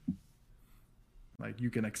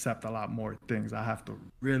you can accept a lot more things. I have to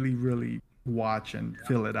really, really watch and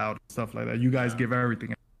fill it out and stuff like that. You guys give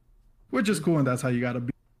everything, which is cool, and that's how you gotta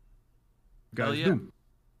be. You guys do.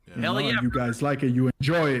 Hell yeah. You guys like it. You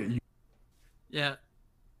enjoy it. Yeah.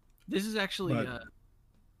 This is actually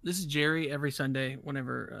this is Jerry every Sunday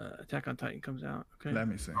whenever Attack on Titan comes out. Okay. Let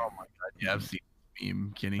me see. Oh my god. Yeah, I've seen the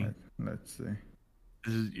meme, Kenny. Let's see.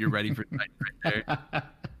 You're ready for Titan right there.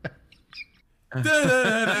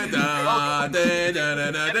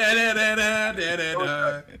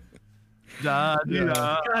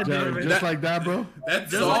 Jerry, just like that, bro.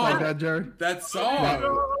 That song. song. Like that, Jerry. That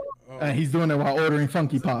song. And he's doing it while ordering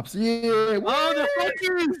Funky Pops. Yeah. Oh, the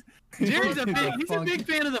Funkies. Jerry's a big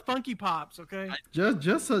fan of the Funky Pops. Okay,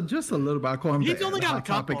 just a little bit. I call him He's only got Hot a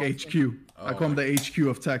couple. Topic HQ. I call him the HQ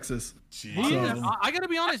of Texas. I gotta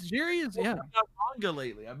be honest, Jerry is manga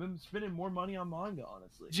lately. I've been spending more money on manga,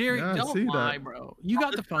 honestly. Jerry, Yeah, don't lie, bro. You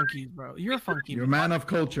got the funkies, bro. You're a funky. You're a man of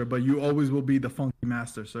culture, but you always will be the funky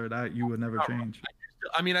master, sir. That you would never change.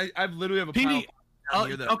 I mean, I've literally have a PD, pile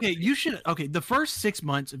here that okay, you should. Okay, the first 6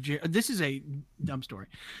 months of Jerry. This is a dumb story.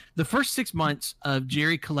 The first 6 months of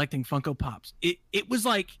Jerry collecting Funko Pops, it was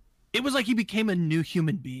like he became a new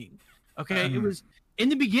human being. Okay, it was in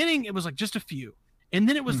the beginning. It was like just a few. And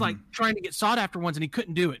then it was like trying to get sought after ones, and he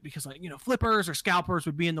couldn't do it because, like, flippers or scalpers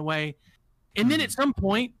would be in the way. And then at some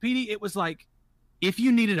point, Petey, it was like, if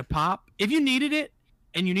you needed a pop, if you needed it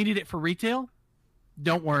and you needed it for retail,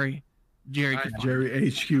 don't worry, Jerry. Jerry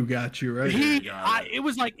HQ got you right. It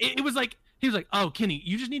was like he was like, oh, Kenny,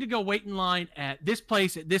 you just need to go wait in line at this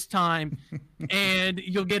place at this time, and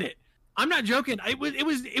you'll get it. I'm not joking. It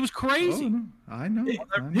was crazy. Oh, no. I know.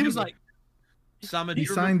 He was like. He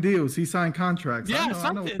signed deals. He signed contracts. Yeah,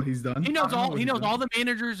 I know what he's done. He knows all the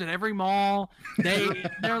managers at every mall.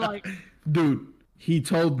 They're like, dude. He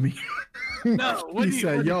told me. No, he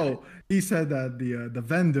said that the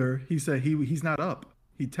vendor. He said he's not up.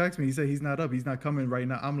 He texted me. He said he's not up. He's not coming right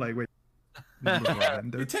now. I'm like, wait.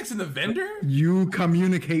 You're texting the vendor? You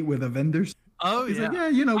communicate with the vendors? Oh, he's like,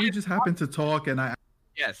 yeah. We just happened to talk, and I.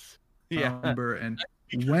 Yes. Remember, and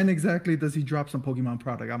when exactly does he drop some Pokemon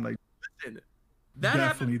product? I'm like, listen. That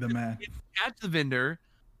definitely the man. At the vendor,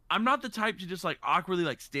 I'm not the type to just like awkwardly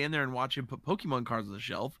like stand there and watch him put Pokemon cards on the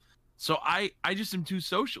shelf. So I just am too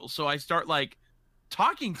social. So I start like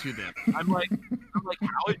talking to them. I'm like,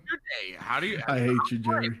 how is your day? How do you? I hate you,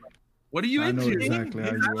 Jerry. What are you into? I know exactly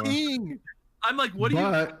how you are. I'm like, what do you?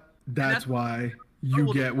 But that's why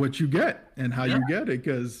you get what you get and how you get it,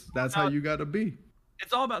 because that's how you got to be.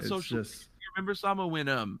 It's all about social. You remember, Sama, when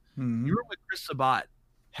you were with Chris Sabat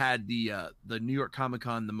had the New York Comic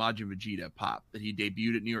Con, the Majin Vegeta pop that he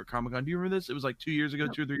debuted at New York Comic Con. Do you remember this? It was like 2 years ago,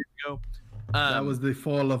 2 or 3 years ago. That was the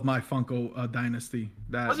fall of my Funko dynasty.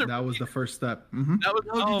 That was the first step. Mm-hmm. That was,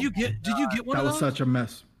 did you get one? That was such a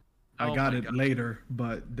mess. Oh, I got it later,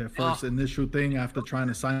 but the first initial thing after trying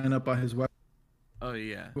to sign up on his website. Oh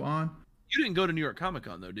yeah. You didn't go to New York Comic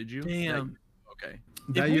Con though, did you? Damn. Okay.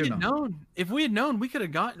 If we had known, we could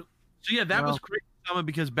have gotten. So yeah, that was crazy,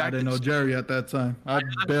 because back I didn't know Jerry at that time. I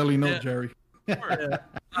barely know Jerry.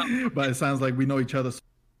 But it sounds like we know each other.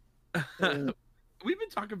 We've been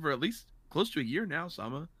talking for at least close to a year now,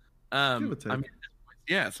 Sama.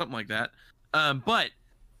 Something like that. But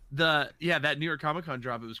that New York Comic Con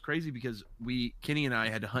drop, it was crazy because Kenny and I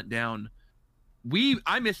had to hunt down.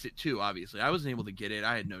 I missed it too, obviously. I wasn't able to get it.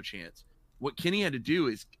 I had no chance. What Kenny had to do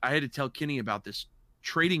is I had to tell Kenny about this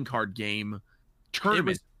trading card game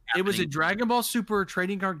tournament. It was a Dragon Ball Super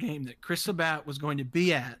trading card game that Chris Sabat was going to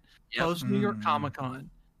be at post New York Comic Con.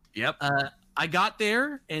 Yep. I got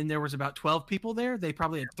there and there was about 12 people there. They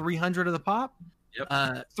probably had 300 of the pop.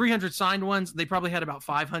 Yep. 300 signed ones. They probably had about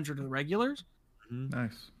 500 of the regulars.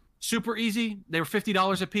 Nice. Super easy. They were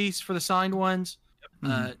 $50 a piece for the signed ones.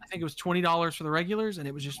 I think it was $20 for the regulars, and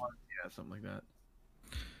it was just something like that.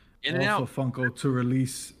 In and out. For Funko to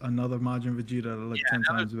release another Majin Vegeta that looked 10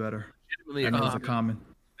 times better. And it was a common.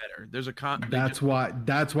 Better. There's a That's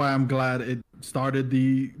why I'm glad it started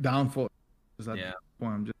the downfall. At that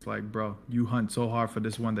point, I'm just like, bro, you hunt so hard for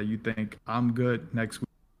this one that you think I'm good next week.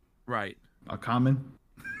 Right. A common.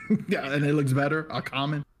 Yeah, and it looks better. A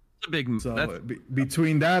common. It's a big move. So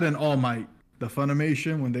between that and All Might, the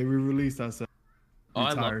Funimation, when they re-released, I said,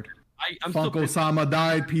 retired. I'm Funko-Sama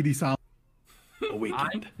died, Petey-Sama. A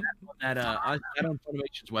weekend. I sat on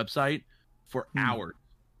Funimation's website for hours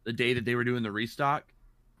the day that they were doing the restock.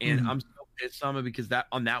 And I'm so pissed, Sama, because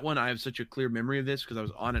on that one, I have such a clear memory of this because I was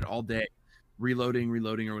on it all day, reloading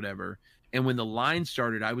or whatever. And when the line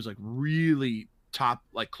started, I was like really top,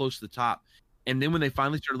 like close to the top. And then when they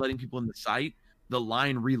finally started letting people in the site, the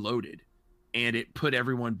line reloaded and it put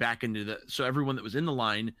everyone back into so everyone that was in the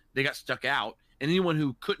line, they got stuck out. And anyone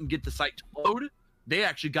who couldn't get the site to load, they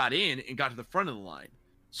actually got in and got to the front of the line.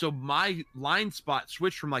 So my line spot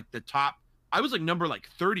switched from like the top. I was like number like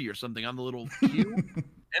 30 or something on the little queue.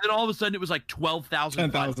 And then all of a sudden it was like 12,000.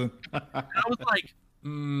 10,000. I was like, I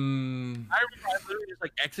remember I literally just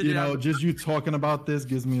like exited. Just you talking about this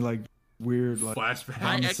gives me like weird like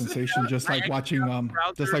flashback sensation, just like watching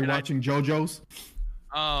watching JoJo's.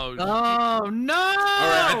 Oh no! All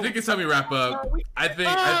right, I think it's time we wrap up. I think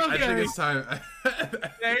it's time. It's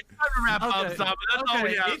time to wrap up, Sama. That's all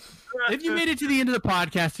we have. If you made it to the end of the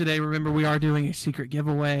podcast today, remember we are doing a secret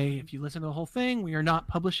giveaway. If you listen to the whole thing, we are not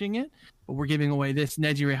publishing it, but we're giving away this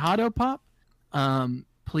Neji Rehado pop.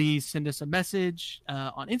 Please send us a message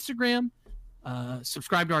on Instagram.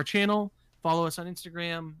 Subscribe to our channel. Follow us on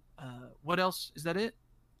Instagram. What else? Is that it?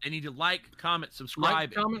 They need to like, comment,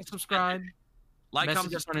 subscribe. Subscribe. Like,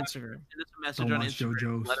 comment, us on Instagram. Send us a message on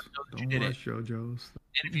Instagram. Let us know that you did it. JoJo's.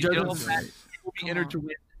 And if you don't, you will be entered to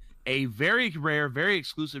win a very rare, very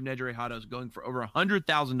exclusive Neji Rehados going for over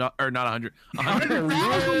 $100,000, or not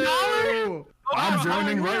 $100,000. I'm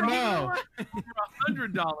joining right now. Over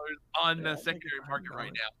 $100 on the secondary market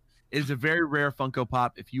right now. It is a very rare Funko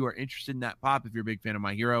Pop. If you are interested in that pop, if you're a big fan of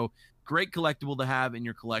My Hero, great collectible to have in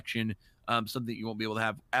your collection. Something you won't be able to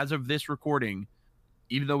have as of this recording.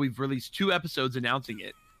 Even though we've released 2 episodes announcing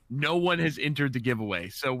it, no one has entered the giveaway.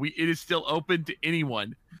 So it is still open to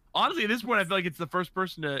anyone. Honestly, at this point, I feel like it's the first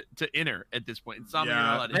person to enter at this point. It's not you're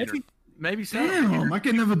not allowed to enter. Maybe so. Damn, I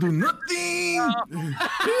can never do nothing.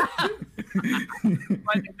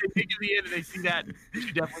 But if they get to the end and they see that, you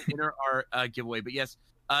should definitely enter our giveaway. But yes,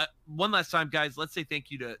 one last time, guys, let's say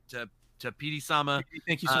thank you to Petey-Sama.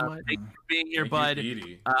 Thank you so much. Thank you for being here, bud.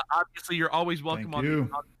 Obviously, you're always welcome on the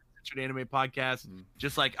Uncensored Anime Podcast.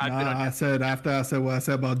 Just like I've been on. After I said what I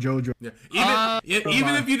said about JoJo. Yeah.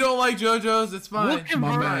 Even if you don't like JoJo's, it's fine. We'll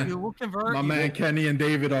convert you. We'll convert my man Kenny and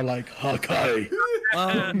David are like Hakai.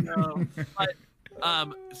 Oh no. But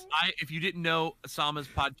if you didn't know Sama's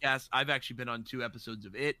podcast, I've actually been on 2 episodes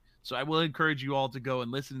of it. So I will encourage you all to go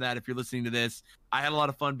and listen to that if you're listening to this. I had a lot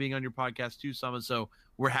of fun being on your podcast too, Sama. So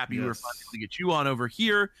we're happy we were finally able to get you on over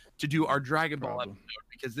here to do our Dragon Ball episode,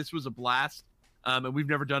 because this was a blast. And we've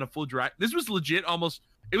never done a full This was legit almost,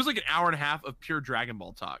 it was like an hour and a half of pure Dragon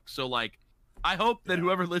Ball talk. So like, I hope that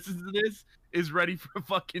whoever listens to this is ready for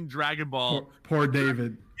fucking Dragon Ball. Poor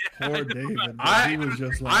David. Poor David. He was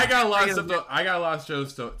just like, I got a lot of stuff. I got a lot of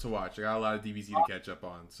shows to watch. I got a lot of DBZ to catch up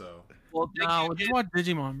on. So just watch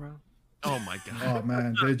Digimon, bro. Oh my god. Oh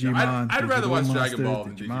man, Digimon. I'd rather watch Dragon Ball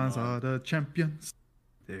than Digimons Digimon. Are the champions.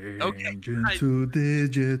 Okay. To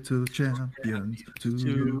digital champions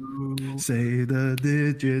to say the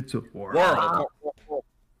digital world.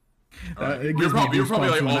 You're probably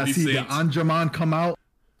like all I these see things. the Anjaman come out.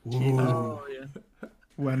 Oh yeah.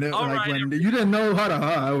 When you didn't know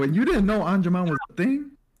when you didn't know Anjaman was a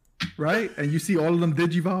thing, right? And you see all of them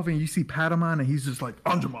digivolve, and you see Patamon, and he's just like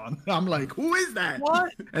Anjaman. I'm like, who is that?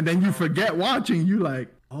 What? And then you forget watching. You like,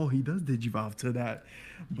 oh, he does digivolve to that.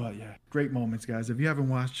 But yeah, great moments, guys. If you haven't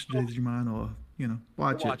watched Digimon, or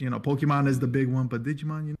watch it. Pokemon is the big one, but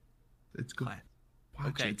Digimon, it's good.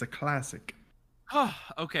 Watch it. It's a classic. Oh,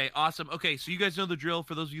 okay, awesome. Okay, so you guys know the drill.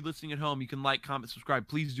 For those of you listening at home, you can like, comment, subscribe.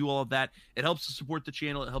 Please do all of that. It helps to support the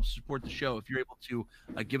channel. It helps to support the show. If you're able to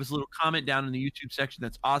give us a little comment down in the YouTube section,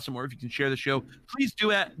 that's awesome. Or if you can share the show, please do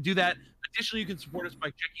that. Additionally, you can support us by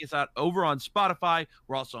checking us out over on Spotify.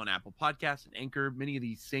 We're also on Apple Podcasts and Anchor, many of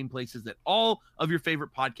these same places that all of your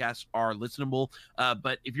favorite podcasts are listenable.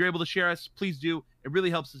 But if you're able to share us, please do. It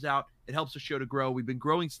really helps us out. It helps the show to grow. We've been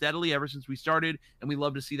growing steadily ever since we started, and we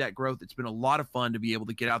love to see that growth. It's been a lot of fun to be able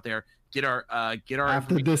to get out there, get our.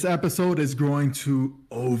 After this episode is growing to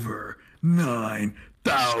over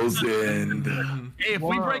 9,000. Hey, if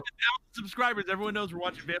we break 1,000 subscribers, everyone knows we're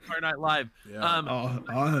watching Vampire Night Live. Yeah.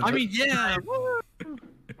 I mean, yeah. Thank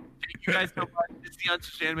you guys so much. It's the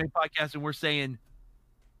Uncensored Anime Podcast, and we're saying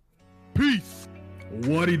peace.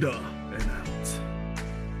 What he does.